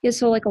sometimes. Yeah,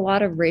 so like a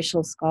lot of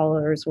racial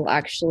scholars will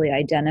actually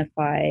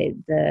identify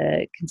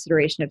the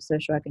consideration of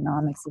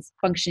socioeconomics as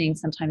functioning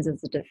sometimes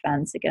as a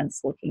defense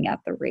against looking at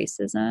the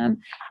racism.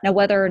 Now,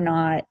 whether or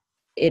not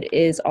it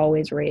is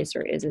always race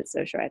or is it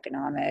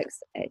socioeconomics,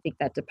 I think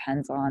that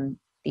depends on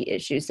the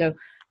issue. So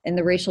in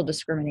the racial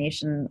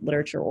discrimination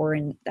literature or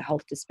in the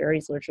health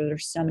disparities literature,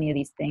 there's so many of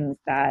these things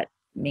that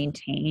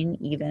maintain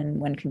even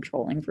when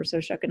controlling for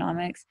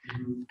socioeconomics.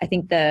 Mm-hmm. I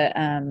think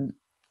the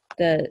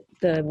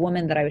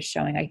woman that I was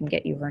showing, I can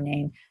get you her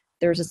name.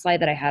 There was a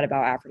slide that I had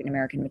about African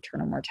American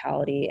maternal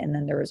mortality, and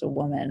then there was a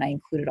woman. I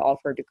included all of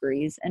her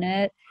degrees in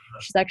it.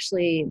 She's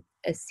actually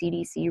a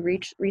CDC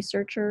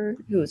researcher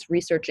who was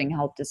researching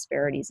health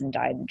disparities and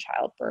died in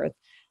childbirth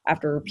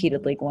after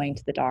repeatedly going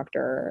to the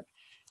doctor.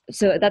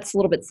 So that's a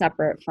little bit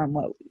separate from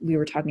what we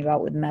were talking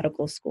about with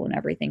medical school and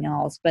everything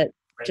else. But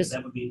right, just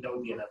that would be another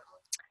one.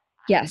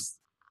 Yes,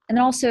 and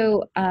then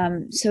also,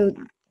 so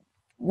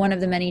one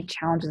of the many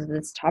challenges of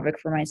this topic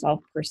for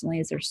myself personally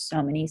is there's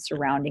so many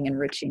surrounding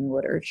enriching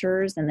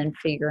literatures and then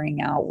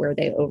figuring out where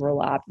they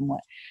overlap and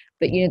what.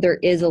 But there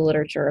is a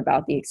literature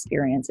about the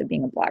experience of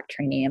being a Black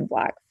trainee and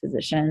Black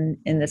physician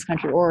in this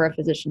country or a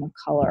physician of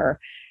color.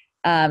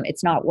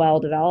 It's not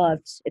well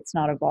developed, it's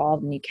not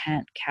evolved, and you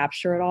can't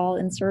capture it all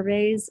in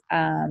surveys.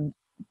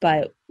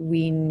 But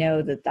we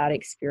know that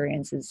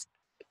experience is,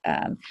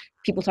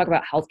 people talk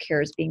about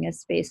healthcare as being a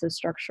space of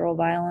structural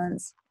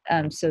violence.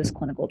 So is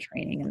clinical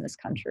training in this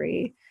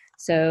country.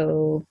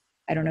 So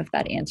I don't know if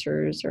that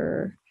answers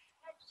or.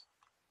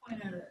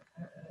 Point out a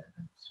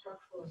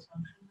structural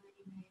assumption that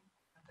you made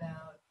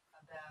about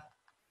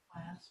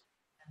class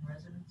and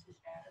residency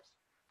status.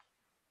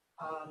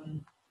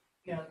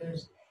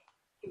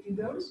 If you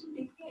go to some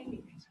big game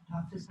meetings and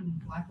talk to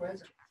some Black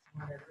residents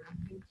and whatever,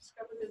 you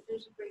discover that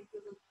there's a great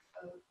deal of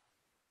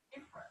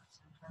difference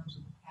in terms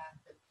of the path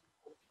that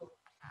people took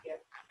to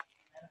get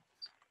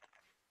benefits.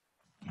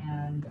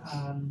 And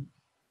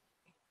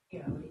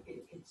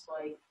it's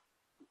like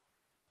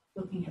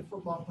looking at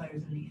football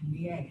players in the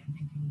NBA and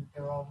thinking that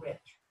they're all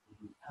rich,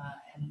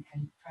 and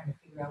trying to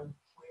figure out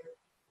where they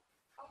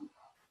come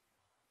from,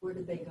 where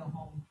did they go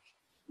home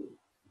to,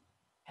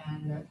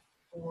 and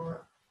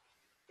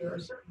there are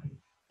certainly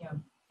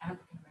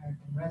African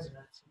American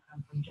residents who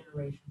come from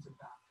generations of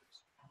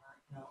doctors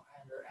and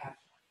are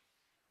affluent.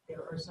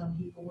 There are some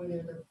people where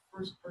they're the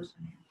first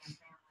person in their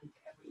family to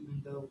ever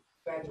even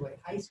graduate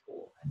high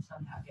school and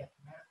somehow get to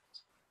medical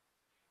school.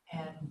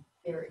 And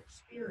their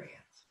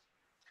experience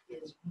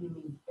is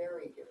really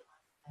very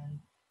different.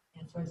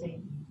 And so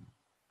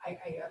I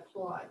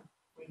applaud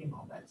reading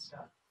all that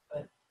stuff,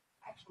 but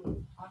actually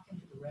talking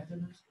to the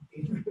residents would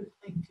be a good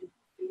thing to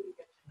do to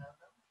get to know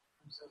them in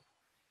terms of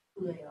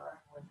who they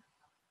are and where they're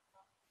coming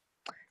from.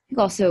 I think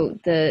also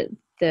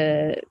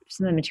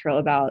some of the material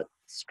about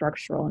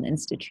structural and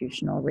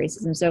institutional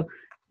racism. So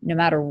no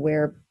matter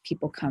where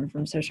people come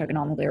from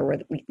socioeconomically or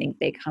where we think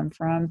they come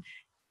from,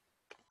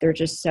 there are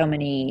just so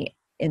many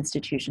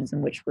institutions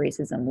in which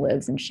racism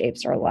lives and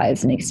shapes our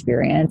lives and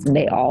experience, and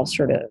they all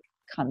sort of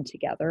come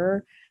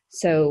together.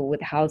 So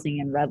with housing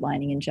and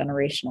redlining and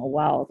generational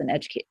wealth and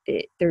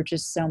there are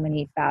just so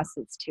many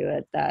facets to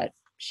it that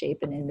shape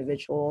an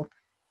individual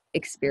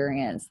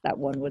experience that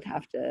one would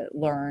have to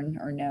learn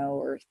or know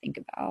or think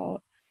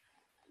about.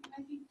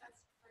 I think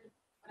that's part of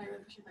what I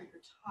really appreciate about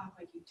your talk.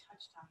 Like you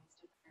touched on these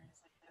different areas,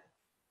 like the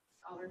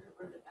scholar who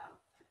wrote about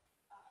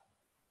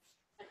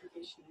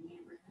segregation in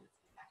neighborhoods.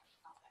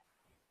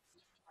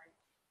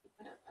 We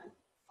put up a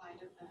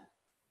slide of the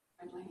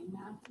redlining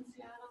map in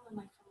Seattle, and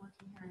like from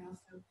working here, I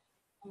also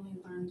only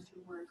learned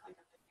through work like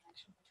of the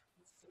connection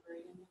between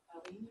Sigrid and the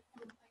Belly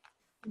and like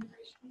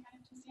immigration kind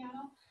of to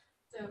Seattle.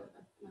 So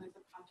like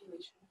the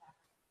population of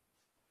Africa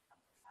from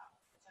the South.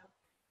 So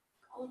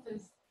all of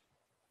those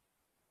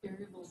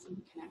variables seem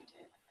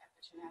connected, like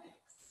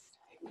epigenetics,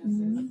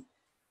 diagnosis,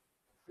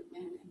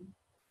 recruitment, and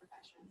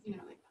professions.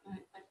 They're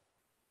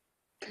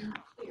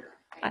not clear.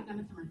 Right? None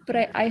of them are clear.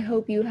 But I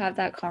hope you have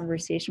that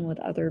conversation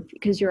with other,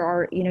 because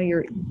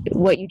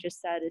what you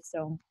just said is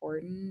so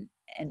important,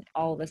 and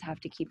all of us have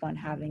to keep on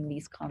having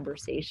these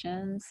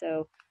conversations.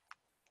 So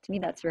to me,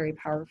 that's very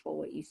powerful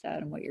what you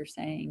said and what you're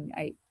saying.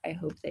 I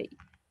hope that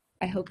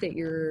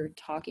you're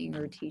talking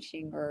or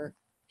teaching or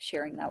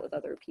sharing that with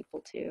other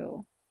people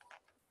too.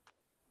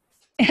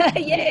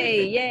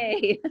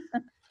 Yay!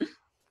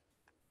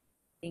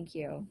 Thank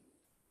you.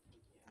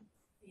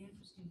 It'd be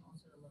interesting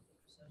also to look at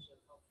the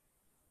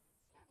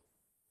sociocultural,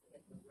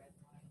 at the red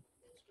line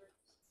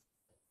districts,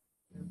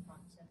 their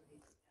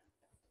proximity to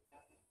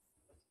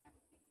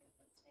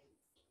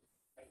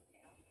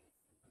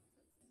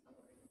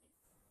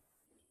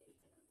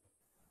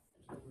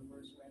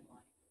was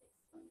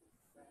redlining.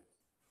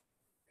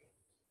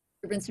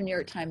 There've been some New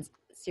York Times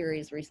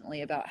series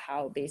recently about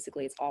how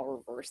basically it's all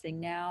reversing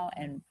now,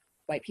 and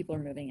white people are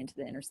moving into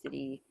the inner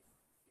city,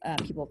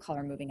 people of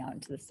color moving out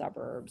into the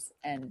suburbs,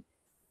 and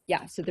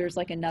yeah, so there's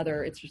like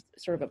another, it's just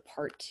sort of a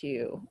part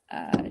 2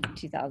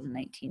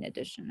 2019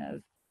 edition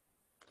of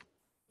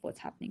what's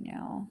happening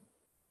now.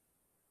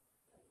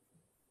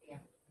 The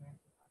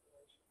African-American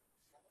population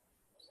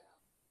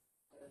south.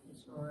 The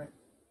historic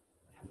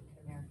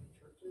African-American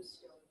churches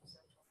still in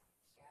central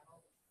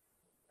Seattle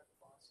have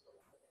lost a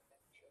lot of their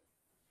membership.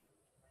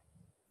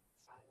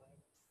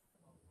 Highway.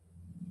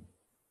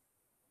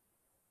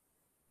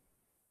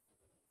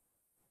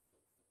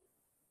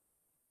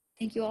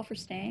 Thank you all for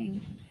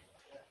staying.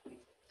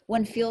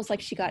 One feels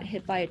like she got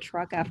hit by a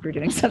truck after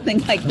doing something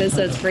like this,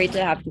 so it's great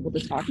to have people to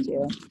talk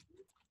to.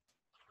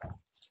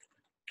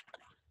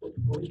 What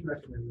would you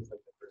recommend as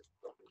like the first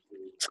book to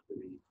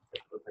read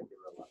that look like they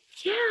wrote a lot?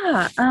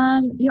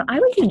 Yeah, I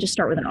would even just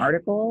start with an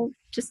article.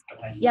 Just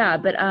yeah,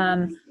 but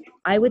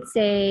I would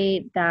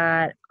say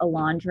that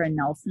Alondra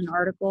Nelson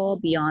article,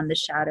 Beyond the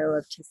Shadow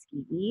of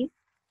Tuskegee,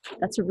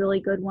 that's a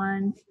really good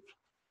one.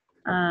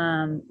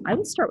 I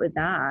would start with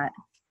that.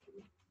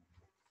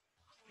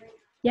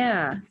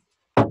 Yeah.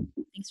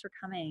 Thanks for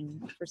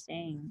coming, for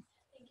staying.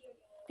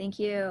 Thank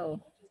you.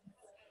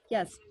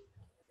 Yes.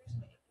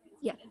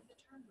 Yeah.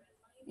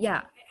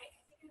 Yeah.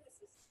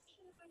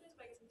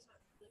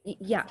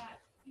 Yeah.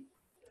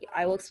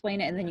 I will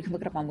explain it and then you can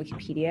look it up on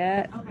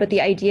Wikipedia. But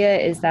the idea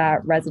is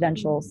that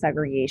residential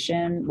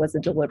segregation was a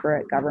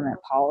deliberate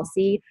government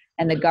policy,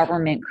 and the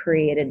government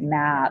created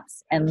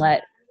maps and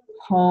let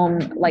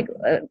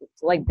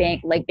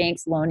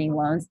banks loaning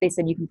loans. They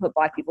said you can put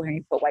black people here, you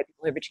can put white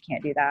people here, but you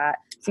can't do that.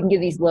 So you can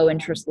give these low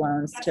interest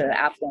loans to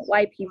affluent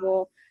white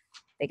people.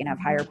 They can have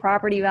higher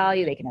property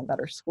value, they can have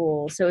better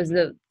schools. So is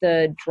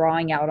the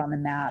drawing out on the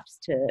maps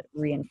to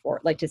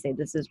reinforce, like to say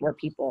this is where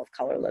people of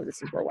color live,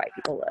 this is where white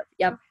people live.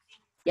 Yep.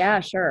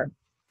 Yeah, sure.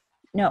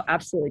 No,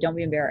 absolutely. Don't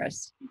be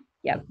embarrassed.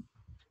 Yep.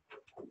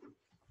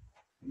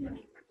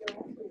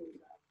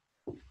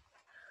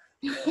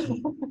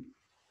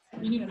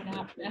 You need a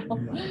nap now.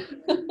 Was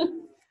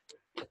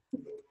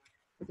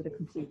it a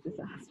complete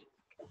disaster?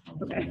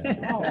 Okay.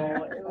 No,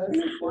 it was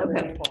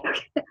wonderful.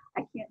 I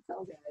can't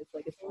tell guys.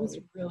 Like It was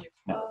really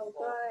oh,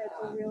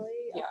 good.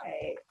 Really? Yeah.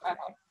 Okay.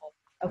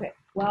 Okay.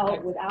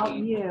 Well, without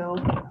you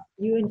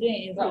and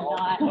James would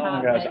not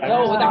have gosh, it. I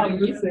No, was without thinking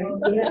the you. same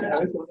thing. I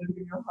was wondering if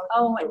you know how to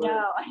Oh, do it.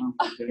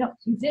 no. No,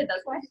 you did.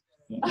 That's why.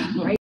 Right.